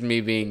is just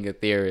me being a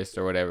theorist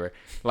or whatever.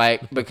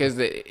 Like, because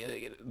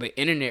the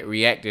internet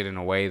reacted in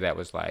a way that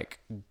was like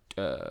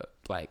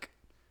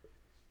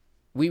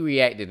we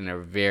reacted in a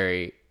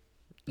very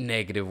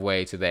negative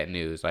way to that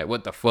news. Like,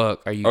 what the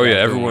fuck are you? Oh yeah,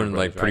 everyone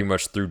like pretty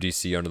much threw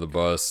DC under the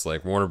bus.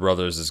 Like, Warner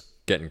Brothers is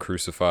getting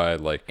crucified.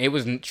 Like, it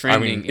was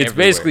trending. It's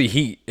basically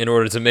heat in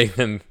order to make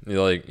them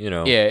like,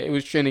 Yeah, it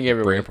was trending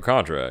everywhere. Bring up a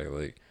contract,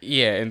 like.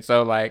 Yeah, and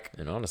so like,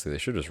 and honestly, they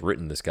should have just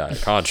written this guy a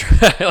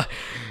contract.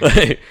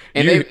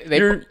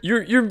 And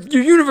your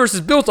universe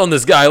is built on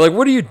this guy. Like,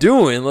 what are you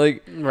doing?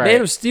 Like, right.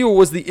 Man of Steel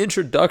was the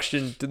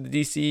introduction to the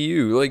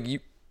DCU. Like, you.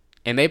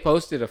 And they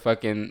posted a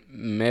fucking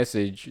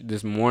message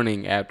this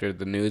morning after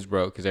the news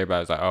broke because everybody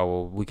was like, oh,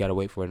 well, we got to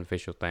wait for an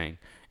official thing.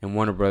 And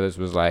Warner Brothers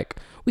was like,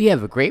 we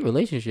have a great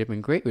relationship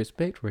and great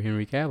respect for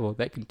Henry Cavill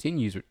that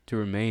continues to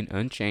remain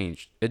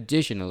unchanged.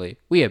 Additionally,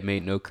 we have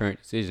made no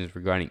current decisions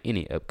regarding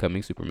any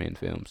upcoming Superman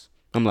films.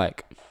 I'm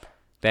like,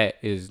 that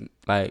is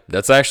like...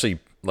 That's actually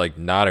like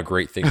not a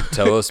great thing to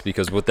tell us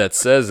because what that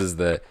says is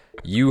that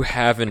you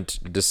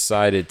haven't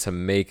decided to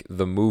make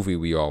the movie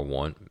we all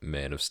want,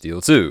 Man of Steel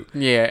 2.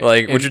 Yeah.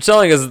 Like, what you're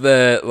telling us is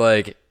that,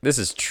 like, this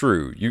is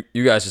true.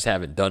 You guys just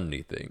haven't done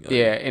anything.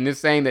 Yeah, and it's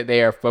saying that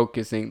they are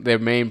focusing, their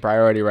main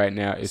priority right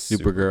now is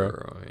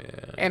Supergirl.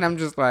 Yeah. And I'm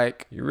just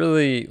like... You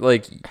really,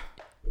 like...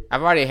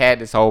 I've already had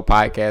this whole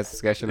podcast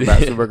discussion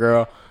about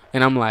Supergirl,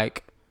 and I'm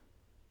like,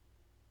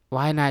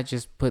 why not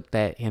just put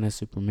that in a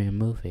Superman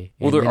movie?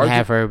 And well,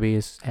 have her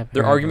be...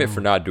 Their argument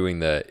for not doing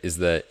that is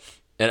that...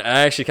 And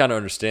I actually kind of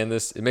understand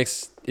this.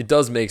 It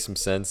does make some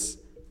sense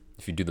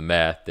if you do the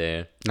math,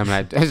 Dan. I'm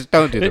not. Just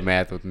don't do the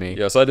math with me.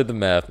 Yeah, so I did the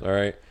math. All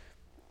right,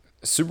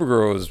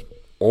 Supergirl is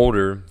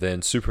older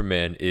than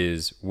Superman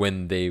is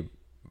when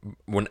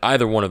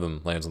either one of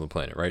them lands on the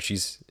planet. Right?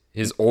 She's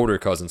his older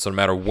cousin. So no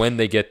matter when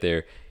they get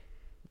there,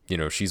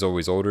 she's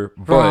always older.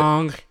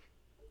 Wrong.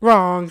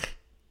 I'm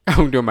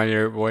doing my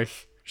nerd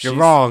voice. You're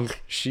wrong.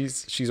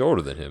 She's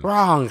older than him.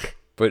 Wrong.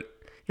 But.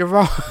 You're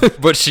wrong.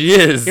 But she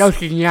is. No,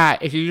 she's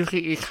not. If you look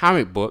at your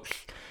comic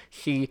books,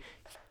 she...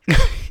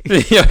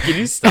 Yo, can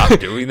you stop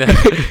doing that?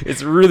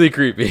 It's really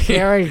creepy.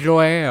 Sarah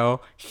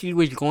Jor-El, she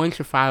was going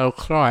to follow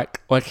Clark,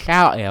 or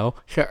Kal-El,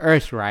 to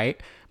Earth, right?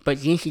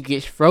 But then she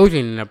gets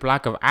frozen in a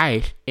block of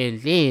ice,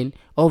 and then,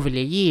 over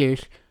the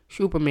years,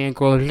 Superman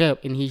grows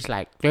up, and he's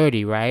like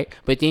 30, right?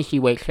 But then she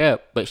wakes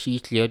up, but she's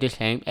still the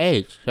same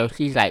age. So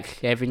she's like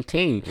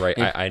 17. Right,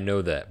 I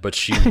know that. But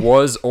she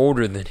was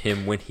older than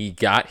him when he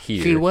got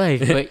here. She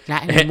was, but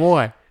not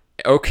anymore.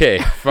 Okay,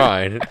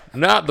 fine.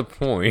 Not the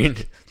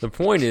point. The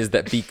point is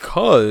that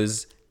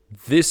because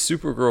this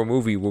Supergirl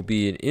movie will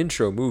be an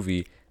intro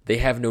movie, they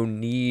have no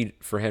need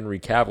for Henry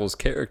Cavill's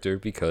character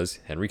because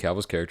Henry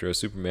Cavill's character as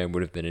Superman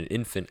would have been an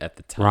infant at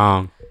the time.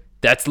 Wrong.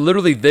 That's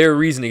literally their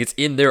reasoning. It's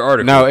in their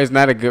article. No, it's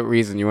not a good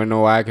reason. You want to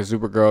know why? Because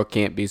Supergirl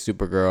can't be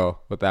Supergirl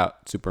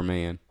without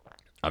Superman.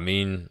 I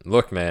mean,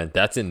 look, man,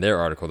 that's in their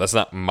article. That's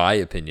not my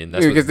opinion.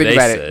 That's because what they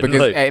said. It,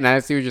 because, and I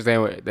see what you're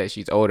saying that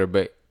she's older,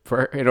 but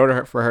in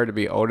order for her to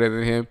be older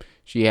than him,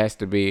 she has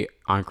to be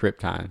on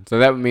Krypton. So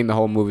that would mean the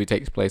whole movie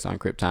takes place on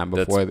Krypton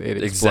before it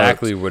explodes.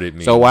 Exactly what it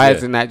means. So why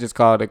is it not just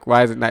called?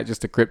 Why is it not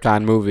just a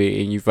Krypton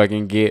movie and you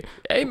fucking get?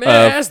 Hey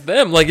man, ask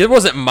them. Like, it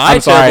wasn't my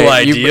terrible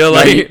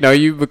idea.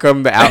 You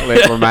become the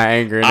outlet for my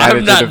anger. And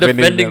I'm not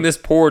defending this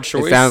poor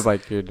choice. It sounds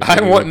like you're.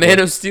 I want Man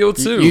of Steel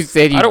too. You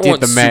said I don't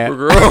want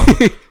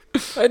Supergirl.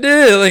 I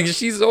did. Like,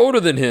 she's older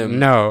than him.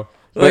 No.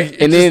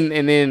 Like, and then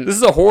this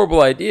is a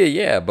horrible idea,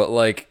 yeah, but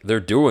like they're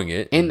doing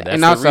it, and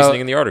that's the reasoning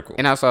in the article.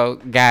 And also,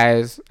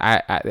 guys,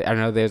 I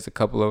know there's a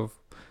couple of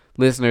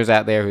listeners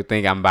out there who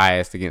think I'm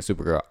biased against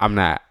Supergirl. I'm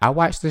not. I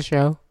watched the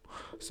show,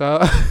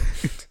 so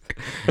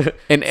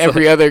and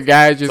every other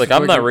guy just like,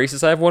 I'm not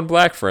racist. I have one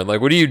black friend.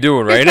 Like, what are you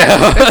doing right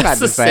now? It's not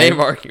the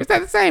same argument. It's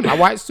not the same. I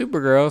watched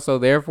Supergirl, so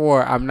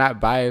therefore I'm not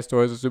biased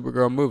towards a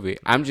Supergirl movie.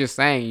 I'm just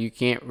saying you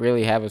can't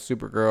really have a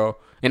Supergirl.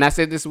 And I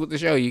said this with the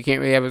show. You can't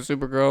really have a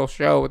Supergirl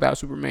show without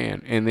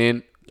Superman. And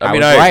then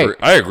I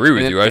agree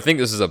with you. I think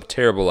this is a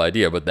terrible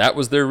idea, but that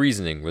was their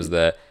reasoning, was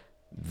that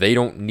they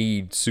don't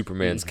need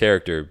Superman's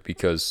character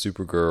because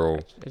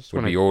Supergirl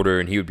would be older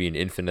and he would be an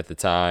infant at the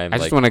time. I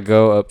just want to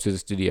go up to the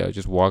studio,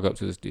 just walk up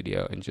to the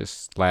studio and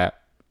just slap.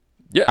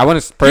 Yeah, I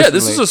want to personally. Yeah,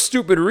 this is a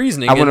stupid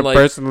reasoning. I want to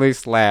personally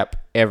slap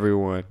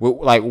everyone with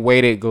like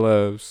weighted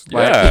gloves.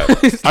 Yeah,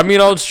 I mean,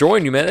 I'll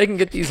join you, man. They can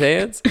get these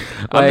hands.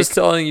 I'm just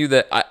telling you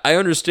that I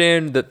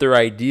understand that their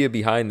idea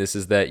behind this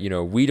is that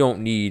we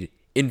don't need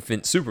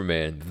infant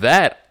Superman.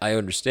 That I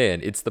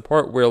understand. It's the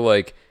part where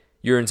like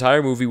your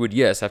entire movie would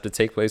have to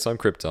take place on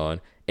Krypton.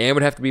 And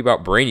would have to be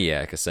about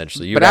Brainiac,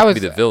 essentially. You would have to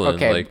be the villain.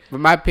 Okay, but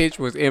my pitch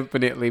was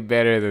infinitely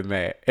better than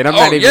that. And I'm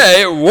not even.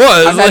 Yeah, it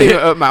was. I'm not even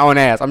up my own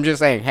ass. I'm just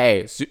saying,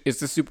 hey,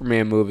 it's a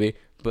Superman movie,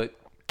 but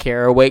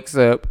Kara wakes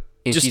up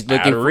and just she's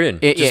looking for in.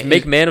 Just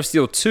make Man of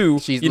Steel 2.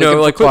 She's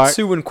like put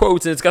 2 in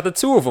quotes, and it's got the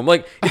 2 of them.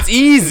 Like, it's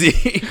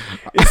easy.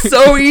 It's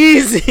so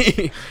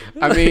easy.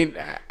 I mean,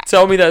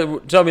 tell me that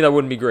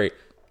wouldn't be great.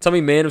 Tell me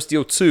Man of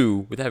Steel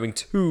 2 with having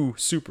 2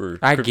 super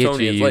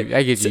Kryptonians.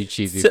 I get you,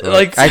 cheesy.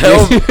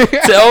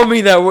 Tell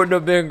me that wouldn't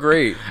have been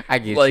great. I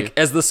get you.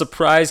 As the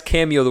surprise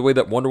cameo, the way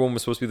that Wonder Woman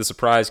was supposed to be the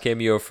surprise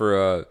cameo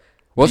for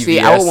Well, BVS, see,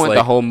 I would want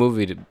the whole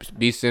movie to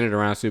be centered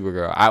around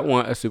Supergirl. I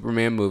want a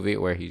Superman movie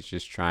where he's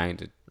just trying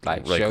to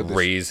show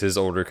raise his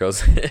older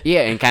cousin.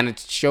 Yeah, and kind of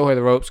show her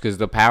the ropes because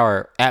the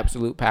power,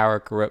 absolute power,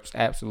 corrupts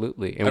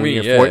absolutely. And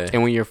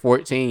when you're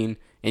 14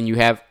 and you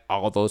have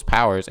all those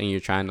powers and you're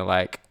trying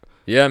to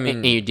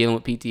and you're dealing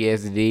with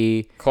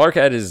PTSD. Clark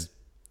had his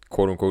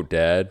quote unquote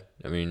dad.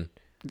 I mean.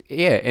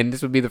 Yeah, and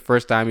this would be the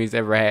first time he's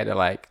ever had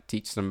to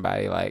teach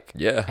somebody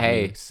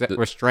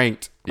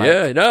restraint.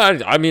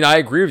 I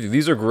agree with you.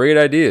 These are great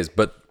ideas,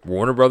 but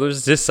Warner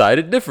Brothers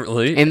decided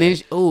differently. And then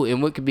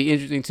and what could be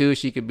interesting too,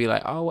 she could be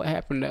like, "Oh, what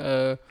happened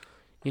to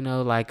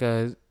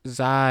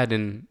Zod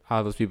and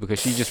all those people?"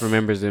 Because she just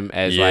remembers them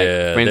as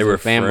friends and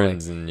family.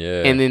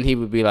 And then he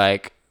would be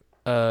like,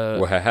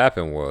 what had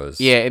happened was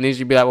and then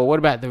she'd be like, "Well, what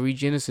about the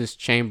Regenesis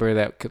chamber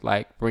that could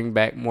bring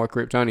back more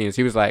Kryptonians?"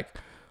 He was like,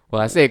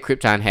 "Well, I said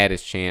Krypton had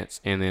his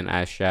chance, and then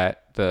I shot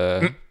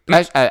the...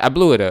 I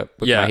blew it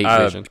up with my heat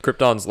vision.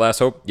 Krypton's last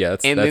hope. Yeah,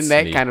 that's then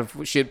that neat. kind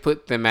of should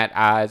put them at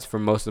odds for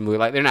most of the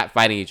movie. They're not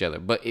fighting each other,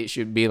 but it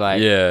should be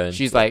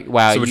she's like,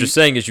 wow. So what you're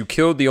saying is you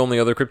killed the only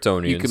other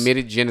Kryptonians. You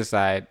committed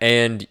genocide.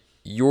 And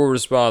you're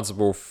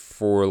responsible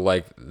for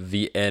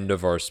the end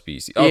of our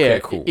species. Okay,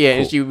 cool. Yeah,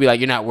 cool. And she would be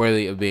like, "You're not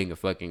worthy of being a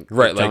fucking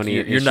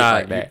Kryptonian." You're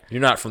not that.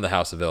 You're not from the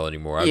House of L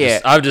anymore.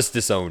 I've just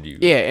disowned you.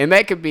 Yeah, and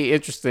that could be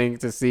interesting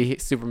to see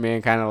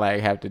Superman kind of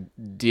have to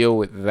deal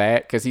with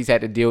that because he's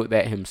had to deal with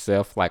that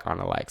himself, on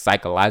a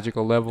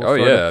psychological level. Oh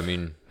yeah, I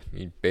mean,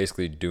 he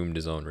basically doomed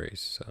his own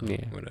race. So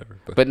whatever.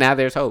 But now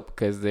there's hope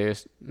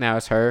because now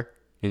it's her.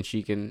 And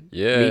she can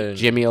meet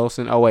Jimmy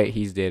Olsen. Oh wait,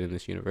 he's dead in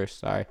this universe.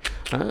 Sorry.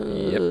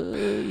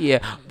 Yeah,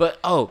 but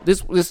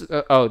there's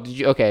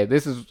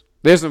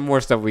some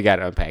more stuff we got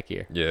to unpack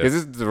here. Yeah, because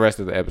this is the rest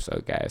of the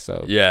episode, guys.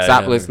 So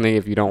stop listening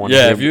if you don't want to.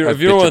 Yeah, if you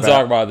don't want to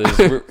talk about this,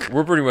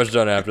 we're pretty much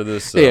done after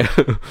this. So. Yeah.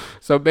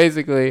 So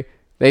basically,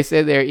 they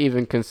said they're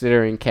even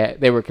considering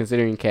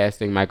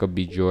casting Michael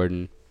B.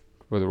 Jordan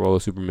for the role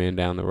of Superman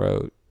down the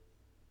road.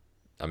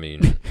 I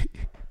mean,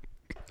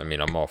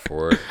 I'm all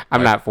for it.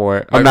 I'm not for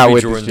it. I'm not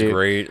with Jordan's this shit.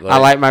 Great. I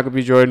like Michael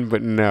B. Jordan,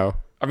 but no.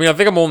 I mean, I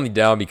think I'm only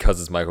down because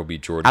it's Michael B.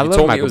 Jordan. You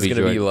told me it was going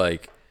to be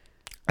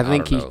I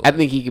think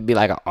he could be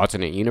an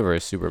alternate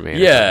universe Superman.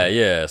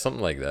 Yeah,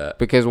 something like that.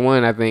 Because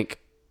I think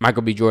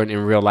Michael B. Jordan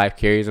in real life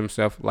carries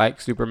himself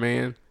like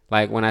Superman.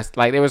 There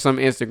was some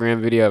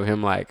Instagram video of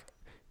him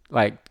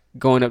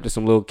going up to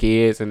some little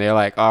kids and they're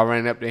all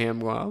running up to him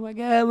going, oh my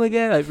god,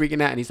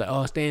 freaking out, and he's like,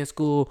 oh, stay in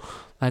school,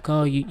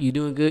 oh, you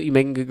doing good, you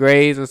making good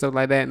grades and stuff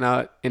like that, and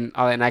all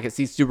that, and I could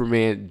see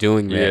Superman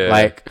doing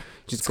that.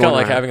 Just kind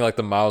of having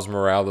the Miles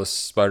Morales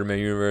Spider-Man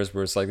universe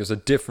where it's there's a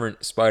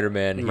different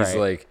Spider-Man and he's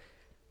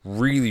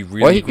really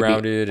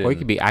grounded. Or he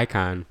could be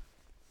Icon,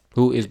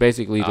 who is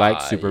basically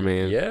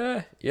Superman.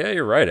 Yeah,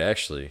 you're right,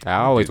 actually.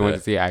 I always wanted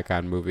to see an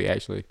Icon movie,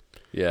 actually.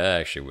 Yeah, I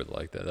actually would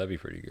like that. That'd be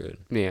pretty good.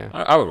 Yeah.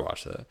 I would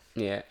watch that.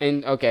 Yeah.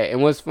 And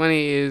what's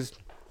funny is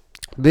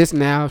this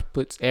now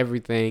puts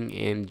everything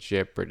in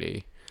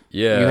jeopardy.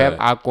 Yeah. You have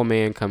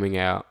Aquaman coming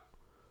out.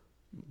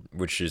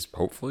 Which is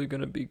hopefully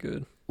going to be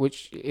good.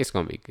 Which it's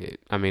going to be good.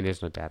 I mean,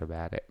 there's no doubt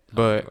about it.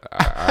 But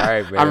all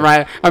right, man. I'm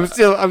right. I'm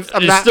still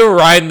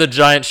riding the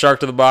giant shark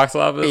to the box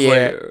office.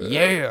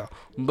 Yeah.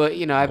 But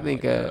I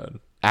think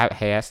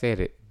I said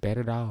it. Bet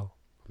it all.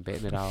 I'm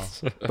betting it all.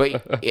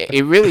 But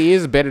it really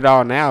is bet it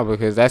all now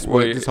because that's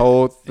what this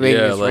whole thing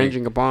is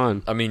ranging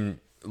upon. I mean,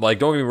 don't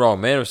get me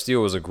wrong, Man of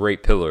Steel was a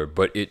great pillar,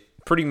 but it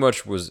pretty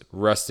much was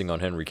resting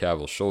on Henry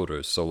Cavill's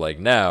shoulders. So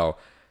now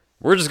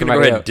we're just gonna go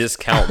ahead and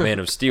discount Man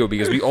of Steel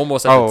because we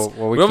almost have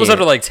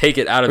to take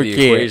it out of the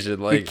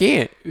equation. We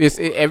can't.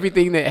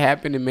 Everything that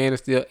happened in Man of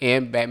Steel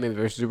and Batman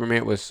vs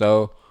Superman was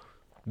so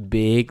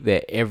big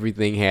that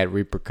everything had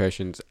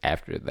repercussions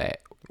after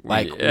that.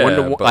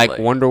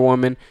 Wonder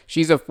Woman,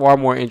 she's a far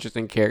more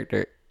interesting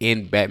character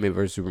in Batman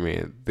vs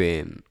Superman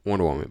than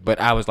Wonder Woman.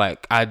 But I was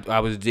I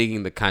was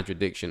digging the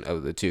contradiction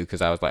of the two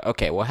because I was like,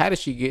 okay, well, how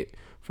does she get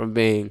from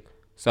being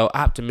so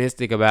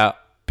optimistic about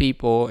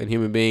people and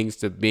human beings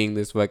to being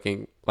this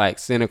fucking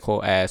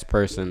cynical ass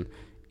person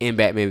in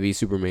Batman v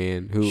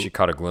Superman? Who she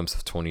caught a glimpse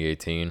of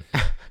 2018.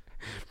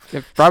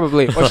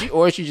 Probably,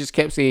 or she just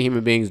kept seeing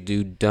human beings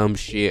do dumb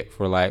shit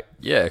for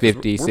 50,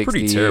 60 we're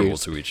pretty years. Terrible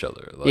to each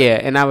other.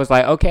 And I was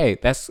like, okay,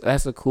 that's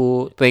a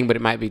cool thing, but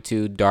it might be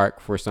too dark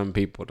for some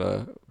people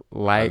to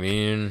like. I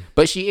mean,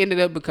 but she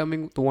ended up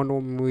becoming the Wonder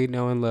Woman we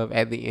know and love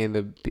at the end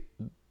of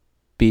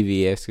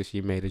BVS because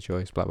she made a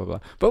choice. Blah blah blah.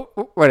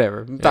 But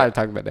whatever. I'm tired of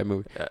talking about that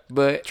movie.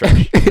 But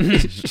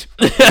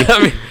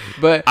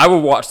but I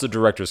will watch the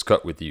director's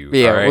cut with you.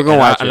 Yeah, right? We're gonna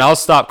watch it, and I'll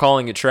stop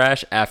calling it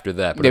trash after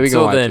that. But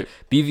until then,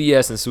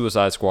 BVS and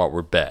Suicide Squad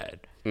were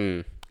bad.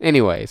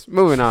 Anyways,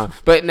 moving on.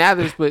 But now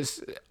this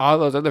puts all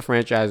those other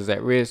franchises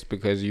at risk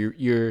because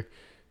you're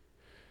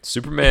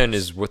Superman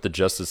is what the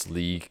Justice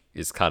League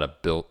is kind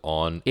of built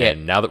on. Yeah.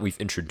 And now that we've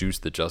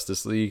introduced the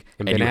Justice League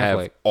and you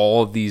have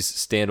all of these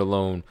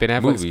standalone Ben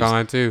Affleck's movies,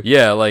 gone too.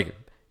 Yeah, like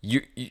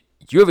you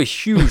have a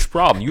huge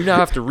problem. You now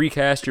have to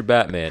recast your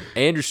Batman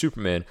and your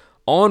Superman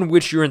on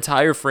which your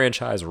entire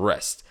franchise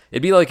rests.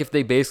 It'd be like if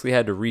they basically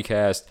had to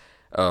recast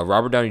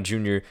Robert Downey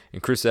Jr.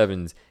 and Chris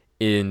Evans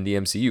in the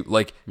MCU.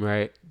 Like,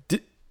 right.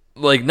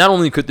 Like, not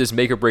only could this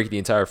make or break the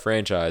entire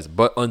franchise,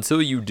 but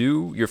until you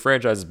do, your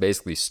franchise is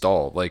basically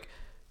stalled. Like,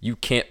 you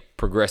can't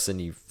progress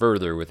any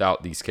further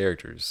without these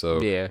characters.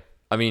 So, yeah.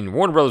 I mean,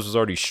 Warner Brothers was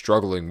already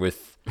struggling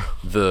with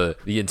the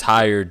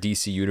entire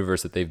DC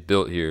universe that they've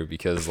built here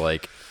because,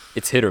 like,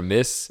 it's hit or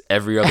miss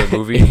every other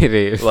movie. It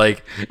is.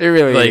 Like, it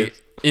really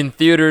is. In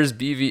theaters,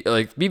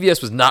 BVS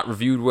was not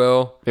reviewed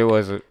well. It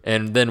wasn't.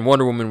 And then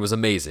Wonder Woman was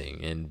amazing.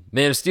 And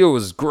Man of Steel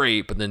was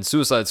great, but then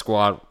Suicide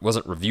Squad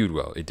wasn't reviewed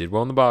well. It did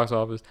well in the box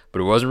office,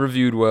 but it wasn't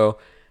reviewed well.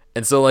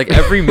 And so, like,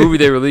 every movie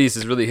they release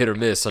is really hit or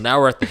miss. So now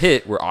we're at the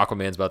hit where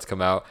Aquaman's about to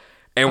come out.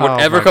 And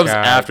whatever comes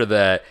after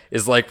that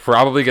is, like,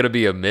 probably going to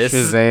be a miss.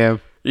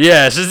 Shazam.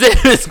 Yeah,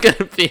 Shazam is going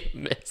to be a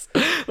miss.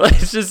 Like,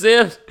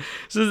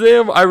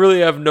 Shazam, I really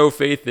have no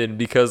faith in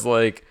because,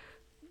 like,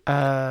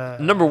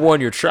 number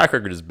one, your track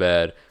record is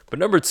bad. But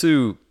number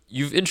two,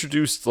 you've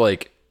introduced,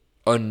 like,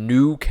 a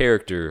new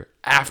character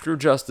after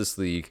Justice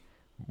League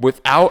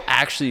without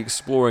actually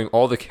exploring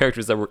all the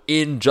characters that were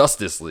in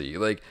Justice League.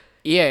 Like,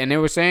 yeah, and they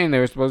were saying they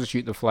were supposed to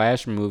shoot the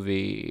Flash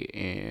movie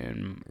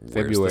in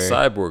February. Where's the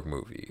Cyborg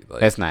movie?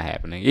 Like, that's not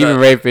happening. Even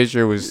Ray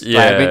Fisher was,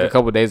 I think a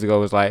couple of days ago,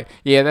 was like,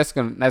 yeah, that's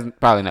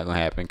probably not gonna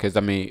happen because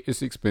I mean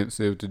it's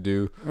expensive to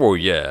do. Well,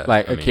 yeah,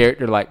 like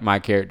character like my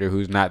character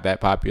who's not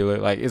that popular,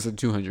 like it's a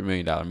 $200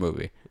 million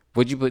movie.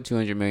 Would you put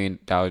 $200 million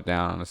down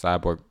on a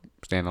Cyborg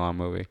standalone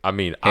movie? I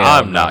mean,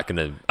 I'm not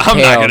gonna do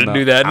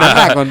that. Nah. I'm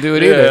not gonna do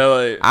it either. Yeah,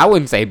 like, I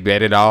wouldn't say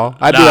bet it all.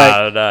 I'd be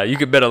like, nah. You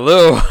could bet a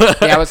little.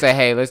 Yeah, I would say,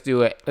 hey, let's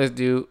do it. Let's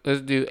do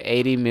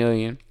 80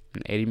 million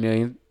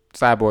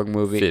Cyborg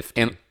movie.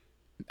 50. And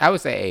I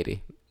would say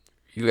 80.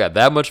 You got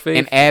that much faith?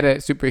 And add a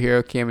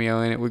superhero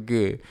cameo in it. We're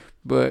good.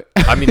 But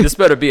I mean, this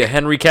better be a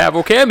Henry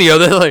Cavill cameo.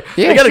 They're like,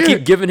 they gotta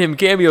keep giving him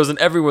cameos in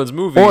everyone's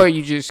movie. Or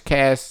you just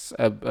cast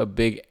a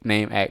big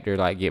name actor,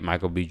 like get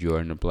Michael B.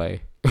 Jordan to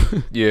play.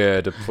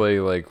 Yeah, to play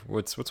like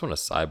what's one of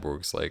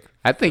Cyborg's like?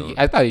 I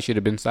thought he should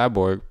have been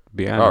Cyborg. To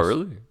be honest. Oh,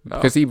 really?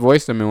 Because he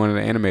voiced him in one of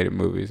the animated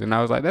movies, and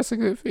I was like, that's a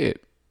good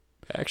fit.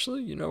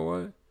 Actually, you know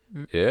what?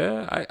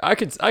 Yeah, I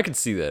could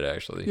see that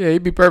actually. Yeah,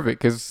 he'd be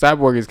perfect because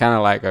Cyborg is kind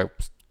of like a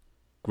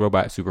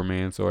robot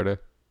Superman, sort of.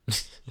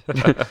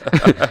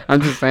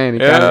 I'm just saying, he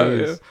kind of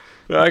is.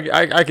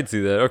 I can see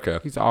that. Okay,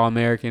 he's all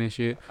American and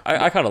shit.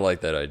 I kind of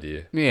like that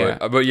idea.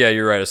 Yeah, but yeah,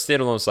 you're right. A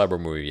standalone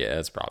Cyborg movie, yeah,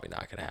 that's probably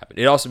not gonna happen.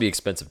 It'd also be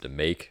expensive to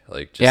make.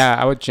 Like, yeah,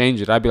 I would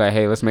change it. I'd be like,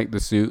 hey, let's make the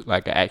suit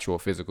like an actual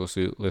physical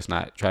suit. Let's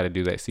not try to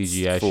do that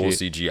CGI full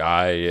shit.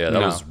 CGI. Yeah,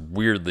 that was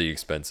weirdly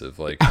expensive.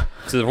 Like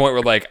to the point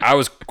where like I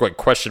was like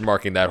question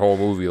marking that whole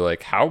movie.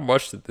 Like, how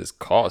much did this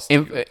cost?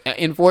 In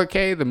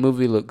 4K, the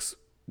movie looks.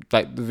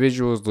 Like the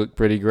visuals look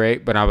pretty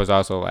great, but I was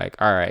also like,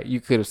 all right,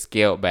 you could have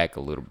scaled back a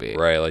little bit.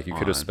 Right, like you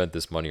could have spent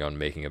this money on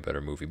making a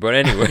better movie. But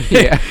anyway.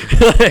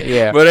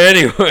 Yeah. But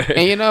anyway.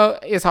 And you know,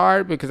 it's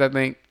hard because I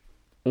think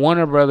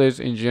Warner Brothers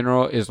in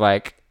general is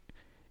like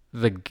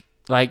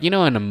you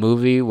know, in a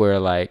movie where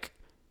like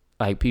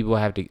people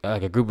have to,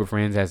 like a group of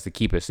friends has to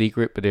keep a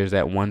secret, but there's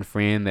that one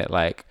friend that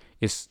like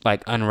it's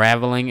like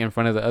unraveling in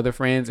front of the other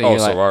friends. And you're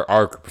so like,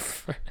 our group of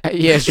friends.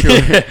 Yeah, sure.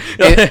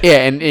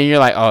 and you're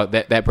like, oh,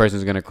 that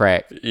person's gonna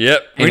crack.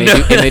 Yep. And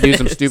they do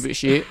some stupid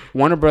shit.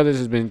 Warner Brothers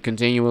has been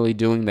continually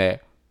doing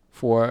that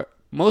for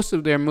most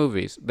of their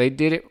movies. They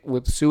did it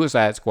with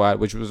Suicide Squad,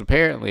 which was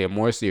apparently a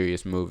more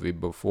serious movie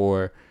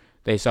before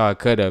they saw a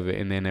cut of it,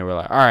 and then they were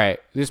like, all right,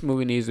 this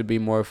movie needs to be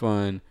more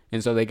fun.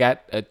 And so they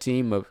got a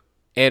team of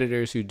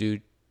editors who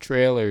do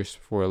trailers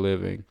for a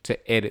living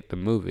to edit the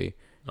movie.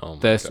 Oh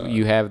my Thus, God.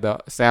 you have the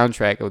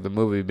soundtrack of the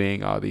movie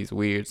being all these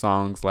weird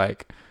songs.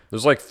 Like,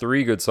 there's like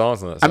 3 good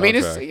songs on that soundtrack. I mean,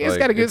 it's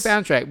got a good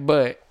soundtrack,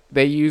 but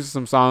they use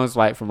some songs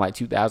like from like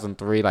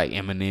 2003, like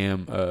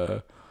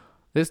Eminem.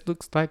 This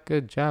looks like a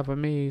job for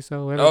me.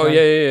 So everybody.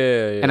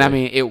 Yeah. And I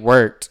mean, it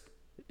worked.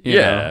 You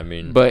know? I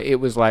mean, but it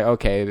was like,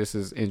 okay, this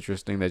is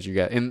interesting that you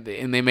got, and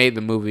they made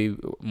the movie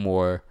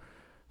more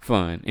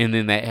fun, and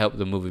then that helped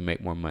the movie make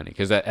more money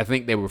because I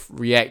think they were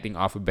reacting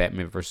off of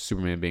Batman versus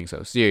Superman being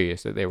so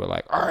serious that they were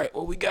like, all right,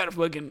 well, we gotta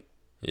fucking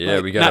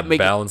we gotta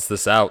balance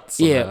this out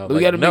somehow. Yeah, we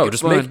gotta make it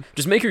fun.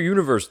 Just make your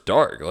universe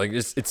dark. Like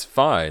it's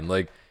fine.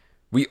 Like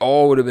we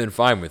all would have been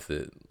fine with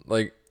it.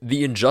 Like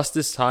the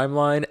Injustice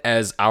timeline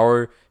as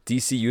our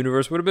DC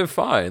universe would have been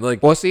fine.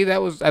 Like, well, see,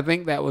 I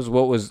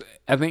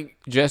think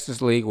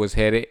Justice League was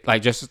headed,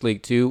 like Justice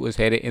League 2 was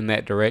headed in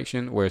that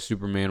direction where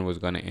Superman was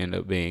going to end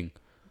up being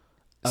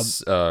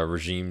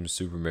regime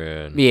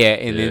Superman. Yeah,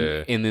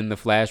 and then the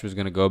Flash was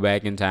going to go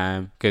back in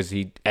time because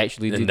he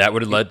actually did. And that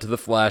would have led to the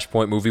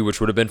Flashpoint movie, which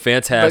would have been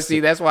fantastic. But see,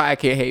 that's why I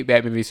can't hate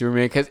Batman v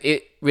Superman because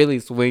it really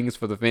swings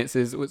for the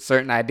fences with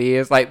certain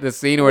ideas. Like the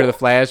scene where the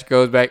Flash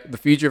goes back, the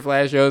future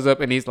Flash shows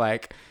up and he's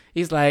like,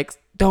 he's like,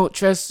 don't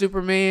trust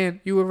Superman.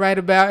 You were right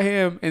about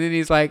him. And then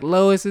he's like,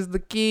 Lois is the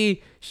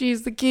key.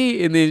 She's the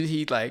key. And then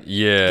he like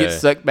gets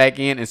sucked back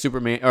in,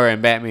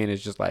 and Batman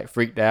is just like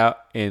freaked out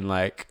and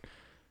like,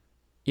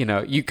 you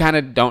know, you kind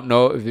of don't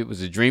know if it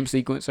was a dream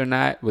sequence or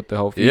not with the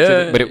whole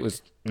future, but it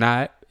was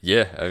not.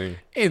 Yeah, I mean,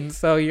 and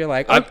so you're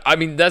like, I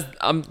mean,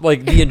 I'm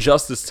like the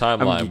Injustice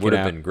timeline would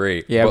have been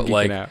great, yeah, but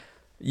like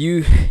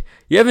you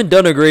haven't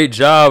done a great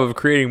job of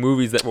creating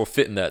movies that will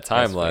fit in that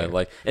timeline.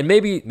 Like, and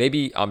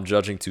maybe I'm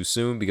judging too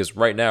soon because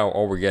right now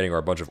all we're getting are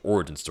a bunch of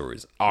origin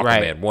stories.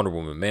 Aquaman, Wonder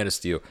Woman, Man of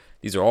Steel.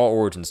 These are all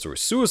origin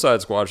stories.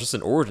 Suicide Squad is just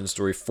an origin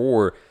story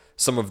for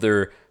some of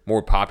their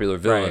more popular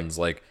villains,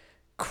 like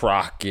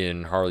Croc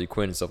and Harley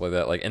Quinn and stuff like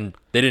that. Like, and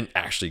they didn't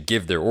actually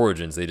give their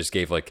origins. They just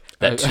gave like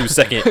that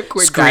 2-second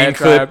screen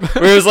clip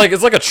where it's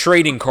like a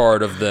trading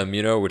card of them,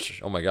 you know,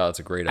 which, oh my God, it's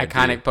a great idea.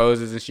 Iconic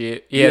poses and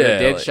shit. Yeah,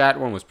 the Deadshot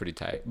one was pretty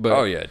tight. But,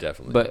 oh yeah,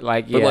 definitely. But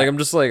like, I'm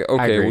just like,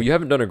 okay, well, you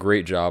haven't done a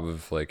great job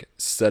of like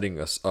setting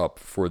us up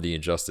for the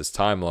Injustice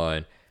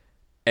timeline.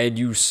 And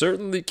you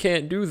certainly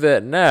can't do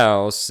that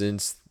now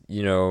since,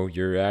 you know,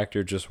 your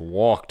actor just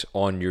walked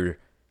on your,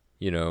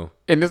 you know,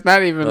 and it's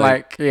not even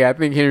like I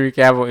think Henry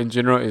Cavill in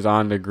general is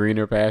on the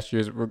greener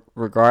pastures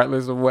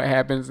regardless of what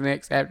happens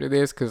next after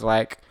this, because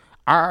like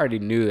I already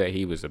knew that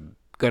he was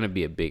gonna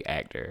be a big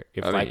actor.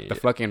 If the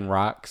fucking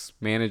Rock's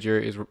manager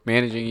is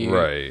managing you,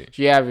 right,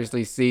 she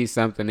obviously sees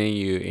something in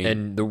you,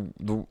 and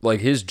the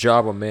like his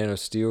job on Man of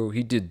Steel,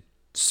 he did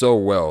so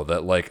well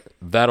that like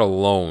that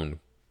alone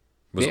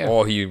was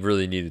all he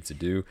really needed to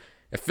do.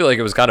 I feel like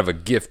it was kind of a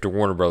gift to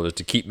Warner Brothers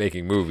to keep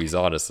making movies,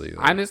 honestly.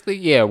 Honestly,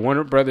 yeah.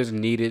 Warner Brothers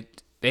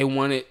they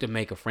wanted to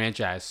make a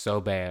franchise so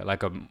bad,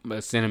 like a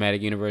cinematic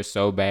universe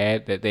so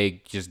bad, that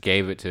they just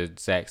gave it to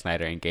Zack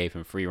Snyder and gave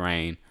him free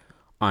reign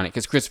on it.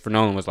 Because Christopher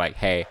Nolan was like,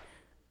 hey,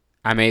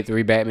 I made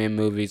 3 Batman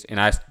movies, and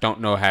I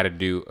don't know how to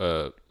do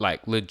a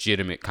like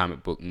legitimate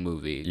comic book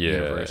movie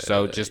universe.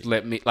 So just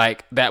let me,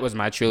 like, that was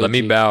my trilogy. Let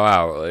me bow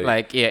out.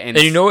 Like yeah, and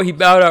you know what? He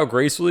bowed out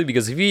gracefully,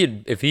 because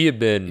if he had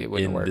been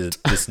in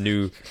this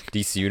new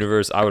DC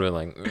universe, I would have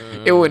been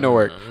like, it wouldn't have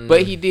worked.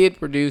 But he did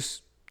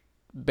produce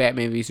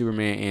Batman v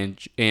Superman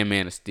and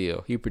Man of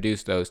Steel. He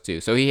produced those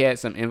two, so he had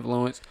some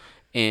influence,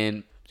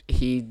 and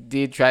he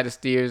did try to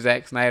steer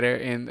Zack Snyder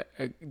in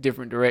a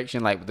different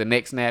direction. Like with the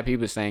next snap, he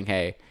was saying,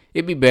 hey,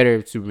 it'd be better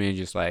if Superman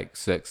just like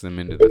sucks them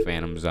into the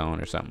Phantom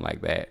Zone or something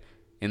like that.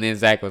 And then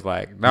Zack was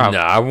like, "No,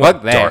 I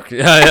want that."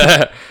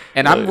 Dark.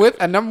 And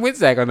I'm with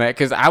Zack on that,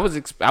 because I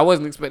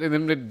wasn't expecting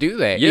them to do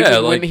that. Yeah,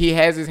 even when he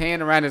has his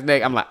hand around his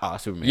neck, I'm like, "Oh,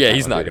 Superman." Yeah,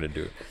 he's not gonna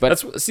do it. But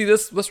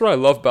that's what I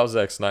love about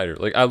Zack Snyder.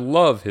 Like, I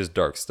love his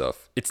dark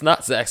stuff. It's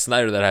not Zack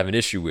Snyder that I have an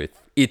issue with.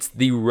 It's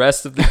the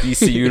rest of the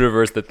DC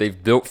universe that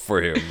they've built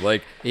for him.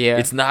 Like,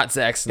 it's not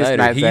Zack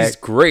Snyder. He's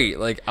great.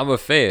 Like, I'm a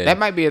fan. That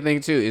might be a thing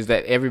too, is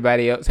that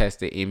everybody else has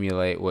to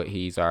emulate what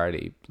he's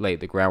already laid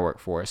the groundwork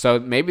for. So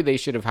maybe they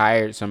should have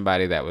hired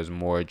somebody that was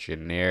more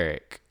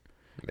generic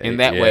in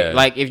that way.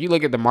 Like, if you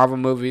look at the Marvel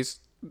movies,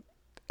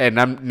 and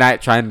I'm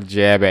not trying to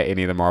jab at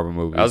any of the Marvel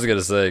movies. I was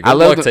gonna say, good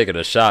luck taking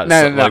a shot.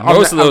 No. Like,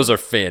 most of those are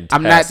fantastic.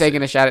 I'm not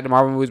taking a shot at the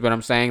Marvel movies, but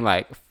I'm saying,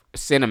 like,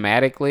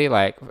 cinematically,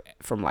 like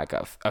from like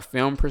a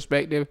film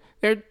perspective,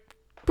 they're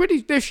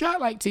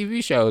shot like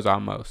TV shows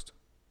almost.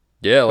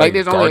 Yeah, like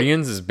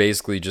Guardians is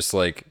basically just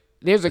like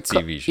there's a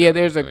TV show. Yeah,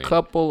 there's a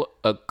couple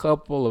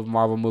of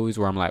Marvel movies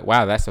where I'm like,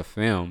 wow, that's a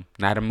film,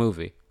 not a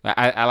movie.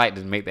 I like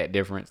to make that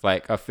difference.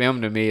 Like, a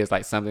film to me is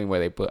like something where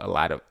they put a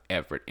lot of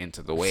effort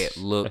into the way it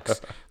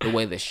looks, the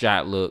way the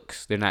shot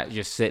looks. They're not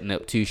just setting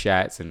up 2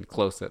 shots and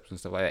close-ups and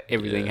stuff like that.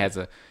 Everything has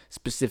a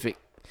specific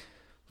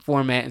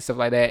format and stuff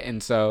like that.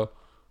 And so,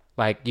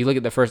 like, you look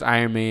at the first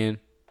Iron Man,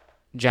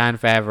 Jon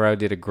Favreau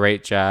did a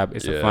great job.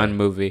 It's a fun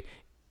movie.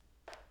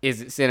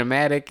 Is it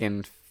cinematic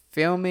and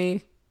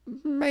filmy?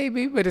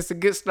 Maybe, but it's a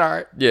good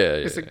start. Yeah,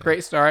 it's a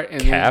great start.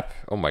 And Cap,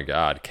 oh my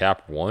God,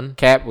 Cap 1?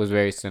 Cap was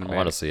very cinematic.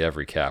 Honestly,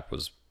 every Cap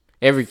was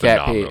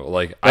phenomenal. Cap.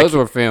 Like, those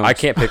were films. I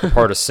can't pick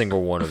apart a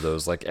single one of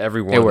those. Like,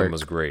 every one of them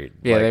was great.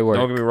 Yeah, like, they worked.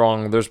 Don't get me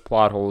wrong, there's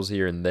plot holes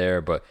here and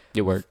there, but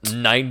it worked.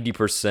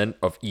 90%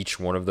 of each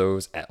one of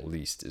those at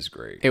least is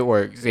great. It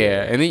works,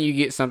 yeah. And then you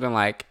get something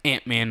like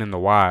Ant-Man and the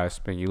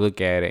Wasp, and you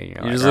look at it and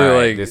you're like, all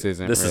right, this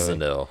isn't this really... is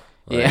an L.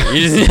 Like, yeah,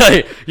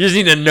 you just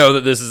need to know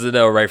that this is an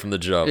L right from the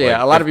jump. Yeah,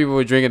 like, a lot of people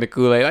were drinking the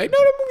Kool-Aid like, no,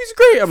 that movie's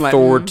great. I'm like,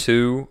 Thor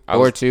 2.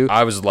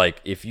 I was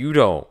like, if you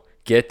don't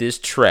get this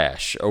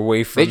trash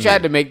away from me. They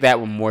tried to make that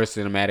one more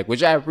cinematic,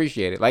 which I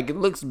appreciated. Like, it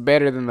looks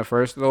better than the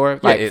first Thor.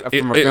 Like,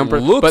 from a film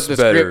perspective, looks but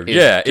the better.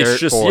 It's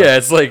just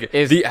it's like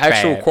the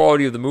actual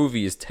quality of the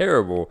movie is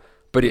terrible,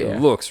 but it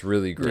looks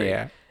really great.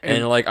 Yeah.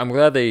 And like, I'm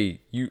glad the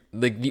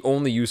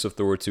only use of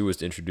Thor 2 was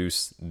to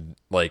introduce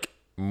like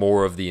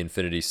more of the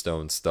Infinity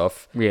Stone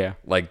stuff. Yeah.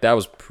 Like, that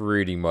was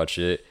pretty much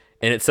it.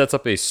 And it sets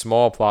up a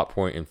small plot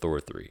point in Thor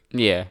 3.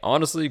 Yeah.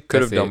 Honestly,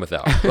 could have done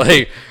without.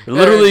 Like,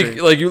 literally,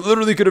 like, you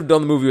literally could have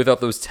done the movie without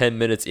those 10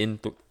 minutes in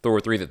Thor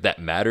 3 that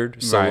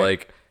mattered. So,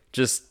 like,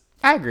 just...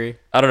 I agree.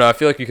 I don't know. I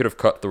feel like you could have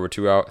cut Thor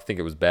 2 out. I think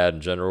it was bad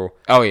in general.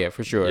 Oh, yeah,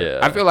 for sure. Yeah.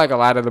 I feel like a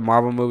lot of the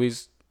Marvel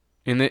movies,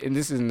 and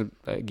this isn't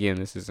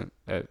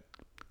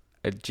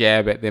a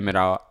jab at them at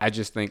all. I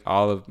just think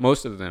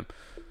most of them,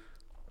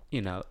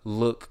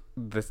 look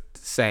the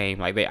same.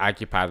 Like they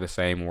occupy the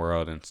same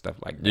world and stuff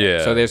like that.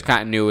 Yeah. So there's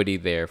continuity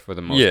there for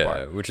the most part.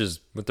 Yeah, which is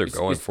what they're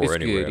going for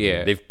anyway. Good, I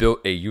mean, they've built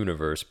a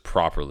universe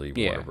properly,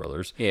 Warner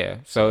Brothers. Yeah.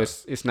 So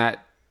it's not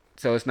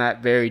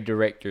very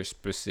director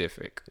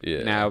specific.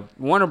 Yeah. Now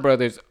Warner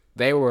Brothers,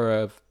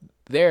 they're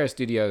a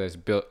studio that's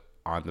built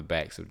on the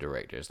backs of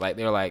directors. Like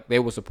they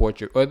will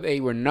support they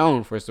were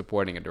known for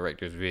supporting a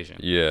director's vision.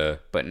 Yeah.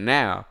 But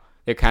now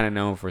they're kind of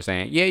known for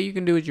saying, yeah, you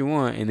can do what you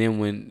want, and then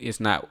when it's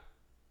not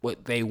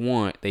what they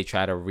want, they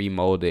try to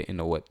remold it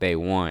into what they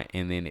want,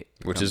 and then it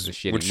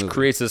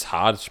creates this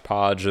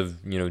hodgepodge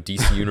of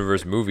DC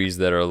Universe movies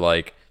that are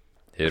like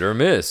hit or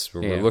miss.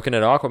 We're looking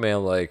at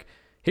Aquaman like,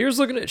 here's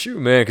looking at you,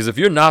 man, because if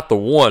you're not the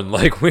one,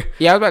 like we're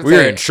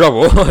in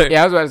trouble.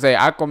 Yeah, I was about to say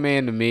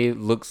Aquaman to me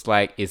looks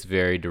like it's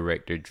very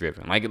director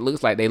driven. Like it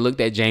looks like they looked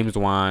at James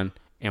Wan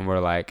and were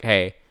like,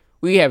 hey,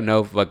 we have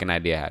no fucking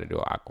idea how to do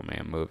an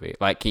Aquaman movie.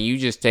 Like, can you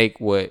just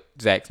take what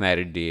Zack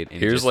Snyder did and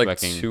here's just like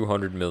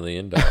 $200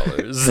 million?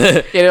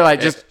 Yeah,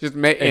 like just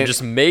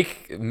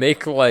make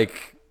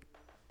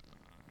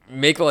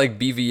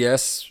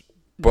BVS,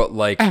 but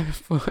like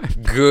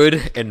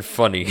good and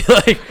funny.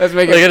 Like let's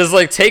make it is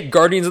like take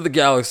Guardians of the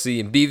Galaxy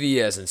and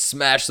BVS and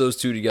smash those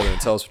two together and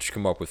tell us what you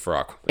come up with for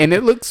Aquaman. And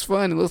it looks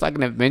fun. It looks like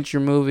an adventure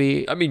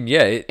movie. I mean,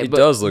 yeah, it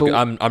does look.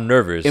 I'm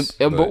nervous.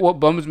 But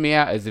what bums me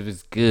out is if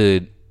it's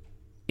good,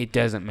 it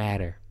doesn't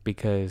matter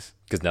because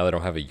now they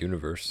don't have a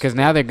universe. Because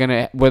now they're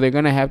gonna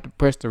have to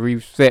press the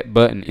reset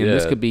button, and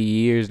this could be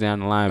years down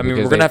the line. I mean,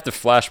 we're gonna have to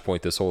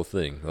Flashpoint this whole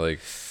thing. Like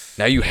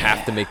now you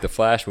have to make the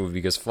Flash movie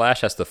because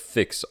Flash has to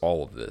fix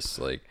all of this.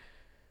 Like,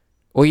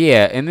 well,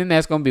 yeah, and then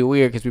that's gonna be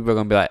weird because people are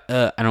gonna be like,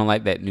 I don't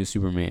like that new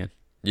Superman.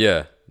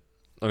 Yeah.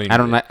 I mean, I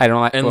don't like.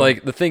 And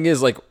like the thing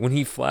is, like when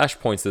he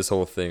flashpoints this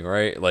whole thing,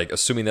 right? Like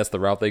assuming that's the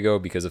route they go,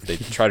 because if they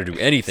try to do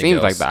anything, seems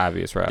else, like the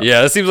obvious route.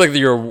 Yeah, it seems like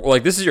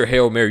this is your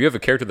Hail Mary. You have a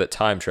character that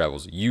time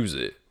travels, use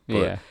it.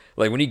 But,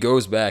 like when he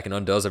goes back and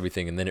undoes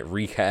everything, and then it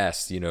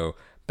recasts,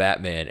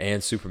 Batman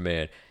and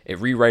Superman. It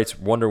rewrites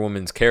Wonder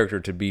Woman's character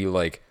to be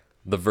like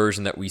the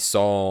version that we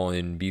saw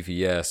in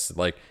BVS.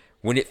 Like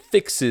when it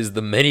fixes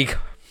the many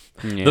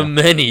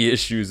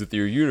issues with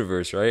your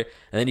universe, right?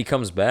 And then he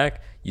comes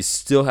back. You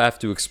still have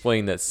to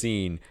explain that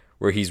scene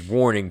where he's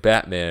warning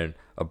Batman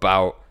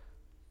about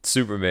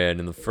Superman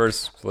in the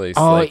first place.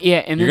 Oh, like, yeah.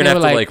 And you're going to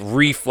have to, like,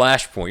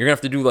 re-Flashpoint. You're going to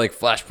have to do, like,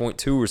 Flashpoint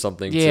 2 or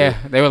something. Yeah.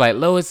 They were like,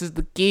 Lois is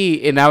the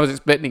key. And I was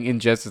expecting in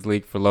Justice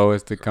League for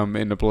Lois to come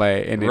into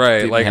play. And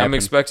right. Like, happen. I'm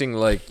expecting,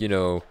 like,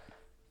 the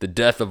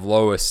death of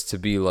Lois to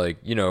be, like,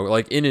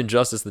 like in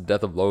Injustice, the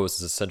death of Lois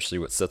is essentially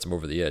what sets him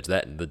over the edge.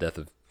 That and the death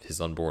of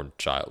his unborn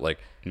child. Like,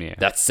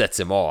 that sets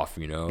him off,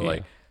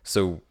 Like,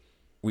 so...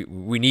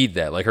 We need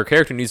that. Like, her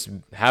character needs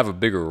to have a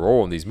bigger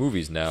role in these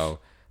movies now.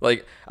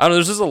 Like, I don't know,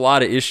 there's just a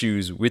lot of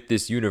issues with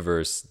this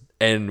universe,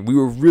 and we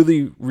were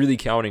really, really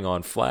counting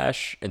on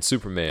Flash and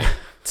Superman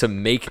to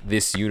make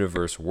this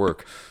universe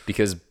work,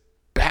 because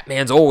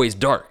Batman's always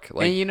dark.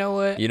 Like, and you know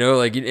what?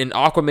 And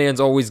Aquaman's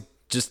always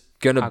just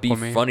gonna be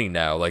funny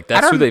now. Like,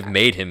 that's who they've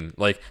made him.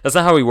 Like, that's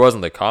not how he was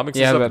in the comics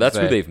and stuff, but that's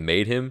who they've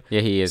made him.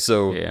 Yeah, he is.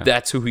 So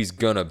that's who he's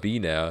gonna be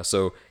now.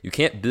 So you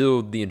can't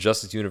build the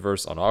Injustice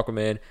universe on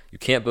Aquaman. You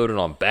can't build it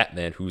on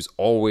Batman, who's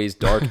always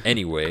dark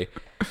anyway.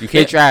 You can't.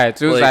 They tried.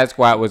 Suicide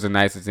Squad was a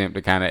nice attempt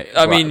to kind of.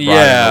 I mean,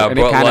 yeah,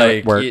 but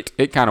like worked.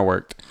 It kind of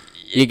worked.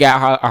 You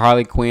got a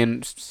Harley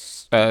Quinn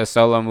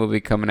solo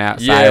movie coming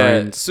out. Yeah,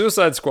 Sirens.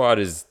 Suicide Squad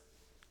is.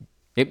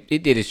 It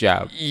did its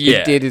job. Yeah.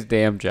 It did its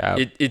damn job.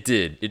 It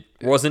did. It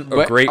wasn't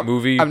a great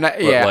movie. I'm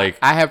not. Yeah, like,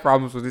 I have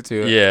problems with it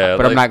too. Yeah,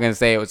 but I'm not gonna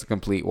say it was a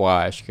complete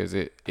wash because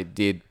it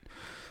did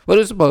what it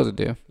was supposed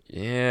to do.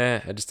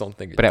 Yeah, I just don't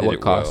think it but did at what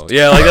it cost? Well.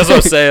 Yeah, like that's what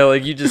I'm saying.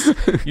 Like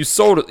you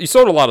sold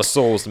a lot of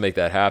souls to make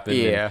that happen.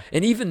 Yeah,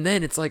 and even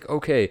then, it's like,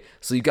 okay,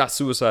 so you got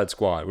Suicide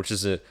Squad, which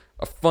is a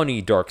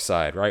funny dark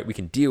side, right? We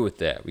can deal with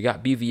that. We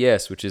got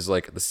BVS, which is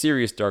like the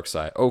serious dark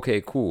side.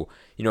 Okay, cool.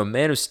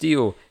 Man of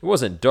Steel, it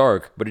wasn't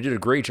dark, but it did a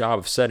great job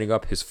of setting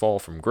up his fall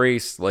from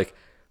grace. Like,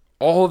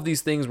 all of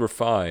these things were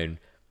fine.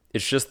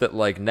 It's just that,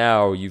 like,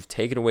 now you've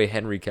taken away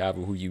Henry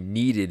Cavill, who you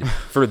needed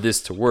for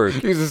this to work.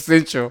 He's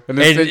essential. And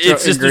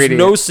it's just, there's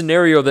no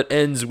scenario that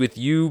ends with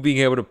you being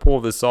able to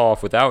pull this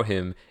off without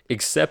him,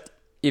 except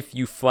if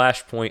you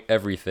Flashpoint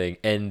everything,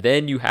 and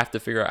then you have to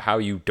figure out how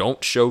you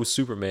don't show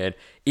Superman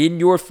in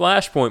your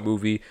Flashpoint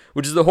movie,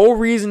 which is the whole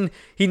reason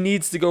he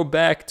needs to go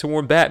back to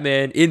warn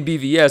Batman in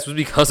BVS was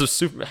because of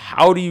Superman.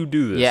 How do you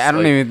do this? Yeah, I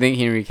don't even think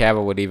Henry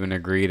Cavill would even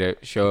agree to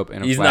show up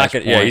in a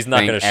Flashpoint. He's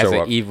not going to show as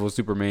up an evil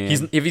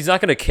Superman. If he's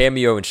not going to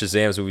cameo in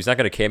Shazam's movie, he's not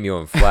going to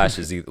cameo in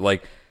Flash's either.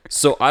 Like,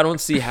 so I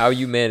don't see how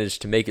you manage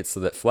to make it so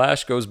that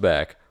Flash goes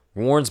back,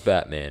 warns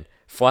Batman,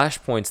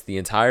 Flashpoints the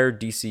entire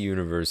DC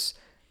universe,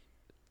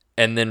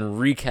 and then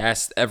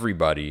recast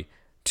everybody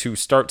to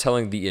start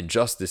telling the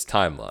Injustice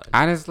timeline.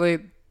 Honestly,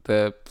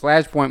 the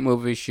Flashpoint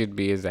movie should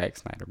be a Zack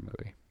Snyder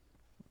movie.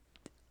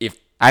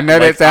 I know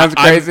that sounds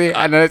crazy.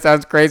 I know that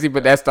sounds crazy,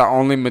 but that's the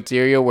only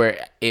material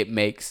where it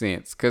makes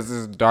sense because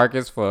it's dark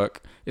as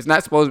fuck. It's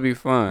not supposed to be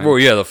fun. Well,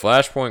 yeah, the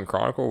Flashpoint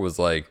Chronicle was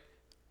like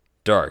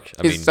dark.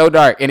 I mean, so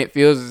dark, and it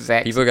feels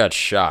exactly. People got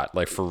shot,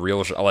 like for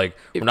real. Like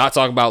we're not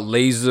talking about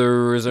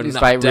lasers or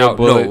not like real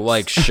bullets. No,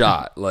 like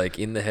shot, like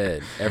in the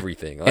head,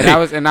 everything. Like,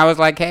 and I was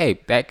like,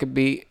 hey, that could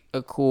be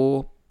a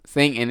cool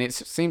thing, and it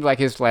seems like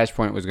his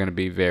Flashpoint was going to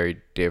be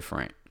very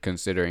different,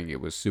 considering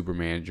it was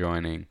Superman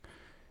joining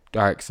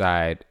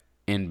Darkseid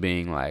and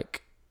being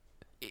like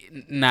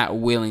not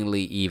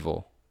willingly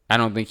evil. I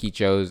don't think he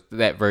chose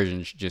that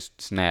version.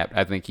 Just snapped.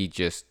 I think he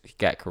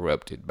got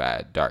corrupted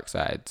by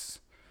Darkseid's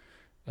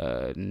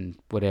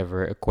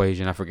whatever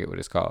equation. I forget what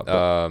it's called.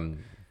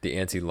 The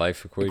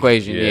anti-life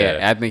equation. Yeah.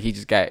 I think he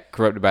just got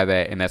corrupted by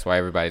that, and that's why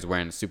everybody's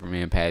wearing the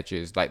Superman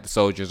patches. Like the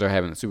soldiers are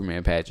having the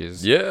Superman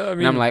patches. Yeah, I mean,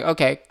 and I'm like,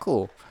 okay,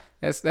 cool.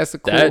 That's a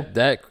cool.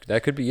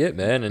 That could be it,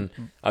 man.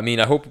 And I mean,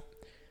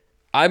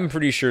 I'm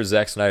pretty sure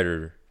Zack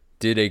Snyder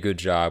did a good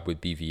job with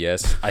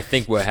BVS. I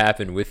think what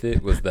happened with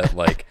it was that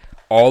like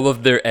all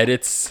of their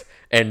edits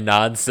and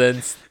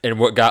nonsense and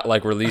what got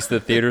like released to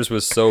the theaters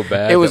was so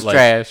bad. It was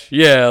trash.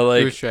 Yeah,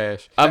 like it was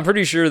trash. I'm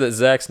pretty sure that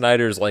Zack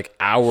Snyder's like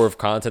hour of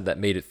content that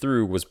made it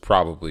through was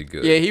probably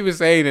good. Yeah, he was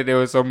saying that there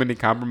were so many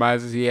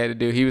compromises he had to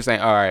do. He was saying,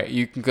 all right,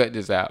 you can cut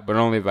this out, but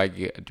only if I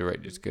get a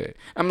director's cut.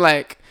 I'm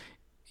like,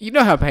 you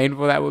know how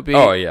painful that would be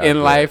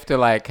in life to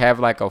like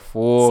have like a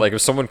full. It's like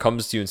if someone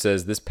comes to you and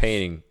says, this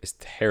painting is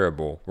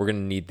terrible, we're going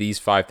to need these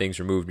 5 things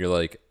removed, and you're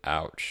like,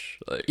 ouch.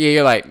 Like, yeah,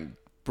 you're like,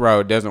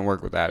 bro, it doesn't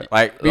work without it.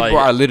 Like, people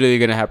are literally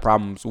going to have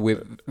problems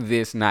with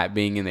this not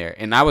being in there.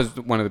 And I was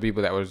one of the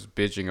people that was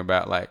bitching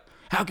about, like,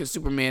 how can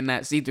Superman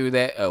not see through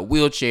that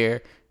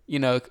wheelchair? You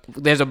know,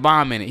 there's a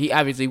bomb in it. He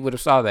obviously would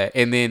have saw that.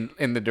 And then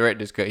in the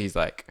director's cut, he's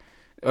like,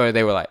 or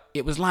they were like,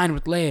 it was lined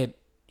with lead.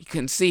 You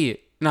couldn't see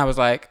it. And I was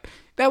like,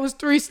 that was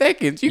 3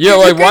 seconds. Why'd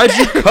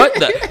you cut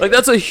that? Like,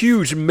 that's a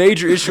huge,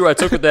 major issue I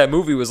took with that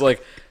movie was,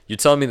 like, you're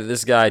telling me that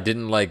this guy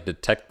didn't, like,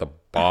 detect the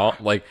bomb?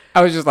 Like,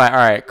 I was just like, all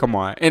right, come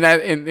on.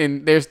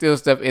 And there's still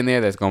stuff in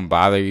there that's going to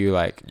bother you,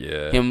 like,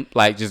 him,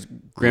 like, just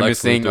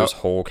grimacing. Lex Luthor's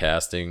whole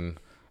casting.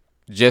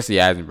 Jesse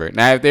Eisenberg.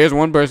 Now, if there's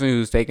one person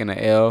who's taken an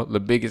L, the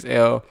biggest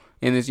L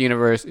in this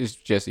universe, is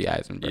Jesse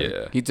Eisenberg.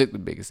 Yeah. He took the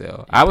biggest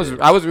L. I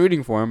was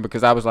rooting for him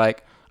because I was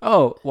like,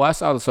 oh, well, I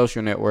saw The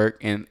Social Network,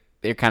 and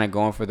they're kind of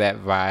going for that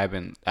vibe,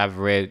 and I've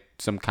read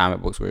some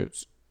comic books where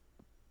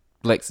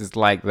Lex is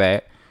like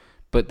that,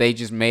 but they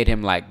just made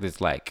him like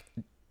this, like,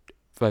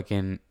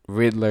 fucking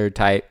Riddler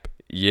type.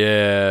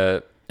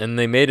 Yeah, and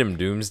they made him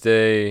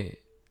Doomsday.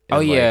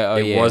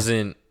 It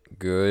wasn't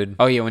good.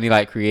 Oh yeah, when he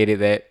like created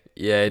that.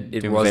 Yeah,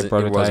 it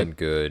wasn't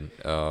good.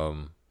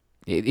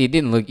 It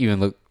didn't look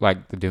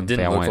like the Doomsday.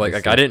 Didn't look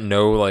like I didn't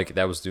know like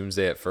that was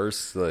Doomsday at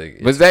first. Like,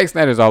 but Zack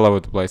Snyder's all over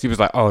the place. He was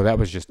like, "Oh, that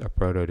was just a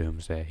proto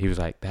Doomsday." He was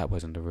like, "That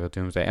wasn't the real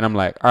Doomsday." And I'm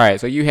like, "All right,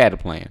 so you had a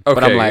plan." Okay,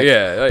 but I'm like,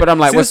 yeah. But I'm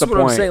like, what's the point?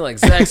 I'm saying, like,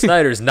 Zack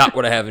Snyder's not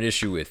what I have an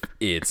issue with.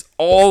 It's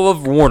all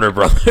of Warner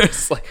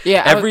Brothers. Like,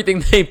 yeah,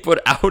 everything they put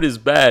out is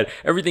bad.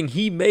 Everything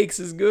he makes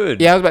is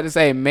good. Yeah, I was about to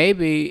say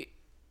maybe.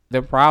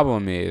 The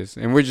problem is,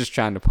 and we're just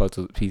trying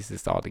to piece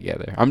this all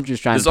together. I'm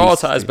just trying. This all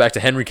ties back to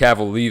Henry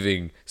Cavill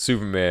leaving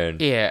Superman.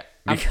 Yeah,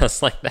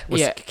 because like that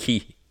was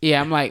key.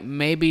 Yeah, I'm like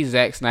maybe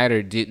Zack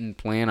Snyder didn't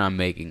plan on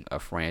making a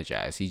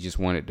franchise. He just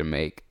wanted to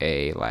make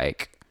a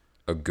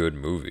good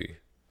movie,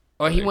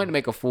 or he wanted to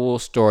make a full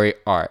story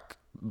arc,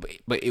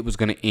 but it was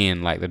going to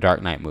end like the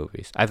Dark Knight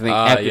movies. I think.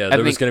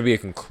 There was going to be a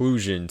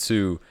conclusion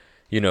to,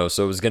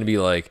 so it was going to be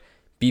like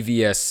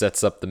BVS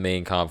sets up the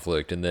main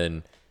conflict, and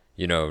then.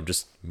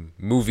 Just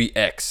movie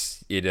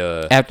X.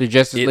 After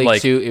Justice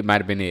League 2, it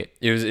might have been it.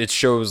 It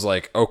shows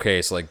like,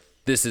 okay, so like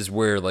this is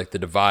where like the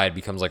divide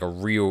becomes like a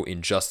real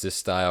Injustice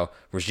style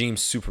regime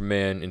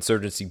Superman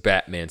insurgency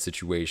Batman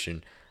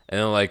situation,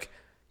 and then like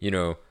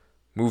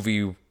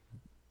movie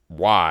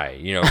Y,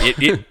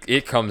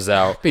 it comes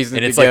out and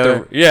it's together.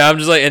 Like I'm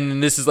just like, and then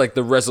this is like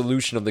the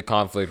resolution of the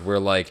conflict where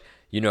like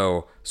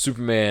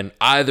Superman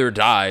either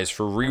dies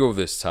for real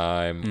this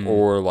time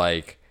or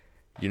like.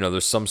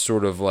 There's some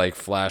sort of like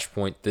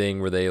Flashpoint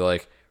thing where they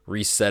like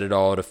reset it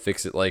all to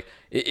fix it. Like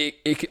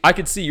I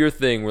could see your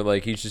thing where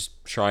like he's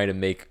just trying to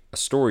make a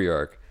story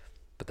arc,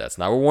 but that's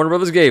not what Warner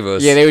Brothers gave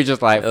us. Yeah, they were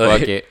just like,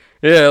 fuck it.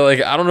 Yeah,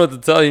 like I don't know what to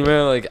tell you,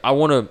 man. Like I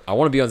want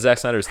to be on Zack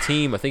Snyder's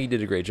team. I think he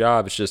did a great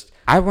job. It's just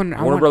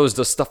Warner Brothers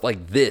does stuff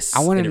like this. I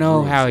want to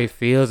know how he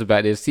feels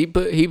about this. He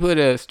put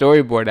a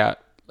storyboard out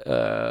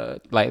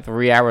like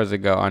 3 hours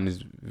ago on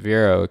his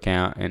Vero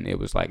account, and it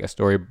was like a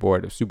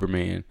storyboard of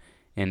Superman,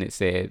 and it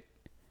said.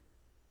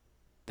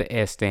 The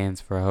S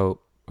stands for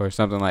hope or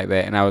something like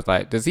that. And I was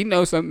like, does he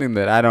know something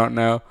that I don't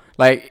know?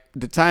 Like,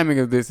 the timing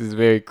of this is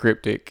very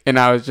cryptic. And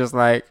I was just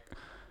like,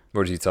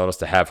 What did he tell us?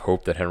 To have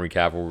hope that Henry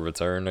Cavill will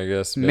return, I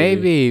guess.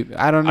 Maybe.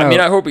 I don't know. I mean,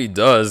 I hope he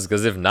does,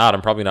 because if not,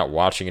 I'm probably not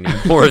watching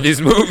any more of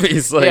these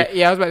movies. Like,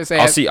 yeah, I was about to say.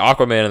 I'll see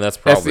Aquaman, and that's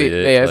probably it.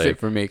 Yeah, that's like, it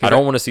for me. I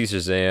don't want to see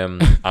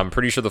Shazam. I'm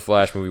pretty sure the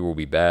Flash movie will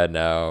be bad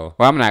now.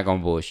 Well, I'm not going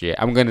to bullshit.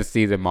 I'm going to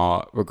see them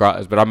all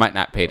regardless, but I might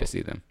not pay to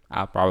see them.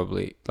 I'll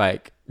probably,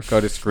 like, go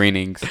to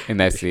screenings,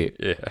 and that's it.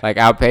 Yeah. Like,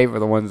 I'll pay for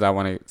the ones I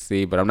want to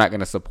see, but I'm not going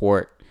to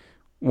support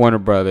Warner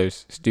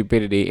Brothers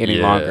stupidity any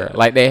longer.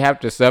 Like, they have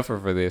to suffer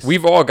for this.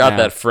 We've all got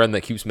that friend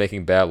that keeps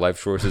making bad life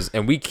choices,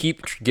 and we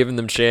keep giving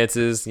them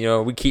chances. You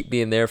know, we keep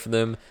being there for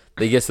them.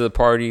 They get to the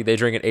party, they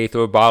drink an eighth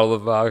of a bottle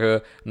of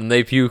vodka, and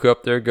they puke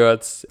up their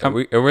guts, and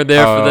we're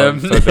there for them.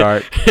 So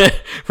dark.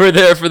 We're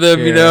there for them,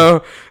 you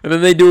know. And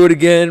then they do it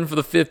again for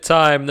the 5th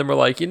time, and then we're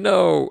like, you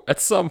know, at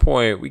some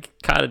point we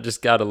kind of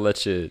just gotta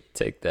let you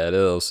take that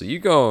L. So you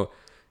go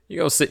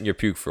sit in your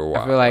puke for a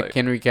while. I feel like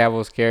Henry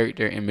Cavill's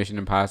character in Mission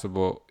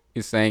Impossible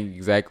is saying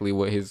exactly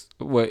what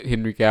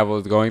Henry Cavill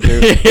is going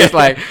through. It's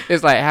like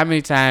how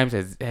many times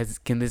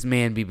can this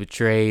man be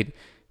betrayed,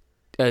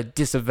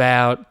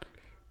 disavowed,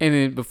 and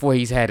then before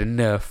he's had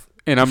enough.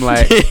 And I'm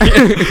like,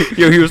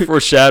 he was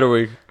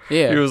foreshadowing.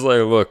 Yeah, he was like,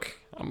 look,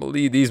 I'm gonna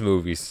leave these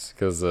movies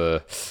because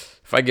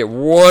if I get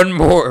one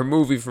more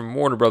movie from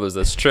Warner Brothers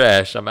that's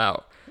trash, I'm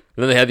out.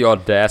 And then they had the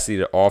audacity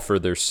to offer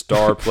their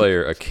star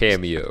player a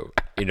cameo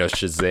in a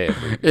Shazam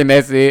movie. And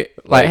that's it.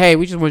 Like, hey,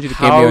 we just want you to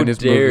cameo in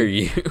this movie. How dare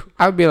you?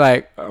 I'd be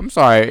like, I'm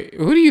sorry.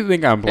 Who do you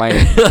think I'm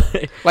playing?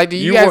 Like, do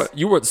you guys...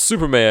 You want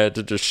Superman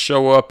to just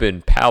show up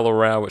and pal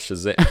around with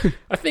Shazam?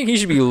 I think he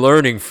should be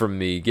learning from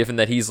me, given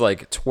that he's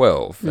like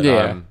 12 and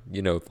I'm,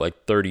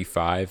 like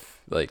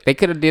 35. Like, they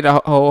could have did a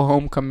whole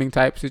Homecoming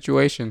type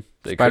situation.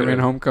 Spider-Man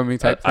Homecoming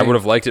type thing. I would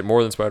have liked it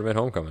more than Spider-Man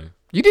Homecoming.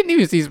 You didn't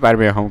even see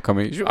Spider-Man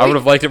Homecoming. I would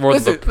have liked it more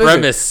than the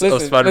premise of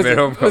Spider-Man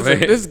Homecoming.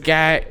 This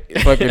guy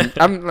fucking...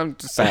 I'm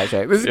just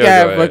sidetracked. This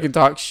guy fucking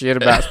talks shit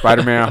about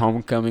Spider-Man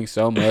Homecoming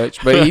so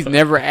much, but he's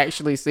never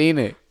actually seen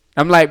it.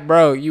 I'm like,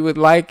 bro, you would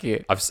like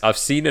it. I've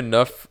seen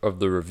enough of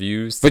the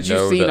reviews to but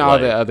you've seen all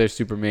the other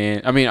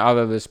all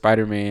the other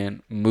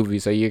Spider-Man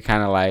movies, so you're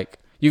kind of like...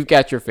 You've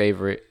got your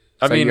favorite.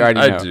 I mean,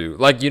 I do.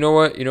 Like, you know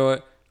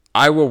what?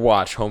 I will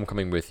watch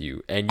Homecoming with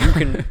you, and you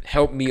can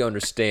help me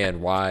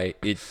understand why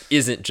it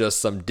isn't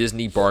just some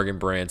Disney bargain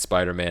brand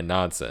Spider-Man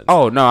nonsense.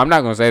 Oh, no, I'm not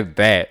going to say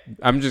that.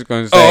 I'm just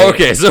going to say... Oh,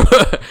 okay, so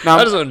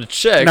I just wanted to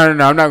check. No, I'm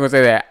not going to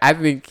say that. I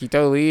think he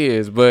totally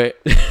is, but...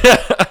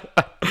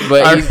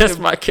 that's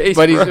my case,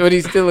 but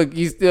he's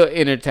still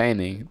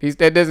entertaining.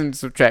 That doesn't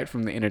subtract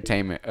from the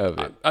entertainment of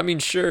it. I mean,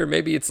 sure,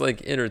 maybe it's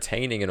like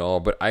entertaining and all,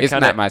 but it's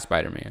not my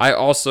Spider-Man. I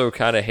also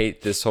kind of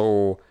hate this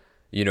whole...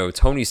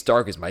 Tony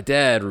Stark is my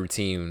dad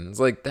routine. It's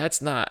like,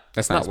 that's not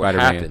what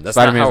happened.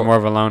 Spider-Man's more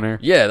of a loner.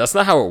 Yeah, that's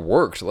not how it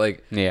worked.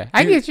 Like, yeah,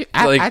 I get you.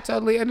 I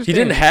totally understand. He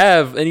didn't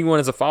have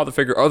anyone as a father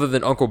figure other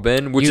than Uncle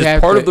Ben, which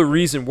is part of the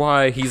reason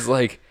why he's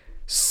like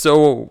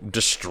so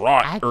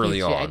distraught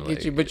early on. I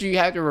get you, but you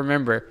have to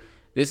remember,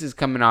 this is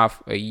coming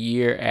off a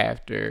year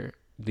after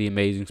the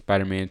Amazing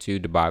Spider-Man 2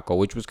 debacle,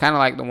 which was kind of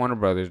like the Warner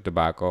Brothers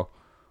debacle.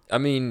 I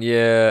mean,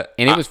 yeah.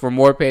 And it was for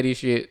more petty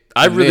shit.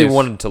 I really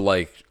wanted to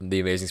like The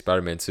Amazing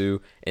Spider-Man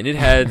 2, and it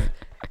had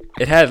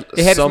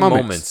some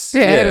moments.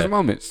 Yeah, it had its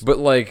moments. But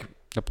like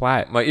the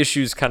plot. My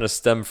issues kind of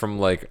stem from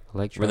like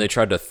when they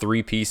tried to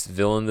 3-piece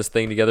villain this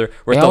thing together.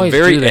 Where at the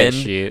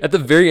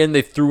very end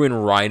they threw in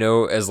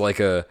Rhino as like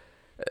a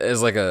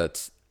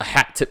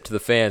hat tip to the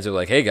fans. They're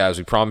like, "Hey guys,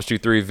 we promised you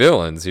 3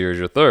 villains. Here's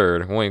your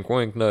 3rd. Wink,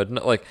 wink, nudge."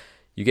 Like,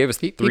 you gave us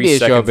 3 seconds. He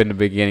did show up in the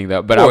beginning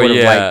though, but I would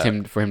have liked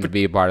him to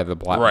be a part of the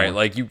plot. Right,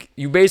 like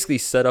you basically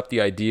set up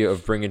the idea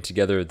of bringing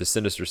together the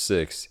Sinister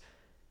Six,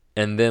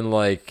 and then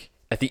like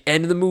at the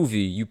end of the movie,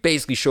 you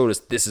basically showed us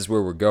this is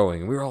where we're going,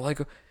 and we were all like,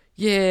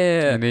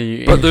 yeah.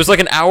 But there's like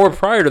an hour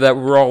prior to that,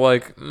 we were all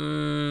like,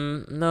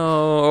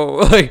 no.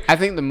 Like, I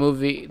think the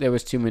movie, there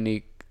was too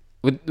many.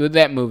 With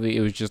that movie,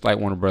 it was just like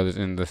Warner Brothers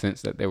in the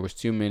sense that there was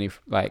too many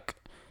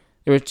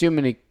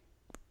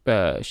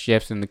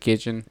chefs in the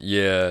kitchen.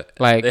 Yeah,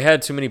 like they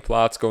had too many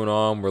plots going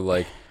on. Where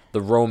like the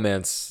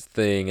romance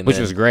thing, and which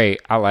was great.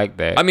 I like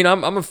that. I mean,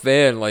 I'm a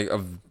fan like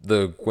of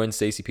the Gwen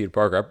Stacy Peter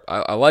Parker.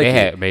 I like it. They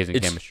had amazing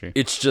chemistry.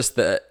 It's just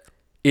that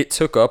it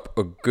took up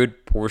a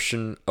good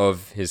portion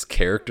of his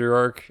character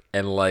arc,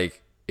 and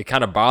like it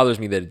kind of bothers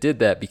me that it did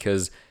that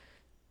because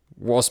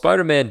while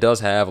Spider-Man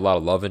does have a lot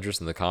of love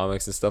interest in the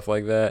comics and stuff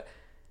like that,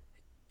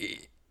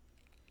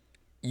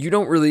 you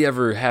don't really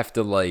ever have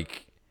to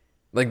like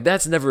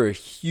that's never a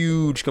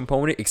huge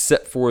component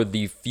except for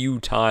the few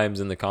times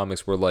in the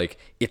comics where like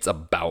it's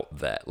about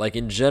that. Like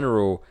in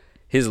general,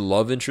 his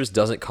love interest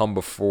doesn't come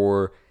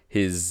before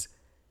his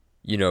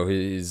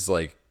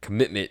like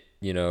commitment,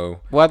 Well,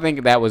 I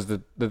think that was the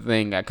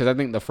thing, because I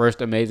think the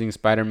first Amazing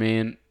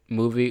Spider-Man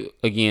movie,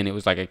 again, it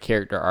was like a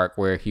character arc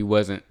where he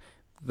wasn't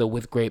the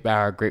with great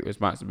power, great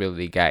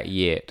responsibility guy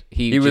yet.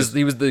 He was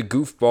the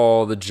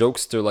goofball, the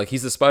jokester. Like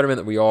he's the Spider-Man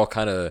that we all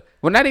kind of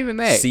not even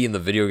that see in the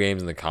video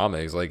games and the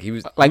comics. Like he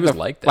was like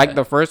that. Like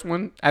the first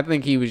one, I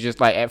think he was just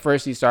like at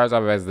first he starts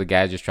off as the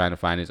guy just trying to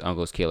find his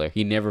uncle's killer.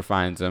 He never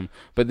finds him,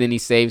 but then he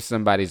saves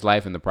somebody's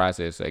life in the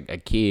process, like a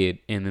kid,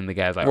 and then the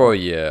guy's like, well,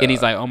 yeah, and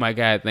he's like, oh my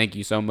god, thank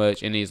you so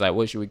much, and he's like,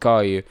 what should we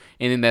call you?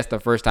 And then that's the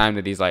first time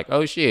that he's like,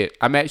 oh shit,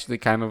 I'm actually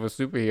kind of a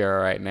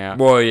superhero right now.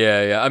 Well,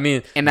 yeah. I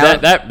mean, and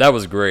that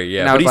was great,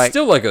 yeah. But he's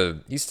still like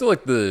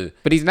the.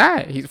 But he's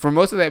not. He's for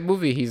most of that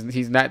movie,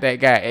 he's not that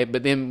guy.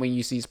 But then when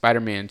you see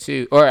Spider-Man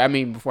 2, or I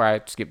mean, before I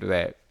skip to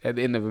that, at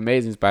the end of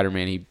Amazing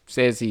Spider-Man, he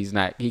says he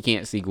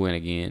can't see Gwen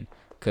again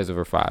because of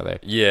her father.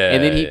 Yeah.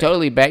 And then he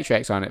totally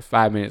backtracks on it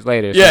 5 minutes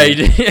later. Yeah, he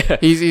did. Yeah.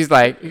 He's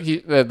like,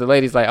 the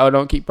lady's like, oh,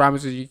 don't keep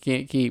promises you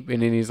can't keep.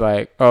 And then he's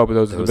like, oh, but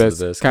those are the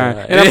best kind.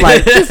 And I'm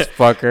like, this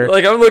fucker.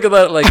 Like, I'm looking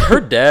at like her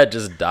dad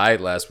just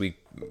died last week.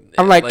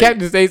 I'm like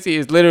Captain Stacy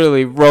is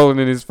literally rolling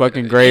in his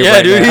fucking grave. Yeah,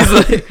 right dude. Now.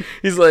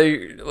 He's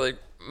like.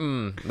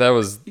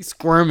 He's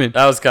squirming.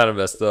 That was kind of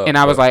messed up. And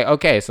I was like,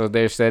 okay, so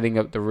they're setting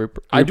up the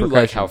I do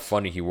like how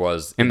funny he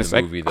was in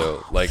the movie,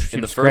 though. Like in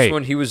the first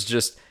one, he was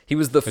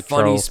the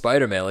funny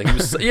Spider-Man. Like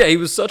he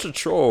was such a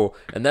troll,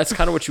 and that's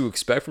kind of what you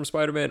expect from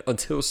Spider-Man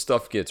until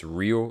stuff gets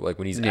real, like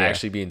when he's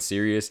actually being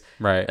serious,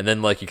 right? And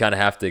then like you kind of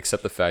have to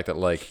accept the fact that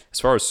like as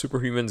far as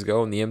superhumans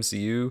go in the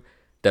MCU,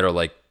 that are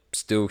like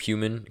still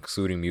human,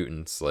 excluding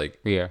mutants. Like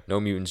no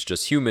mutants,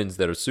 just humans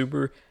that are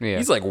super. Yeah,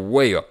 he's like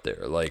way up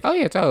there. Like oh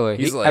yeah,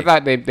 totally. I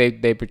thought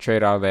they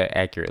portrayed all that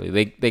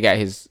accurately. They got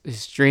his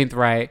strength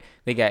right.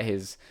 They got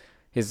his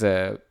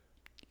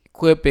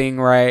equipping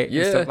right.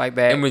 Yeah, and stuff like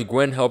that. And with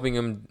Gwen helping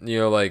him, with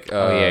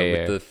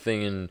the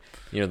thing and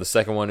the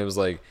second one, it was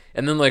like,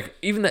 and then like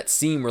even that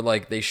scene where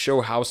like they show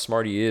how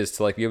smart he is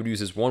to like be able to use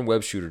his one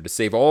web shooter to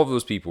save all of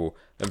those people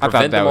and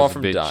prevent them all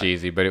from dying. I thought that was a bit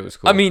cheesy, but it was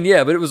cool. I mean,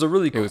 yeah, but it was a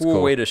really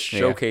cool way to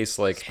showcase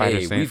like,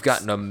 hey, we've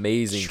got an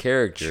amazing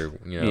character.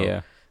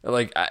 Yeah,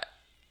 like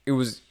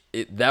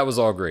that was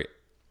all great.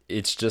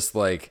 It's just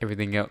like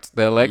everything else.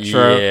 The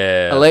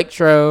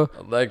Electro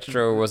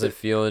wasn't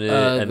feeling it,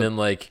 and then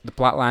like the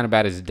plot line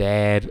about his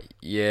dad.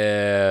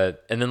 Yeah,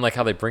 and then like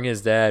how they bring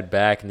his dad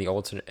back in the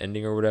alternate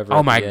ending or whatever.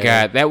 Oh my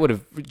god, that would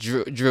have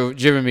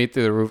driven me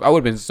through the roof. I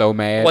would have been so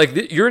mad.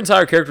 Like your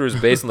entire character is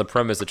based on the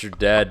premise that your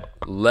dad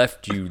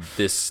left you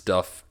this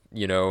stuff,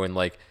 and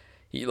like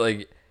he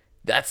like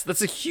that's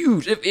a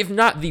huge, if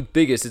not the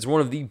biggest, it's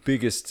one of the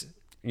biggest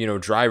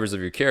drivers of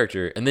your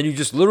character, and then you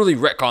just literally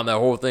retcon that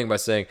whole thing by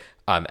saying,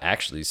 I'm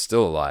actually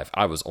still alive.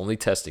 I was only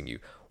testing you.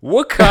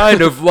 What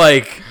kind of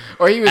like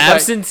or he was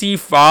absentee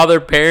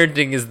father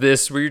parenting is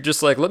this where you're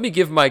just like, let me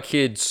give my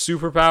kid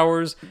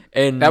superpowers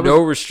and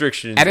no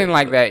restrictions? I didn't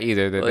like that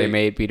either, that they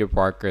made Peter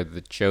Parker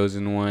the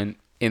chosen one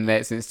in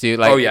that sense too.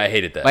 Like, oh yeah, I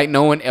hated that. Like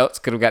no one else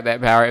could have got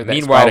that power. If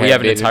Meanwhile, we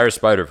have an entire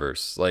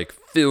Spider-Verse like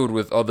filled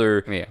with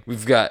other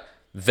we've got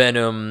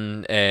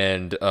Venom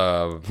and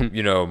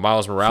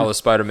Miles Morales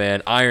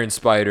Spider-Man, Iron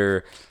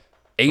Spider,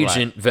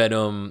 Agent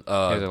Venom,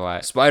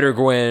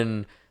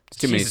 Spider-Gwen. It's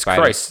too many Jesus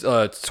Christ,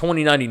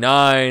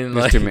 2099.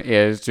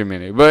 It's too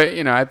many. But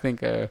I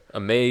think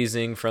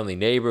Amazing Friendly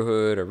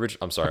Neighborhood.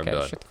 I'm sorry, I'm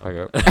done. Shut the fuck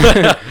up.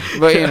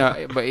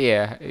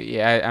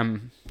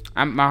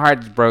 I'm my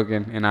heart is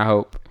broken, and I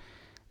hope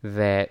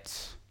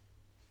that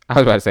I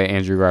was about to say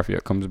Andrew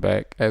Garfield comes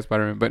back as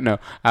Spider-Man, but no,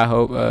 I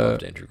hope. I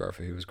loved Andrew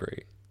Garfield. He was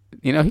great.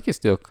 He can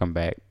still come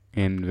back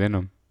in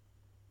Venom.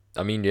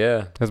 I mean,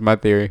 yeah. That's my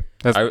theory.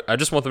 I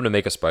just want them to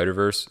make a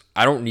Spider-Verse.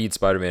 I don't need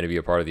Spider-Man to be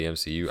a part of the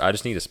MCU. I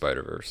just need a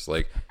Spider-Verse.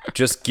 Like,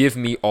 just give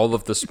me all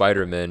of the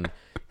Spider-Men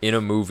in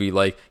a movie.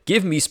 Like,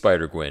 give me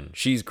Spider-Gwen.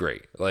 She's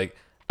great. Like,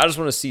 I just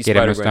want to see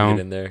Spider-Gwen get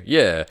in there.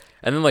 Yeah.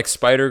 And then, like,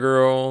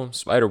 Spider-Girl,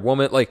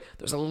 Spider-Woman. Like,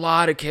 there's a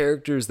lot of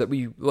characters that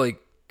we,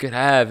 like, could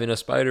have in a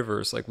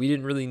Spider-Verse. Like, we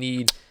didn't really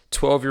need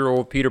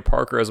 12-year-old Peter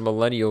Parker as a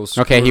millennial.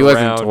 Okay, he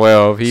wasn't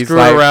 12. He's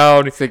like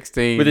around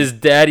 16 with his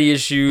daddy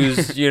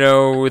issues.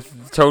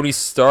 With Tony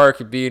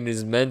Stark being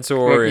his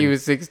mentor. He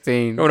was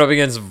 16, going up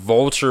against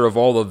Vulture of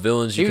all the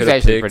villains you could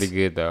have picked. He was actually pretty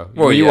good though.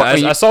 Well,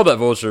 I saw that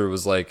Vulture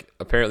was like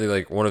apparently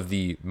like one of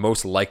the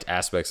most liked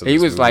aspects of. He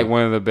was movie. Like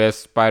one of the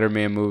best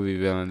Spider-Man movie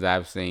villains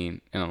I've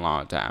seen in a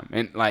long time,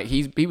 and like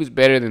he was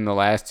better than the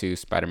last two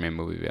Spider-Man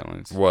movie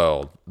villains.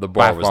 Well, the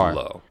bar was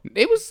low.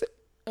 It was.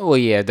 Well,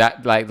 yeah,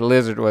 like the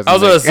lizard was. I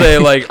was going to say,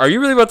 like, are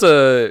you really about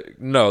to?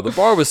 No, the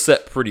bar was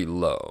set pretty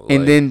low.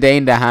 And then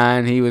Dane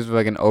DeHaan, he was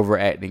fucking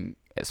overacting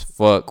as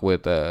fuck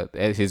with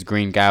as his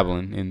Green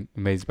Goblin in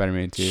Amazing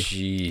Spider-Man 2.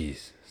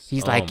 Jeez.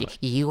 He's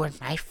you were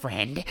my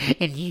friend,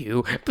 and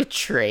you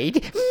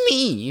betrayed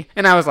me.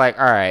 And I was like,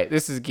 all right,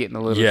 this is getting a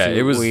little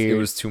too weird. It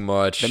was too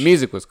much. The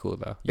music was cool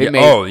though. The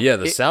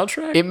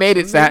soundtrack. It made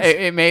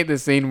it made the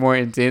scene more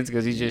intense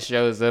because he just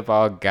shows up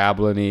all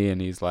goblin-y, and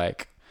he's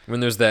like. When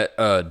there's that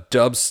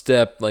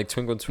dubstep, like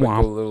Twinkle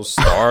Twinkle Little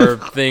Star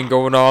thing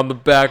going on in the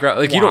background,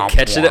 like you don't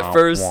catch it at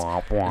first,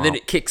 and then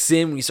it kicks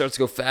in when he starts to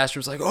go faster.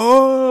 It's like,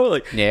 oh,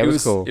 like yeah, it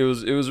was cool. It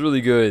was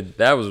really good.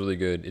 That was really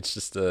good. It's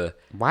just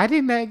why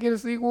didn't that get a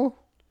sequel?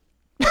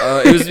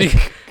 It was.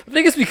 I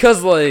think it's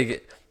because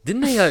like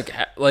didn't they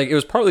like it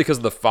was partly because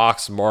of the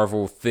Fox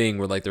Marvel thing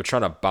where like they're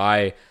trying to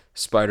buy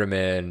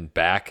Spider-Man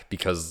back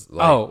because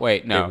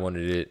like, no, they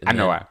wanted it. I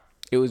know why.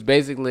 It was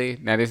basically,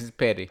 now this is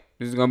petty.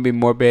 This is gonna be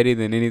more petty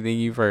than anything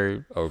you've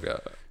heard. Oh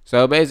god.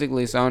 So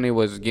basically, Sony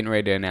was getting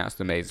ready to announce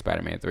the Amazing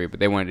Spider-Man 3, but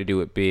they wanted to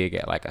do it big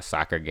at like a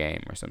soccer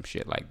game or some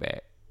shit like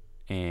that,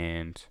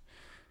 and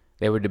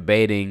they were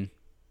debating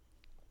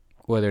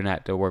whether or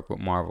not to work with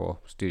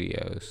Marvel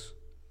Studios.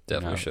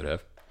 Definitely should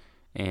have.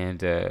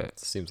 And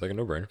seems like a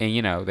no-brainer.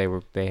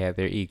 And they had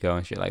their ego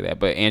and shit like that.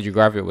 But Andrew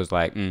Garfield was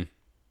like,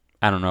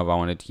 I don't know if I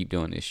want to keep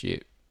doing this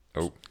shit.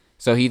 Oh.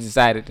 So he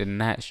decided to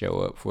not show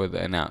up for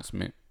the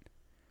announcement.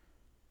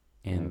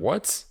 And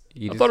what?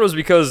 I thought it was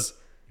because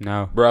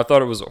no, bro. I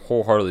thought it was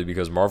wholeheartedly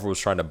because Marvel was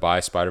trying to buy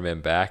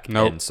Spider-Man back,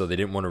 nope. And so they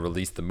didn't want to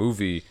release the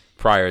movie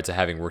prior to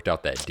having worked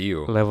out that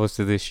deal. Levels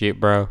to this shit,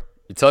 bro.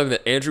 You're telling me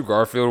that Andrew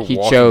Garfield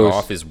walking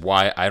off is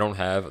why I don't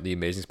have the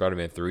Amazing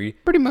Spider-Man 3?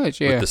 Pretty much,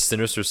 yeah. With the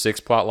Sinister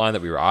Six plotline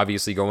that we were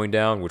obviously going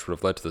down, which would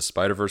have led to the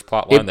Spider-Verse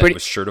plotline that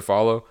was sure to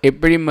follow.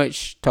 It pretty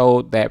much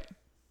told that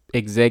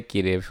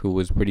executive who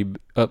was pretty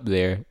up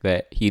there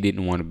that he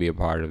didn't want to be a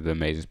part of the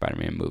Amazing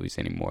Spider-Man movies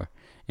anymore.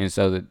 And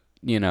so that,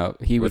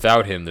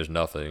 without him, there's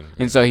nothing.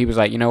 And so he was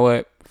like, you know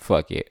what?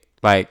 Fuck it.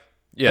 Like,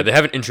 yeah, they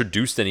haven't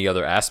introduced any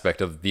other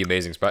aspect of the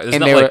Amazing Spider.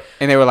 And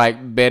they were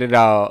like, bet it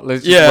all.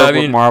 Let's just work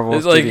with Marvel.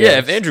 It's like,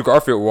 if Andrew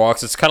Garfield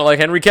walks, it's kind of like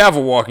Henry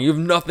Cavill walking. You have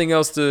nothing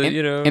else to,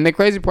 And the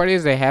crazy part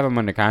is they have him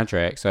under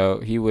contract, so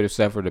he would have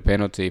suffered a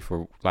penalty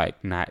for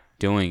like not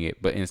doing it.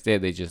 But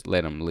instead, they just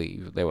let him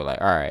leave. They were like,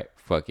 all right,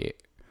 fuck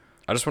it.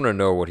 I just want to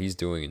know what he's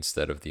doing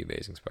instead of the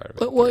Amazing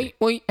Spider-Man. Well,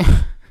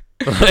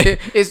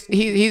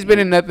 he's been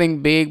in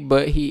nothing big,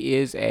 but he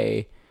is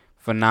a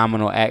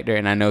phenomenal actor,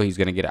 and I know he's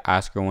gonna get an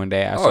Oscar one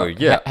day.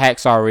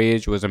 Hacksaw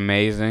Ridge was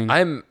amazing.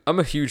 I'm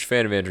a huge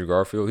fan of Andrew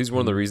Garfield. He's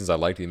one of the reasons I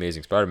like the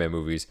Amazing Spider-Man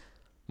movies.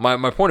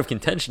 My point of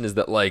contention is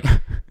that like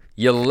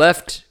you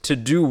left to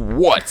do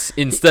what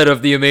instead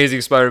of the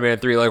Amazing Spider-Man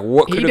 3? Like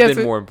what could have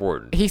been more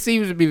important? He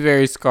seems to be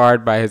very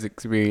scarred by his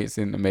experience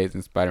in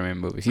Amazing Spider-Man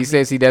movies. He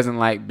says he doesn't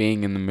like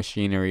being in the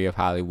machinery of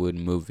Hollywood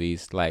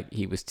movies. Like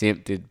he was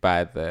tempted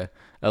by the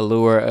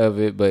allure of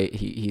it, but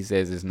he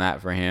says it's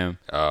not for him.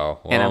 Oh,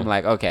 well, and I'm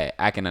like, okay,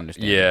 I can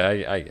understand.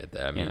 Yeah, I get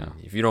that. I mean,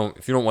 if you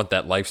don't want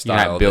that lifestyle,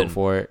 you're not built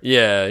for it.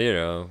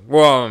 Yeah,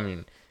 Well, I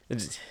mean,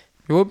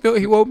 he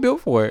won't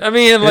built for it. I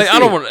mean, like I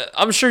don't want.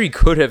 I'm sure he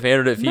could have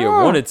handled it if he had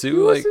wanted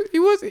to. He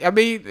was. I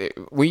mean,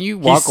 when you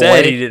walk away, he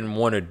said he didn't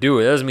want to do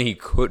it. That doesn't mean he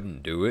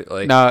couldn't do it.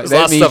 Like there's a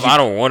lot of stuff I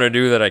don't want to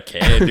do that I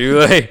can't do.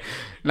 Like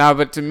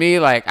but to me,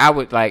 like I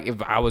would like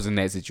if I was in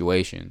that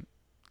situation,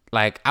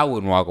 like I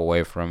wouldn't walk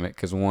away from it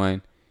because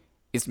one,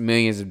 it's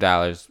millions of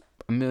dollars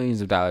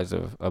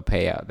of a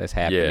payout that's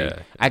happening. Yeah.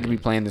 I could be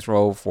playing this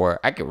role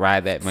I could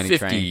ride that money 50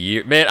 train. 50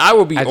 years. Man, I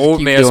will be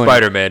old man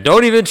Spider-Man.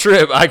 Don't even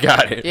trip. I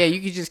got it. Yeah,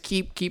 you could just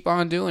keep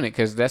on doing it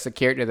because that's a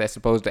character that's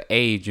supposed to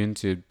age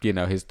into,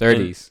 his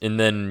 30s. And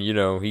then,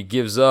 he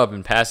gives up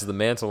and passes the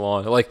mantle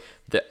on. Like,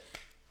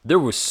 there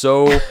was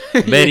so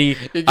many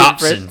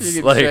options.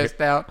 You get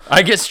stressed out.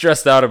 I get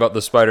stressed out about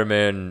the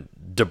Spider-Man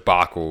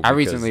debacle. I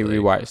recently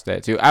rewatched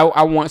that too.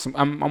 I want some.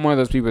 I'm one of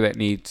those people that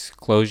needs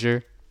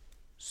closure,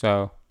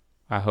 so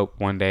I hope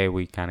one day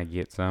we kind of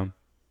get some.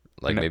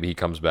 Like maybe he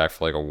comes back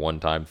for like a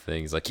one-time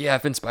thing. He's like, yeah,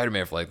 I've been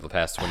Spider-Man for like the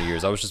past 20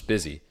 years. I was just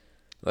busy.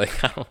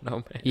 Like I don't know,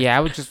 man. Yeah,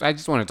 I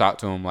just want to talk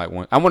to him. Like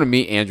I want to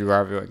meet Andrew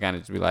Garfield and kind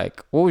of just be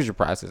like, what was your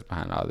process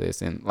behind all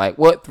this, and like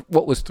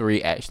what was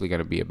 3 actually going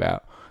to be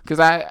about? Because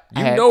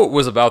it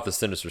was about the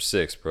Sinister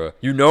Six, bro.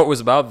 You know it was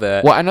about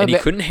that. Well, I know and he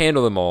couldn't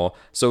handle them all,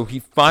 so he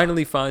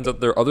finally finds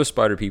out there are other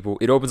Spider people.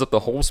 It opens up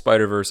the whole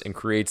Spider-Verse and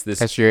creates this.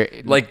 That's your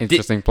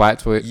interesting plot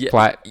twist.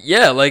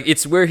 Yeah, like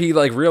it's where he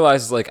like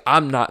realizes like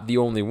I'm not the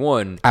only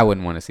one. I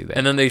wouldn't want to see that.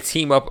 And then they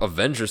team up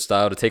Avengers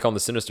style to take on the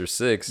Sinister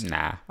Six.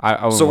 Nah,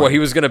 he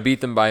was gonna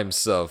beat them by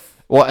himself.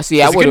 Well,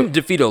 see, he couldn't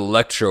defeat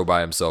Electro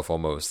by himself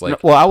almost.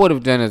 Like, I would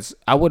have done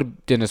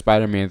a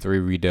Spider-Man 3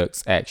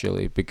 Redux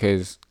actually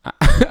because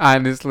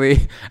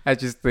honestly, I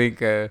just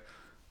think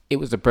it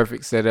was the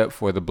perfect setup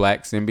for the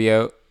Black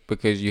symbiote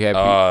because you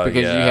have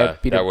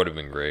Peter. That would have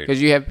been great because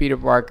you have Peter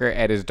Parker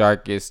at his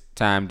darkest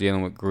time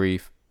dealing with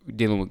grief,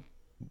 dealing with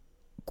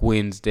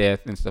Gwen's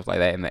death and stuff like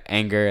that, and the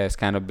anger that's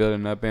kind of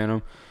building up in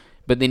him.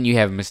 But then you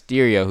have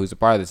Mysterio, who's a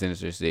part of the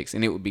Sinister Six,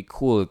 and it would be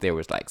cool if there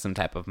was like some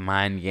type of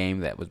mind game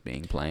that was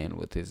being played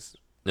with his.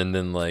 And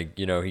then like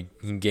he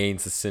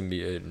gains the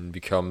symbiote and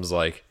becomes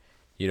like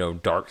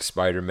Dark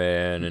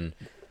Spider-Man, and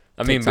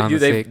I mean, but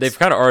they've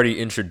kind of already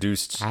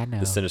introduced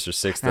the Sinister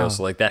Six though,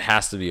 so like that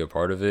has to be a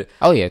part of it.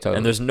 Oh yeah, totally.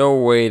 And there's no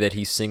way that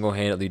he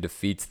single-handedly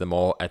defeats them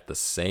all at the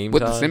same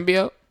time with the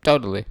symbiote.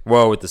 Totally.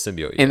 Well, with the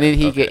symbiote. And then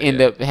he could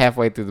end up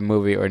halfway through the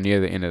movie or near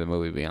the end of the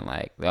movie being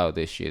like, oh,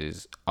 this shit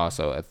is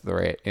also a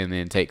threat, and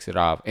then takes it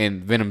off.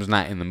 And Venom's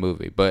not in the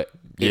movie, but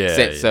it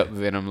sets up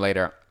Venom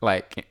later.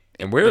 Like,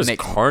 and where is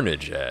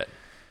Carnage at?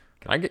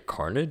 Can I get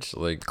Carnage?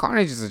 Like,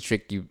 Carnage is a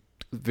tricky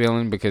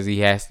villain because he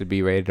has to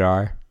be rated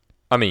R.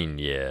 I mean,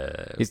 yeah,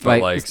 it's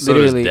like so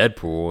does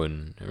Deadpool,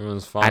 and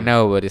everyone's fine. I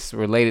know, but it's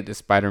related to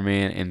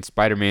Spider-Man, and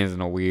Spider-Man's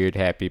in a weird,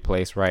 happy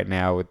place right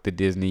now with the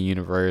Disney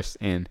universe.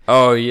 And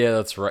oh yeah,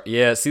 that's right.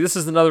 Yeah, see, this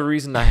is another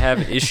reason I have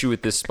an issue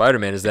with this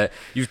Spider-Man is that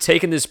you've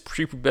taken this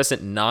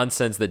prepubescent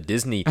nonsense that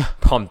Disney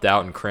pumped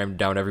out and crammed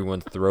down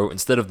everyone's throat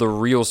instead of the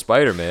real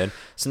Spider-Man.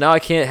 So now I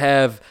can't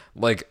have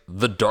like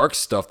the dark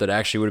stuff that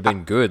actually would have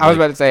been good. I was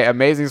about to say,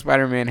 Amazing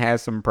Spider-Man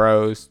has some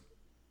pros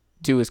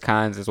to his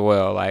cons as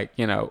well. Like,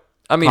 you know.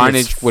 I mean,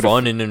 Carnage it's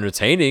fun and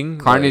entertaining.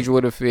 Carnage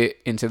would have fit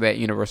into that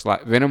universe.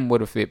 Like Venom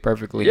would have fit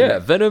perfectly. Yeah,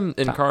 Venom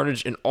and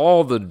Carnage and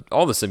all the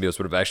symbiotes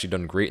would have actually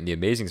done great in the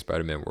Amazing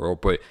Spider-Man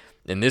world. But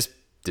in this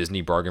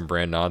Disney bargain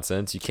brand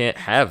nonsense, you can't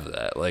have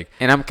that. Like,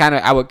 and I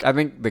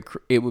think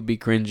it would be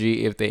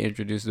cringy if they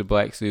introduced the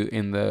black suit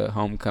in the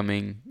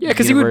Homecoming. Yeah,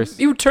 because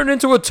he would turn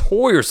into a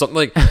toy or something.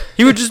 Like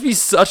he would just be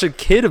such a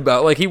kid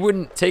about. Like he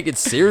wouldn't take it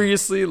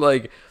seriously.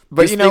 Like.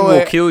 But this thing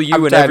will kill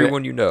you and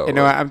everyone you know. You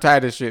know what? I'm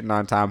tired of shitting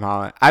on Tom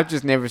Holland. I've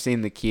just never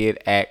seen the kid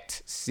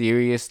act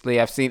seriously.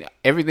 I've seen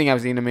everything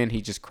I've seen him in.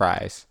 He just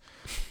cries.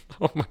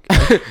 Oh my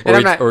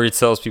god! Or he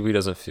tells people he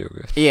doesn't feel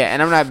good. Yeah,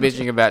 and I'm not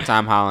bitching about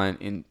Tom Holland.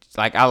 And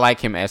like I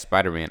like him as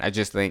Spider-Man. I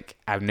just think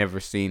I've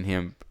never seen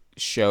him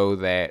show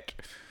that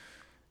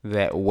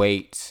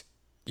weight.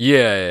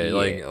 Yeah.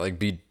 Like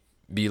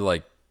be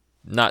like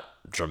not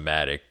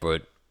dramatic,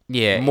 but.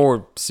 Yeah,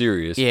 more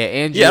serious. Yeah,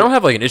 and I don't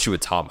have like an issue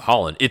with Tom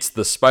Holland. It's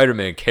the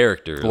Spider-Man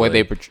character. The way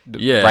they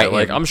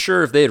like I'm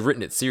sure if they had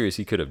written it serious,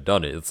 he could have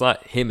done it. It's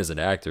not him as an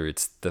actor.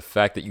 It's the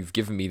fact that you've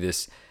given me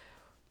this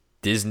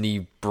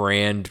Disney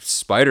brand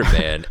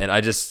Spider-Man, and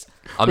I'm just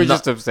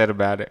upset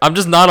about it. I'm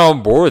just not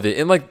on board with it.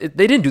 And like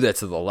they didn't do that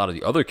to a lot of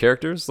the other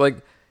characters. Like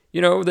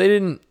they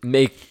didn't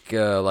make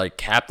like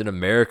Captain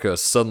America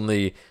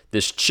suddenly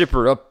this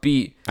chipper,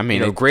 upbeat,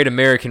 great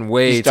American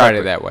way. He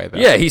started that way, though.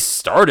 Yeah, he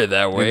started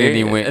that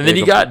way. And then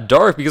he got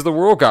dark because the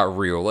world got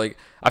real. Like,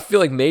 I feel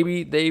like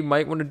maybe they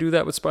might want to do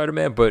that with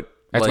Spider-Man, but...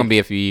 That's going to be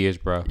a few years,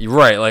 bro. You're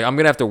right. Like, I'm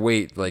going to have to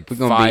wait, like, we're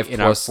gonna 5 be in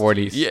our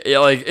 40s. Yeah,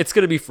 like, it's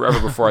going to be forever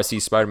before I see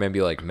Spider-Man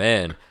be like,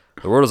 man,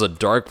 the world is a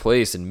dark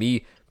place, and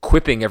me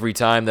quipping every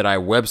time that I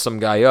web some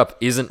guy up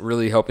isn't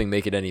really helping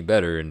make it any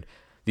better, and...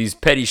 These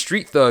petty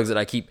street thugs that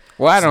I keep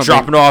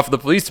dropping off the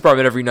police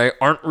department every night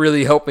aren't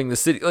really helping the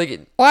city.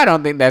 I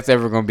don't think that's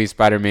ever going to be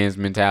Spider-Man's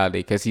mentality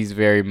because he's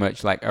very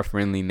much like a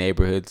friendly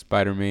neighborhood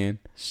Spider-Man.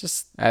 It's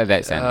just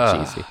that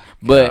sounded cheesy,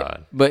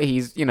 but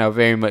he's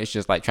very much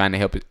just like trying to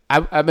help it.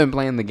 I've been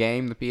playing the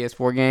game, the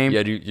PS4 game.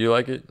 Yeah, do you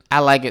like it? I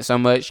like it so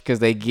much because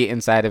they get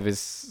inside of his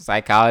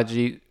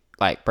psychology.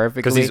 Like perfectly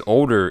because he's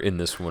older in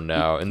this one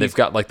now, and they've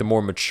got like the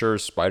more mature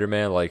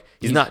Spider-Man. Like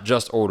he's not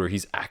just older;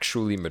 he's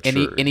actually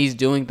mature, and he's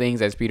doing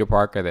things as Peter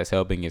Parker that's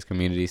helping his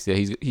community. Still,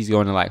 he's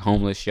going to like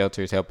homeless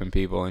shelters, helping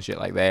people and shit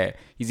like that.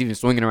 He's even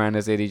swinging around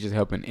the city, just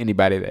helping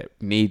anybody that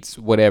needs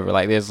whatever.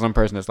 Like there's some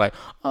person that's like,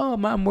 "Oh,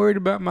 I'm worried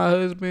about my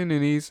husband,"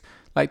 and he's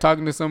like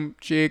talking to some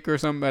chick or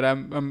something, but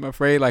I'm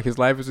afraid like his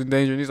life is in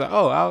danger, and he's like,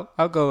 "Oh,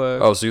 I'll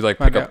go." So you like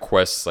pick up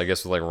quests, I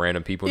guess, with like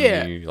random people.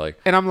 Yeah, and like,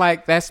 and I'm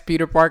like, that's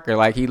Peter Parker.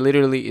 Like he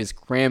literally is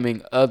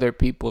cramming other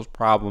people's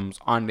problems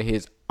on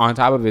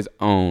top of his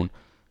own.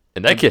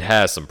 And that kid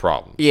has some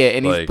problems. Yeah,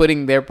 and he's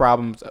putting their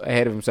problems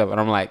ahead of himself, and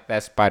I'm like,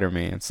 that's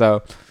Spider-Man.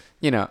 So,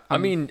 I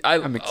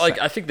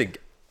think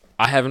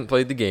I haven't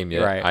played the game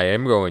yet. Right. I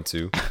am going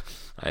to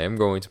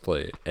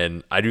play it,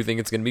 and I do think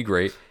it's going to be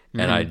great.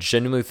 And I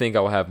genuinely think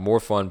I will have more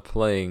fun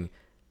playing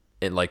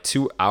in like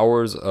 2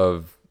 hours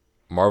of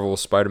Marvel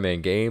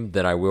Spider-Man game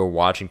than I will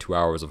watching 2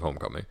 hours of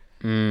Homecoming.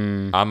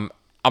 I'm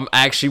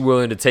actually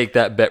willing to take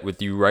that bet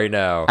with you right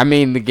now. I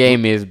mean, the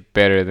game is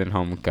better than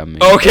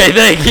Homecoming. Okay,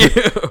 thank you.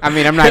 I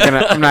mean, I'm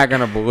not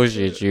gonna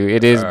bullshit you.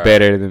 It is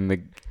better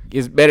than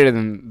it's better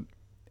than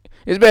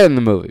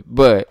the movie.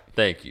 But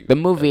thank you. The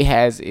movie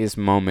has its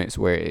moments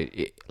where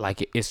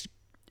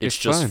it's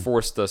just fun.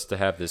 Forced us to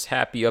have this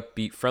happy,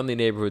 upbeat, friendly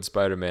neighborhood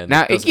Spider-Man.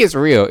 Now, it gets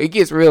real. It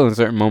gets real in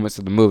certain moments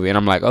of the movie. And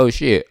I'm like, oh,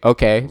 shit.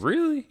 Okay.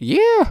 Really?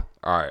 Yeah.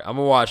 All right. I'm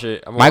going to watch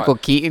it. Michael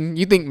Keaton?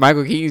 You think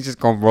Michael Keaton's just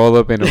going to roll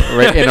up in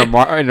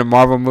a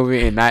Marvel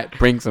movie and not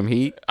bring some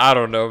heat? I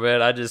don't know,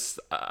 man. I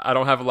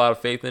don't have a lot of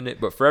faith in it.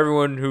 But for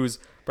everyone who's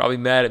probably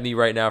mad at me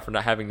right now for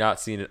not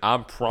seen it,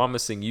 I'm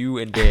promising you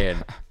and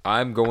Dan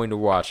I'm going to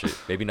watch it.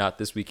 Maybe not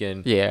this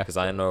weekend. Yeah. Because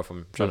I don't know if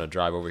I'm trying to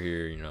drive over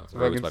here. The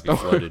roads might be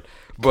flooded.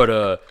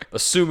 But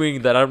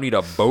assuming that I don't need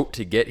a boat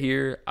to get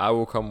here, I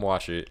will come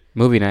watch it.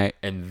 Movie night.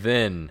 And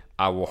then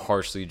I will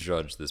harshly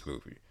judge this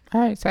movie.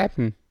 All right, it's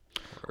happening.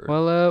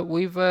 Well,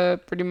 we've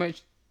pretty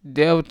much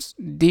delved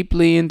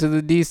deeply into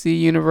the DC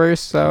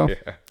universe,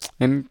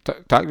 and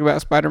talked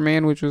about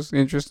Spider-Man, which was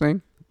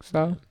interesting.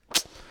 So,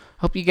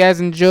 hope you guys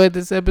enjoyed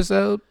this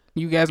episode.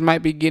 You guys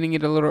might be getting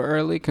it a little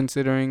early,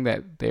 considering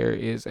that there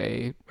is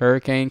a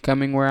hurricane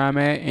coming where I'm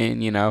at,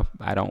 and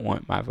I don't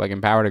want my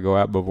fucking power to go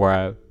out before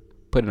I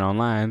put it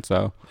online.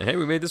 So, and hey,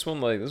 we made this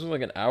one like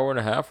an hour and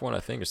a half one, I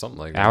think, or something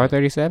like that. Hour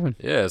 37.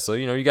 Yeah, so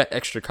you got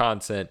extra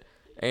content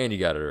and you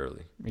got it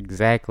early.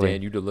 Exactly.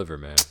 And you deliver,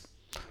 man.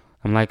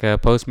 I'm like a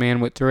postman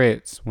with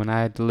Tourette's. When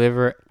I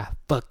deliver, I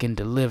fucking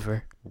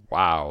deliver.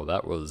 Wow,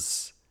 that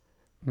was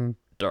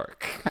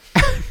dark.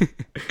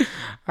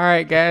 All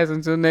right, guys.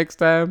 Until next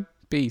time,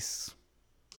 peace.